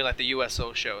 He's doing like the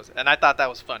USO shows, and I thought that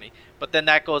was funny. But then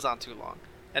that goes on too long.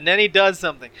 And then he does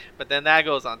something, but then that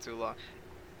goes on too long.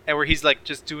 And where he's like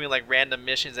just doing like random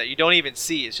missions that you don't even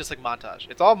see. It's just like montage.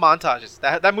 It's all montages.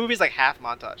 That movie's like half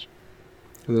montage.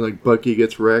 And then like Bucky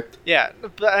gets wrecked. Yeah,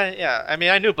 but yeah. I mean,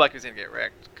 I knew Bucky was gonna get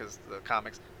wrecked because the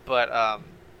comics. But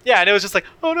yeah, and it was just like,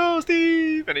 oh no,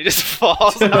 Steve, and he just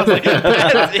falls. And I was like,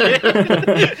 that's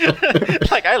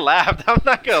it. Like I laughed. I'm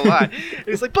not gonna lie. And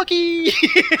he's like, Bucky,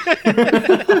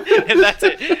 and that's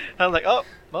it. I was like, oh.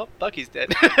 Well, Bucky's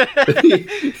dead.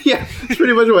 Yeah, it's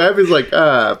pretty much what happens. Like,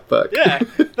 fuck. Yeah,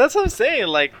 that's what I'm saying.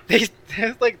 Like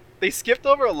they skipped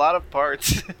over a lot of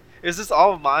parts. It was just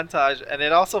all montage, and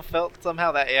it also felt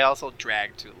somehow that it also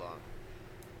dragged too long.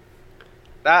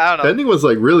 I don't know. The ending was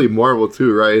like really Marvel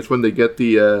too, right? It's when they get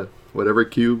the whatever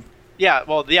cube. Yeah,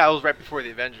 well, yeah, it was right before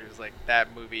the Avengers. Like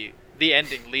that movie, the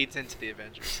ending leads into the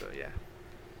Avengers. So yeah,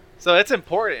 so it's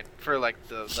important for like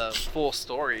the full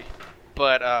story,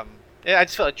 but yeah, I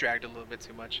just felt it dragged a little bit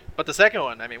too much. But the second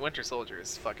one, I mean, Winter Soldier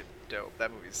is fucking dope.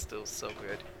 That movie's still so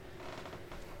good.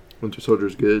 Winter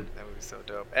Soldier's good. That movie's so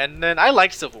dope. And then I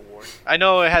liked Civil War. I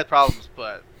know it had problems,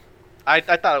 but I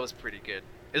thought it was pretty good.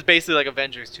 It's basically like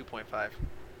Avengers 2.5.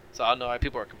 So I don't know why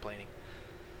people are complaining.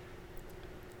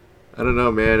 I don't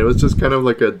know, man. It was just kind of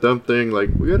like a dumb thing. Like,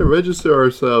 we gotta register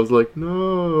ourselves. Like,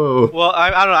 no. Well,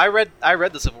 I don't know. I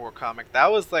read the Civil War comic.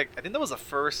 That was like, I think that was the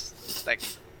first like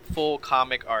full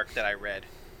comic arc that I read,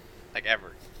 like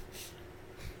ever.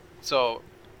 So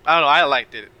I don't know. I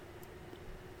liked it.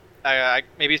 I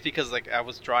maybe it's because like I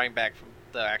was drawing back from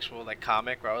the actual like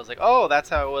comic where I was like, oh, that's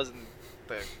how it was in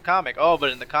the comic. Oh,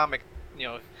 but in the comic, you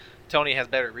know, Tony has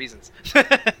better reasons.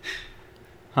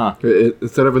 Huh.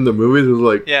 Instead of in the movies, it was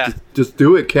like, yeah, just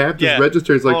do it, Cap. Just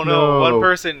register. It's like, oh no, one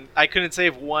person. I couldn't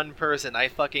save one person. I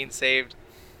fucking saved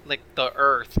like the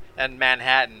Earth and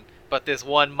Manhattan. But this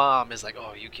one mom is like,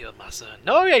 oh, you killed my son.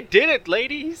 No, I didn't,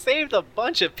 lady. He saved a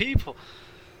bunch of people.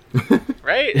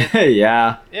 Right?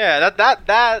 Yeah. Yeah,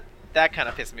 that kind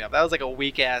of pissed me off. That was like a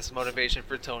weak-ass motivation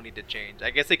for Tony to change. I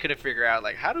guess they couldn't figure out,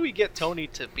 like, how do we get Tony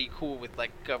to be cool with,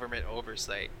 like, government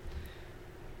oversight?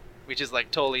 Which is,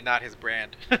 like, totally not his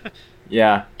brand.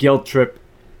 Yeah, guilt trip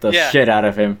the shit out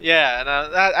of him. Yeah, and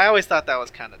I always thought that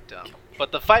was kind of dumb.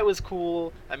 But the fight was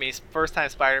cool. I mean, first time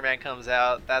Spider-Man comes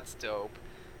out, that's dope.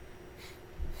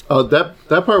 Oh, that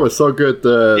part was so good.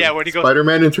 The when he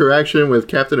Spider-Man interaction with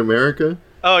Captain America.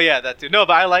 Oh yeah, that too. No,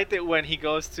 but I liked it when he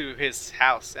goes to his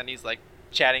house and he's like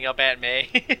chatting up Aunt May.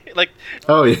 Like,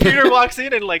 oh yeah, Peter walks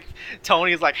in and like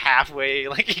Tony's like halfway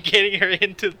like getting her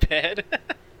into bed.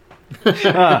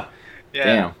 Yeah,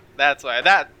 damn. That's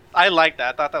why I liked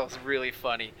that. I thought that was really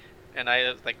funny, and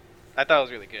I thought it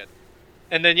was really good.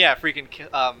 And then yeah, freaking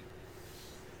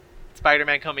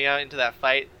Spider-Man coming out into that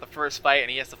fight, the first fight,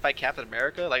 and he has to fight Captain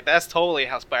America. Like, that's totally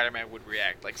how Spider-Man would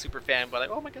react. Like, super fan, but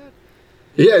like, oh my god.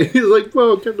 Yeah, he's like,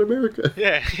 whoa, Captain America.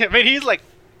 Yeah, I mean, he's like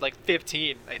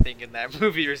 15, I think, in that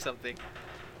movie or something.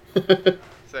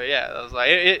 So yeah, I was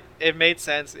like, it made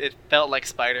sense. It felt like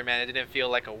Spider-Man. It didn't feel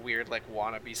like a weird like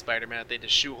wannabe Spider-Man that they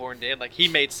just shoehorned in. Like, he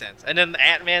made sense. And then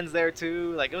Ant-Man's there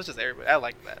too. Like, it was just everybody. I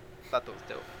liked that. I thought that was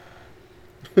dope.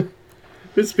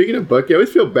 Speaking of Bucky, I always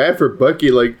feel bad for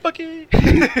Bucky. Like, Bucky.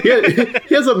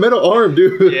 he has a metal arm,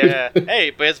 dude. Yeah. Hey,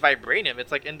 but it's vibranium.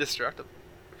 It's like indestructible.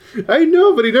 I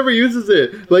know, but he never uses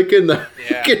it. Like in the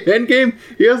in Endgame,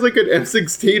 he has like an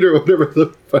M16 or whatever the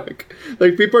fuck.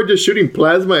 Like, people are just shooting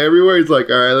plasma everywhere. He's like,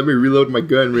 all right, let me reload my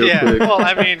gun real quick. Well,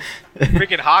 I mean,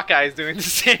 freaking Hawkeye's doing the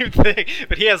same thing,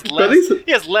 but he has less.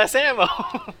 He has less ammo.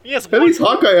 He has. At least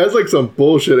Hawkeye has like some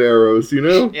bullshit arrows, you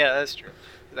know? Yeah, that's true.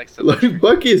 Like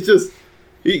Bucky is just.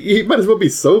 He might as well be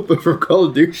Soap from Call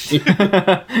of Duty.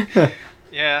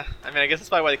 Yeah, I mean, I guess that's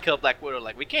probably why they killed Black Widow.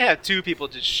 Like, we can't have two people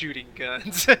just shooting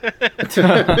guns.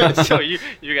 So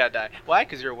you gotta die. Why?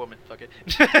 Because you're a woman. Fuck it.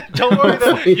 Don't worry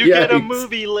though. You get a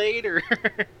movie later.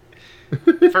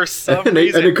 For some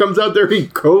reason. And it comes out during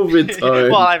COVID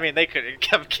time. Well, I mean, they couldn't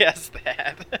have guessed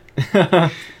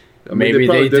that. Maybe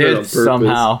they did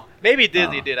somehow. Maybe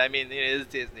Disney did. I mean, it is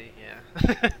Disney.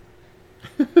 Yeah.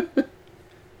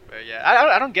 But yeah,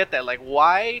 I don't get that. Like,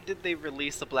 why did they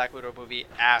release the Black Widow movie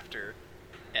after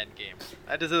Endgame?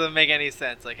 That just doesn't make any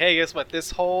sense. Like, hey, guess what?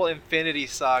 This whole Infinity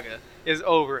Saga is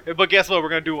over. But guess what? We're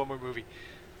gonna do one more movie.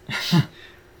 It's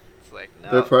like,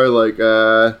 no. They're probably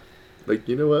like,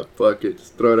 you know what? Fuck it.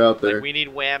 Just throw it out there. Like, we need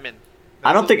whammon.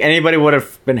 I don't think anybody would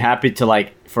have been happy to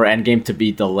for Endgame to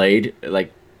be delayed.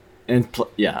 Like, I don't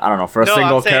know, for a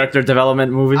single character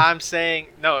development movie. I'm saying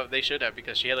no, they should have,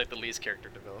 because she had like the least character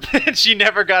development. She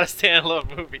never got a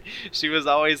standalone movie. She was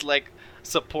always like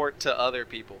support to other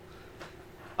people.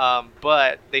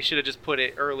 But they should have just put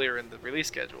it earlier in the release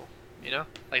schedule. You know,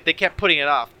 like they kept putting it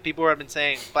off. People have been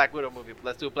saying Black Widow movie.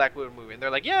 Let's do a Black Widow movie, and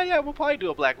they're like, yeah, we'll probably do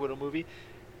a Black Widow movie.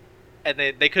 And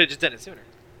they could have just done it sooner.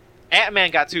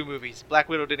 Ant-Man got 2 movies. Black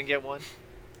Widow didn't get 1.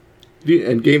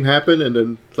 And game happened, and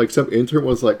then like some intern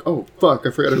was like, "Oh fuck, I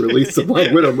forgot to release the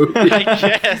Black Widow movie." I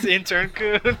guess intern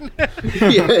Kun.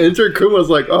 Yeah, intern Kun was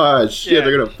like, "Oh shit,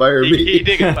 they're gonna fire me." He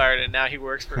did get fired, and now he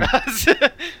works for us.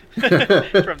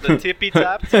 From the tippy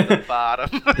top to the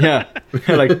bottom. Yeah,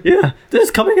 like this is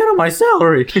coming out of my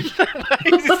salary.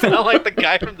 You sound like the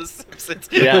guy from The Simpsons.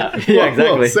 Yeah, exactly.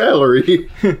 Well, salary.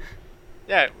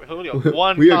 Yeah, Julio,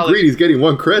 one. We agreed he's getting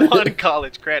 1 credit. 1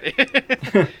 college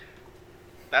credit.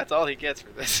 That's all he gets for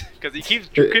this, because he keeps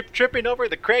tripping over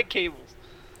the crank cables.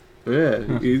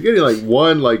 Yeah, he's getting like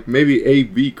 1, like maybe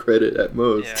AV credit at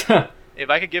most. Yeah. If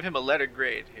I could give him a letter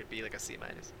grade, it'd be like a C-.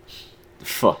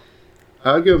 Fuck.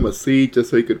 I'll give him a C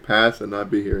just so he could pass and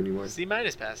not be here anymore. C-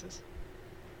 passes.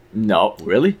 No,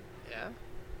 really? Yeah.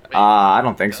 I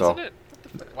don't think so.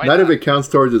 Not if it counts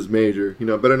towards his major. You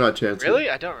know, better not chance Really?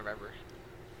 it. I don't remember.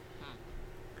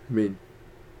 I mean,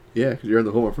 yeah, because you're on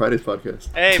the Home on Fridays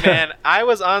podcast. Hey, man, I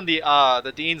was on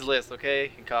the dean's list,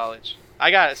 okay, in college.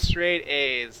 I got straight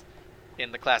A's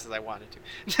in the classes I wanted to.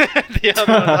 The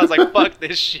other ones, I was like, fuck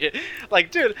this shit.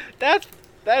 Like, dude, that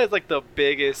is like the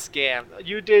biggest scam.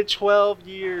 You did 12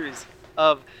 years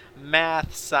of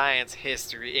math, science,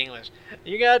 history, English.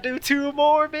 You gotta do 2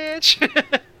 more, bitch.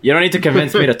 You don't need to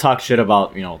convince me to talk shit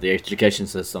about, the education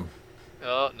system.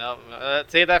 Oh, no.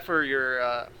 Say that for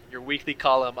your weekly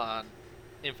column on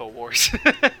InfoWars.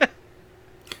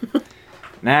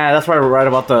 Nah, that's why I write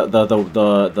about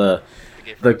the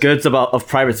goods of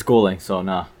private schooling. So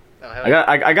nah,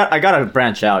 I gotta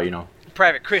branch out.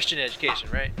 Private Christian education,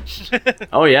 right?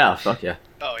 Oh yeah, fuck yeah.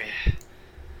 Oh yeah.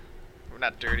 We're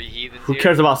not dirty heathens. Who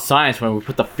cares about science when we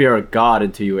put the fear of God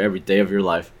into you every day of your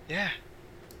life? Yeah.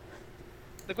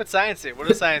 Look what science did. What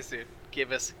does science do?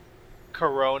 Give us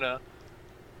corona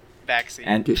vaccine.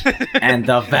 And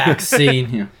the vaccine.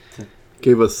 Yeah.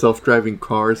 Gave us self-driving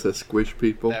cars that squish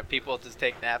people. That people just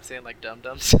take naps in like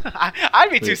dum-dums.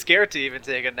 I'd be too scared to even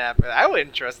take a nap. I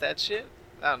wouldn't trust that shit.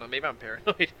 I don't know. Maybe I'm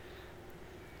paranoid.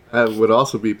 I would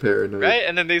also be paranoid. Right?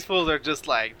 And then these fools are just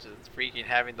freaking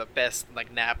having the best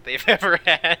nap they've ever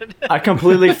had. I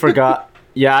completely forgot.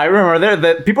 Yeah, I remember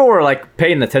that people were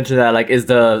paying attention to that. Is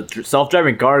the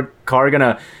self-driving car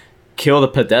gonna kill the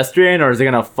pedestrian, or is it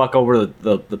gonna fuck over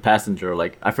the passenger?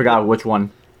 I forgot which one.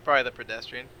 Probably the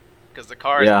pedestrian. Because the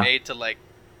car is made to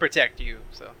protect you,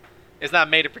 so it's not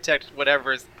made to protect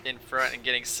whatever's in front and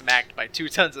getting smacked by 2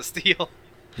 tons of steel.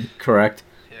 Correct.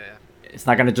 Yeah. It's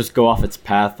not gonna just go off its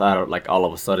path all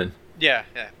of a sudden. Yeah.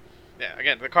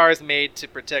 Again, the car is made to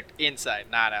protect inside,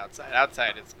 not outside.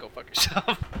 Outside is go fuck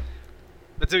yourself.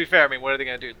 But to be fair, I mean, what are they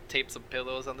gonna do? Tape some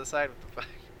pillows on the side? What the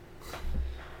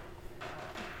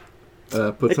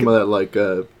fuck? Put some of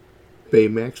that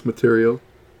Baymax material.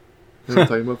 You know what I'm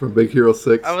talking about from Big Hero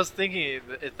 6? I was thinking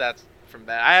if that's from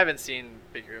that. I haven't seen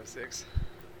Big Hero 6.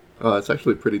 Oh, it's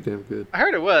actually pretty damn good. I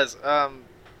heard it was,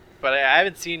 but I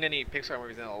haven't seen any Pixar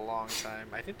movies in a long time.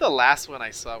 I think the last one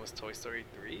I saw was Toy Story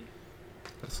 3.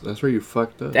 That's where you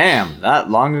fucked up. Damn,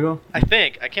 that long ago? I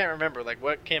think. I can't remember.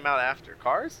 What came out after?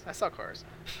 Cars? I saw Cars.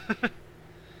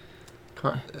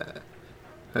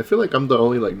 I feel like I'm the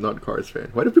only not Cars fan.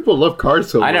 Why do people love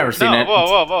Cars so much? I never seen it.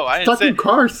 Whoa! I didn't say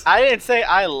Cars. I didn't say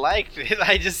I liked it.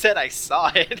 I just said I saw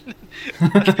it.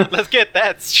 Let's get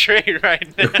that straight right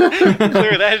now.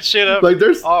 Clear that shit up.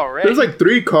 There's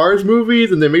 3 Cars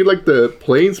movies, and they made the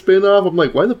plane spin-off. I'm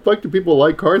like, why the fuck do people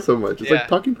like Cars so much? It's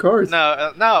Talking Cars.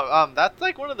 No.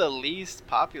 That's one of the least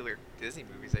popular Disney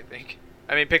movies, I think.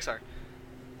 I mean Pixar.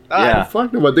 Yeah.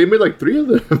 Fuck no, but they made 3 of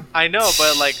them. I know,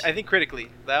 but I think critically,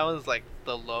 that one's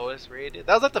the lowest rated.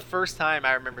 That was the first time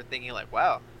I remember thinking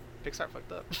wow, Pixar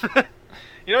fucked up.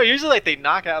 Usually they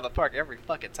knock it out of the park every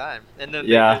fucking time. And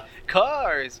then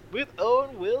Cars with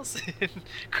Owen Wilson.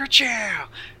 Kerchow!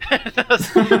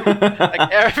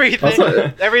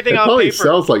 Everything on paper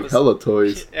sounds like hella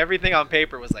toys. Everything on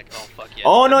paper was oh fuck yeah.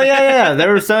 Oh no, yeah. They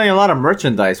were selling a lot of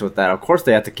merchandise with that. Of course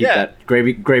they had to keep that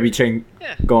gravy chain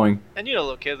going. And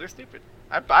little kids, they're stupid.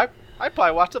 I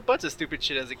probably watched a bunch of stupid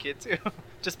shit as a kid too.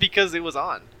 Just because it was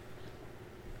on.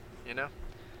 Remember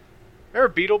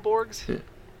Beetleborgs? Yeah.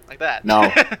 Like that. No.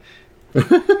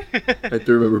 I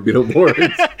do remember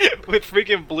Beetleborgs. With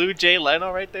freaking Blue Jay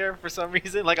Leno right there for some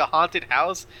reason. Like a haunted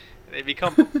house. And they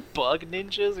become bug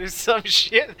ninjas or some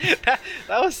shit. That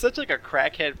was such a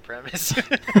crackhead premise.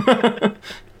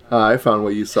 I found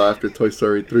what you saw after Toy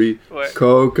Story 3. What?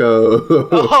 Coco.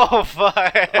 Oh,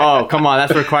 fuck. Oh, come on.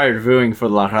 That's required viewing for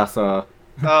La Raza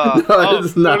No,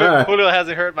 it's not. Julio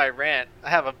hasn't heard my rant. I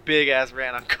have a big ass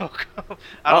rant on Coco.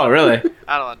 Really?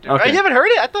 I don't know. Okay. You haven't heard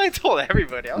it? I thought I told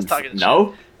everybody. I was talking.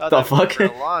 No. The fuck? For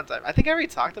a long time. I think I already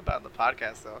talked about it in the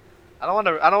podcast though. I don't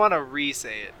want to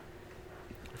re-say it.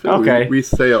 Okay. We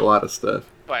say a lot of stuff.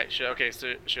 Right. So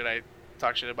should I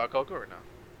talk shit about Coco or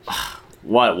no?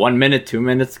 What? 1 minute? 2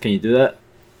 minutes? Can you do that?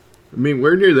 I mean,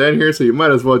 we're near the end here, so you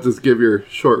might as well just give your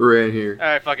short rant here. All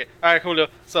right, fuck it. All right, Julio.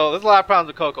 So there's a lot of problems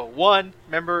with Coco. One,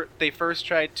 remember Disney first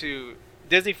tried to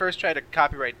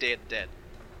copyright Day of the Dead,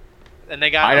 and they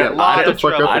got a lot of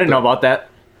trouble. I didn't know about that.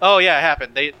 Oh yeah, it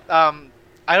happened. They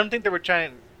I don't think they were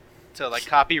trying to like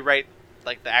copyright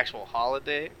like the actual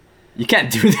holiday. You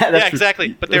can't do that. Yeah,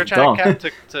 exactly. But they were trying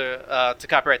to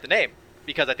copyright the name.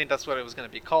 Because I think that's what it was going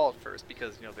to be called first.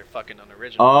 Because, they're fucking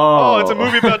unoriginal. Oh, it's a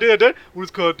movie about Day of the Dead. We'll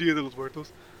just call it Dia de los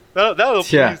Muertos. That'll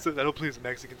please the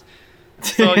Mexicans.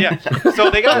 So, yeah. So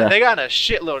they got in a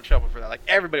shitload of trouble for that. Like,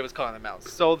 everybody was calling them out.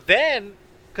 So then,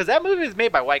 because that movie was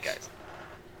made by white guys.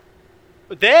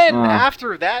 But then,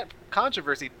 after that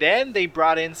controversy, then they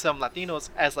brought in some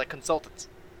Latinos as, like, consultants.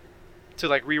 To,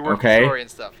 like, rework the story and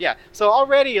stuff. Yeah. So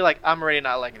already, like, I'm already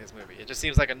not liking this movie. It just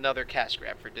seems like another cash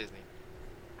grab for Disney.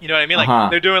 You know what I mean?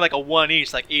 Like, they're doing like a one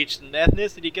each. Like, each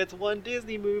ethnicity gets one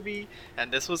Disney movie.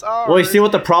 And this was ours. Well, you see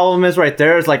what the problem is right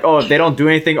there? It's like, oh, if they don't do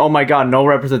anything, oh my god, no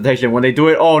representation. When they do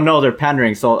it, oh no, they're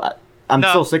pandering. So I'm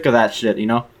so sick of that shit,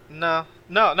 No.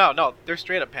 They're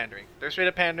straight up pandering.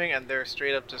 And they're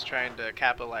straight up just trying to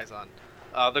capitalize on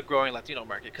the growing Latino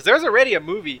market. Because there's already a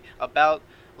movie about,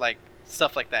 like,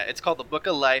 stuff like that. It's called The Book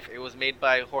of Life. It was made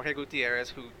by Jorge Gutierrez,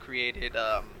 who created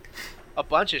a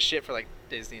bunch of shit for, like,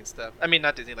 Disney and stuff. I mean,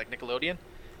 not Disney, like Nickelodeon.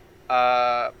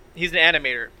 He's an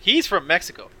animator. He's from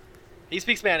Mexico. He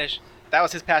speaks Spanish. That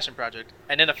was his passion project.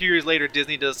 And then a few years later,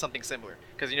 Disney does something similar.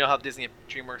 Because you know how Disney and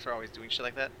DreamWorks are always doing shit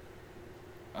like that?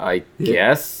 I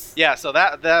guess. Yeah, so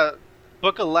the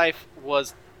Book of Life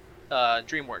was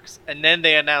DreamWorks. And then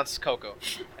they announced Coco.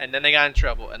 And then they got in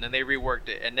trouble. And then they reworked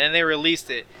it. And then they released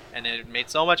it. And it made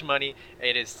so much money.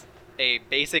 It is a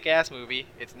basic-ass movie.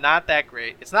 It's not that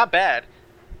great. It's not bad.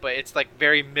 But it's like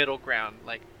very middle ground.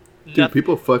 Like, dude,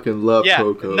 people fucking love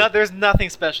Coco. There's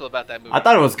nothing special about that movie. I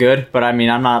thought it was good, but I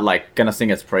mean, I'm not like gonna sing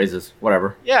its praises.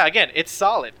 Whatever. Yeah, again, it's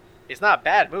solid. It's not a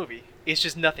bad movie. It's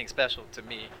just nothing special to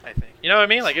me. I think. You know what I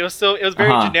mean? Like, it was very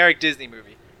generic Disney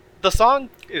movie. The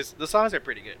songs are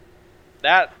pretty good.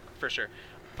 That for sure.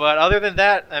 But other than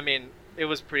that, I mean, it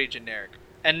was pretty generic.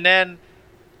 And now,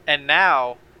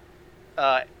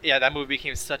 that movie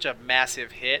became such a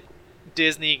massive hit.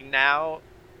 Disney now,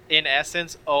 in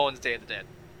essence, owns Day of the Dead.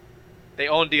 They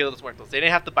own Dia de los Muertos. They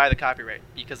didn't have to buy the copyright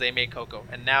because they made Coco.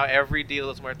 And now every Dia de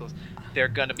los Muertos, they're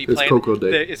going to be playing. Coco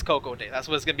Day. It's Coco Day. That's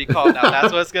what it's going to be called now.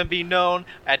 That's what it's going to be known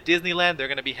at Disneyland. They're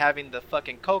going to be having the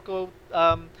fucking Coco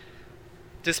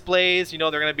displays. They're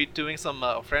going to be doing some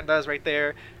ofrendas right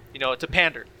there, to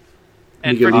pander.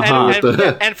 And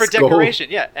for decoration.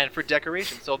 Yeah, and for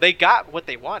decoration. So they got what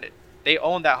they wanted. They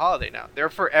own that holiday now. They're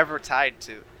forever tied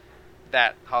to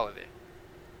that holiday.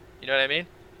 You know what I mean?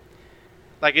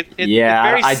 Like it's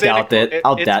very I doubt it.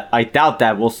 I doubt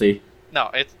that. We'll see.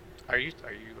 No, are you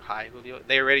high, Julio?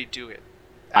 They already do it.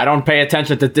 I don't pay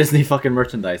attention to Disney fucking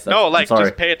merchandise.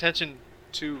 Just pay attention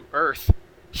to Earth.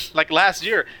 Like last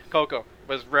year, Coco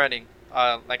was running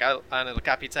on El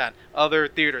Capitan. Other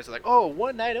theaters are like, oh,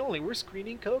 one night only, we're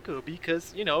screening Coco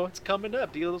because it's coming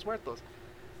up, Dia de los Muertos.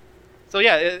 So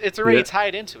yeah, it's already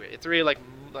tied into it. It's already like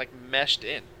meshed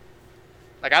in.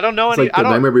 Like, I don't know any. It's like the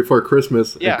Nightmare Before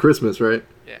Christmas and Christmas, right?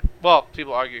 Yeah. Well,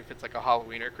 people argue if it's like a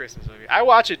Halloween or Christmas movie. I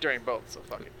watch it during both, so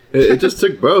fuck it. It just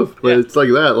took both, but it's like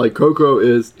that. Like Coco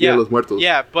is Dia de los Muertos.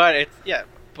 Yeah, but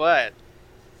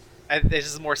this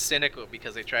is more cynical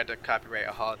because they tried to copyright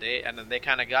a holiday, and then they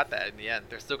kind of got that in the end.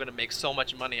 They're still gonna make so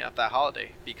much money off that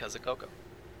holiday because of Coco.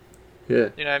 Yeah.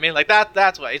 You know what I mean? Like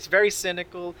that's why it's very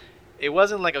cynical. It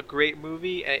wasn't like a great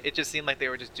movie, and it just seemed like they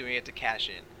were just doing it to cash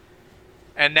in.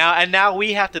 And now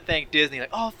we have to thank Disney. Like,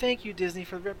 oh, thank you, Disney,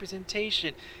 for the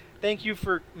representation. Thank you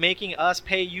for making us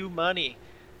pay you money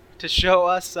to show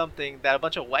us something that a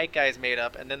bunch of white guys made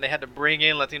up, and then they had to bring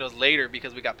in Latinos later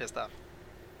because we got pissed off.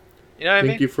 You know what I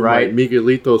mean? Thank you for my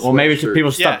Miguelito. Well, maybe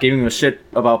people stop giving a shit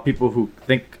about people who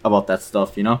think about that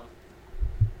stuff. No,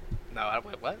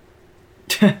 what?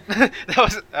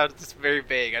 that was just very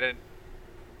vague. I didn't.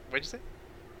 What'd you say?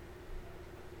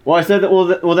 Well, I said that.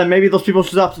 Well, then maybe those people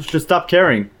should stop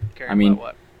caring. I mean, about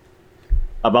what?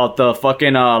 About the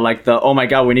fucking oh my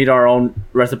god, we need our own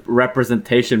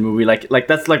representation movie. Like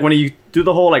that's like when you do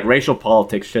the whole like racial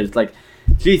politics shit. It's like,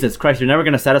 Jesus Christ, you're never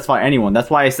gonna satisfy anyone.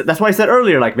 That's why I said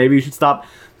earlier, like maybe you should stop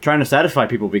trying to satisfy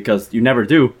people because you never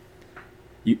do.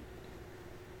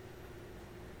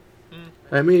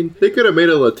 I mean, they could have made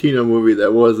a Latino movie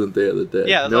that wasn't Day of the Dead.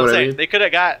 Yeah, that's what I'm saying. I mean? They could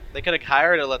have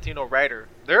hired a Latino writer.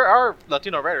 There are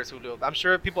Latino writers who do. I'm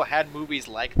sure people had movies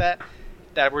like that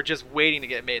were just waiting to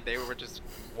get made. They were just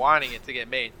wanting it to get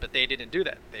made, but they didn't do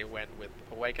that. They went with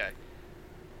a white guy.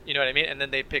 You know what I mean? And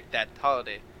then they picked that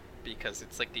holiday because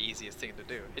it's like the easiest thing to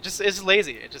do. It's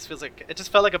lazy. It just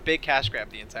felt like a big cash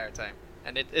grab the entire time.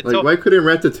 And why couldn't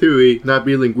Ratatouille not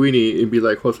be Linguini and be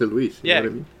like Jose Luis? You know what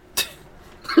I mean?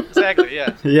 Exactly,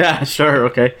 yeah. Yeah, sure,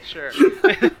 okay. Sure.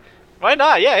 Why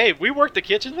not? Yeah, hey, we worked the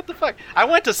kitchen. What the fuck? I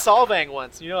went to Solvang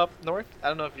once, up north. I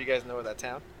don't know if you guys know that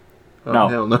town. Oh, no.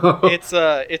 Hell no. It's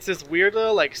this weird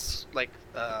little like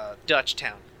Dutch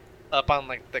town up on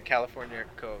like the California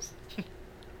coast.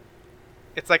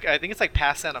 It's like I think it's like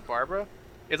past Santa Barbara.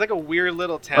 It's like a weird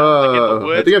little town like in the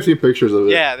woods. I think I've seen pictures of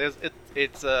it. Yeah,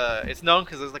 it's known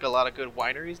because there's like a lot of good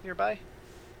wineries nearby.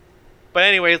 But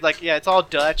anyways, like it's all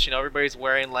Dutch. Everybody's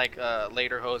wearing like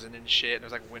lederhosen and shit. And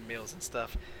there's like windmills and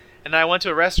stuff. And I went to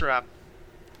a restaurant.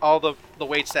 All the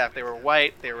wait staff, they were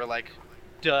white. They were like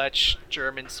Dutch,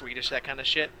 German, Swedish, that kind of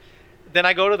shit. Then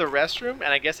I go to the restroom, and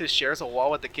I guess it shares a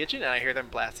wall with the kitchen, and I hear them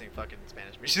blasting fucking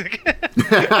Spanish music.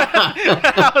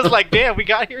 I was like, damn, we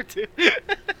got here too.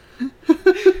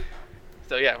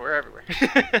 So yeah, we're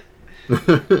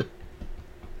everywhere.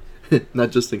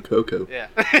 Not just in Coco. Yeah.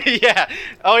 Yeah.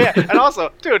 Oh yeah. And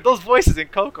also, dude, those voices in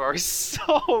Coco are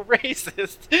so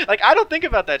racist. Like, I don't think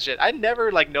about that shit. I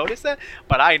never like noticed that,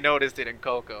 but I noticed it in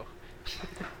Coco.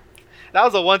 That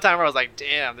was the one time where I was like,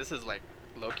 damn, this is like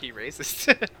low-key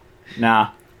racist. Nah.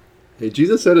 Hey,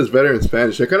 Jesus said it's better in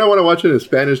Spanish. I kind of want to watch it in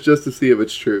Spanish just to see if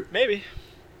it's true. Maybe.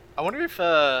 I wonder if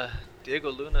Diego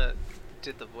Luna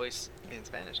did the voice in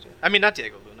Spanish too. I mean, not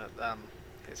Diego Luna.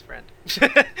 His friend.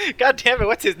 God damn it!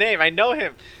 What's his name? I know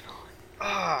him.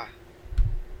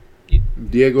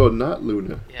 Diego, not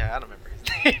Luna. Yeah, I don't remember his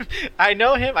name. I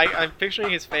know him. I'm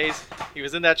picturing his face. He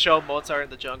was in that show Mozart in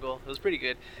the Jungle. It was pretty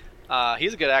good.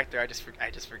 He's a good actor. I just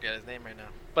forget his name right now.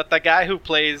 But the guy who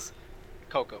plays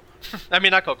Coco. I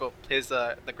mean, not Coco. His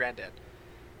the granddad.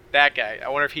 That guy. I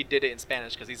wonder if he did it in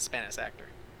Spanish because he's a Spanish actor.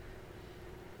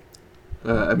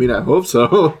 I mean, I hope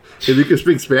so. If you can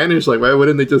speak Spanish, like, why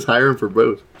wouldn't they just hire him for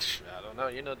both? I don't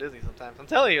know. Disney sometimes. I'm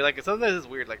telling you, like, sometimes it's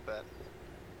weird like that.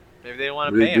 Maybe they didn't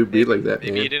want to really pay him. Like that,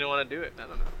 maybe he didn't want to do it. I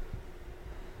don't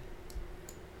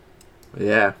know.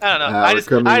 Yeah. I don't know. I just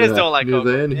don't like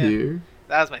Coco. Yeah. Here.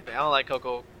 That's my thing. I don't like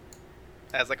Coco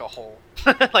as like a whole.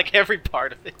 Like every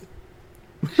part of it.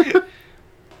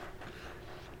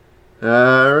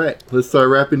 All right, let's start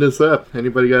wrapping this up.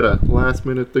 Anybody got a last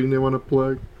minute thing they want to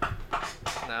plug?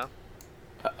 No.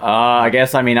 I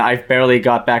guess, I mean, I barely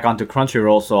got back onto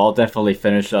Crunchyroll, so I'll definitely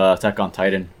finish Attack on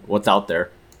Titan. What's out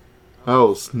there?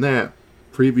 Oh, snap.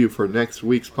 Preview for next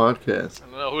week's podcast. I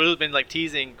don't know. Who's been like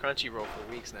teasing Crunchyroll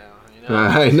for weeks now?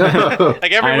 I know.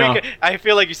 Like every week, I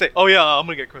feel like you say, "Oh yeah, I'm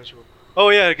gonna get Crunchyroll." Oh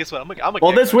yeah, guess what? I'm gonna.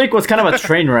 Well, this week was kind of a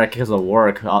train wreck because of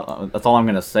work. That's all I'm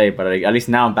gonna say. But at least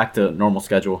now I'm back to normal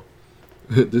schedule.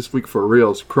 This week for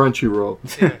reals, Crunchyroll.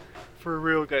 Yeah, for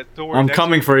real, guys. Don't worry. I'm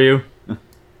coming for you.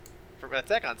 For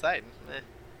Attack on Titan.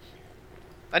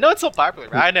 I know it's so popular,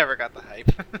 but I never got the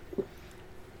hype.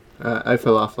 I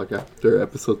fell off like after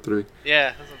episode 3.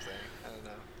 Yeah, that's what I'm saying. I don't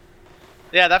know.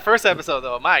 Yeah, that first episode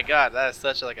though, my god, that is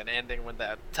such like an ending when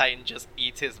that Titan just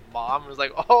eats his mom. It was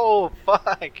like, oh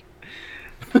fuck.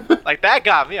 Like that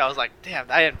got me. I was like, damn,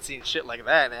 I haven't seen shit like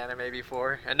that in anime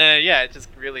before. And then yeah, it just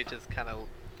really just kind of,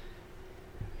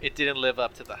 it didn't live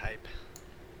up to the hype.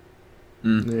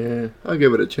 Yeah, I'll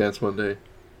give it a chance one day.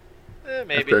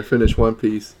 Maybe. After I finish One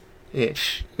Piece. Yeah.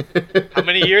 How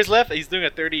many years left? He's doing a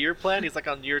 30-year plan. He's like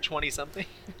on year 20-something.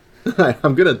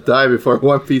 I'm gonna die before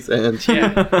One Piece ends.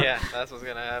 Yeah, that's what's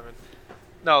gonna happen.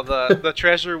 No, the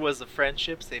treasure was the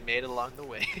friendships they made along the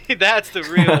way. That's the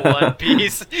real One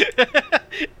Piece.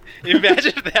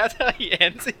 Imagine if that's how he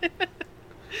ends it.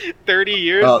 30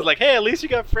 years, like, hey, at least you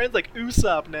got friends like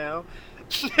Usopp now.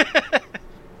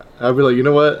 I'll be like, you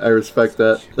know what? I respect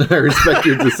that. I respect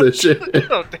your decision.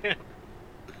 Oh, damn.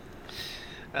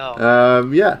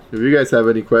 Oh. Yeah, if you guys have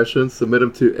any questions, submit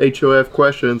them to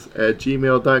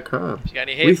hofquestions@gmail.com. If you got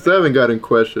any hate, we still haven't gotten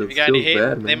questions. If you got any hate,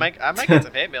 bad, man. I might get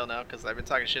some hate mail now because I've been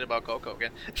talking shit about Coco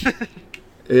again.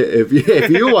 If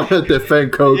you want to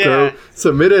defend Coco, yeah.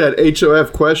 Submit it at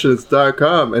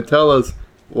hofquestions.com and tell us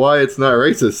why it's not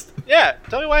racist. Yeah,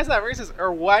 tell me why it's not racist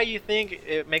or why you think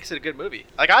it makes it a good movie.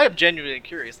 Like, I am genuinely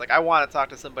curious. Like, I want to talk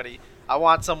to somebody. I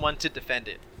want someone to defend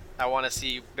it. I want to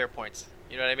see their points.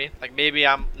 You know what I mean? Like, maybe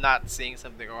I'm not seeing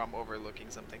something or I'm overlooking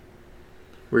something.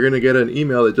 We're going to get an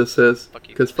email that just says,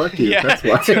 because fuck you. Yeah, that's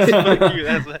why. fuck you.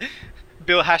 That's why.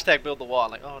 build the wall.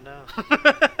 Like, oh no.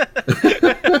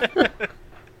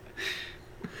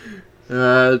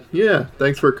 Yeah.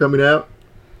 Thanks for coming out.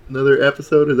 Another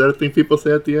episode. Is that a thing people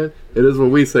say at the end? It is what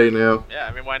we say now. Yeah,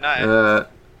 I mean, why not?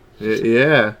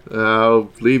 Yeah. I'll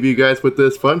leave you guys with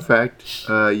this fun fact.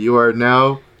 You are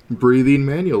now breathing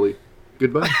manually.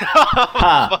 Goodbye.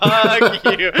 Fuck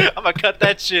you. I'm going to cut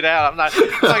that shit out. I'm not going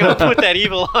to put that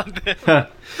evil on them.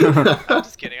 I'm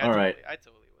just kidding. I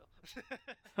totally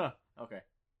will. Okay.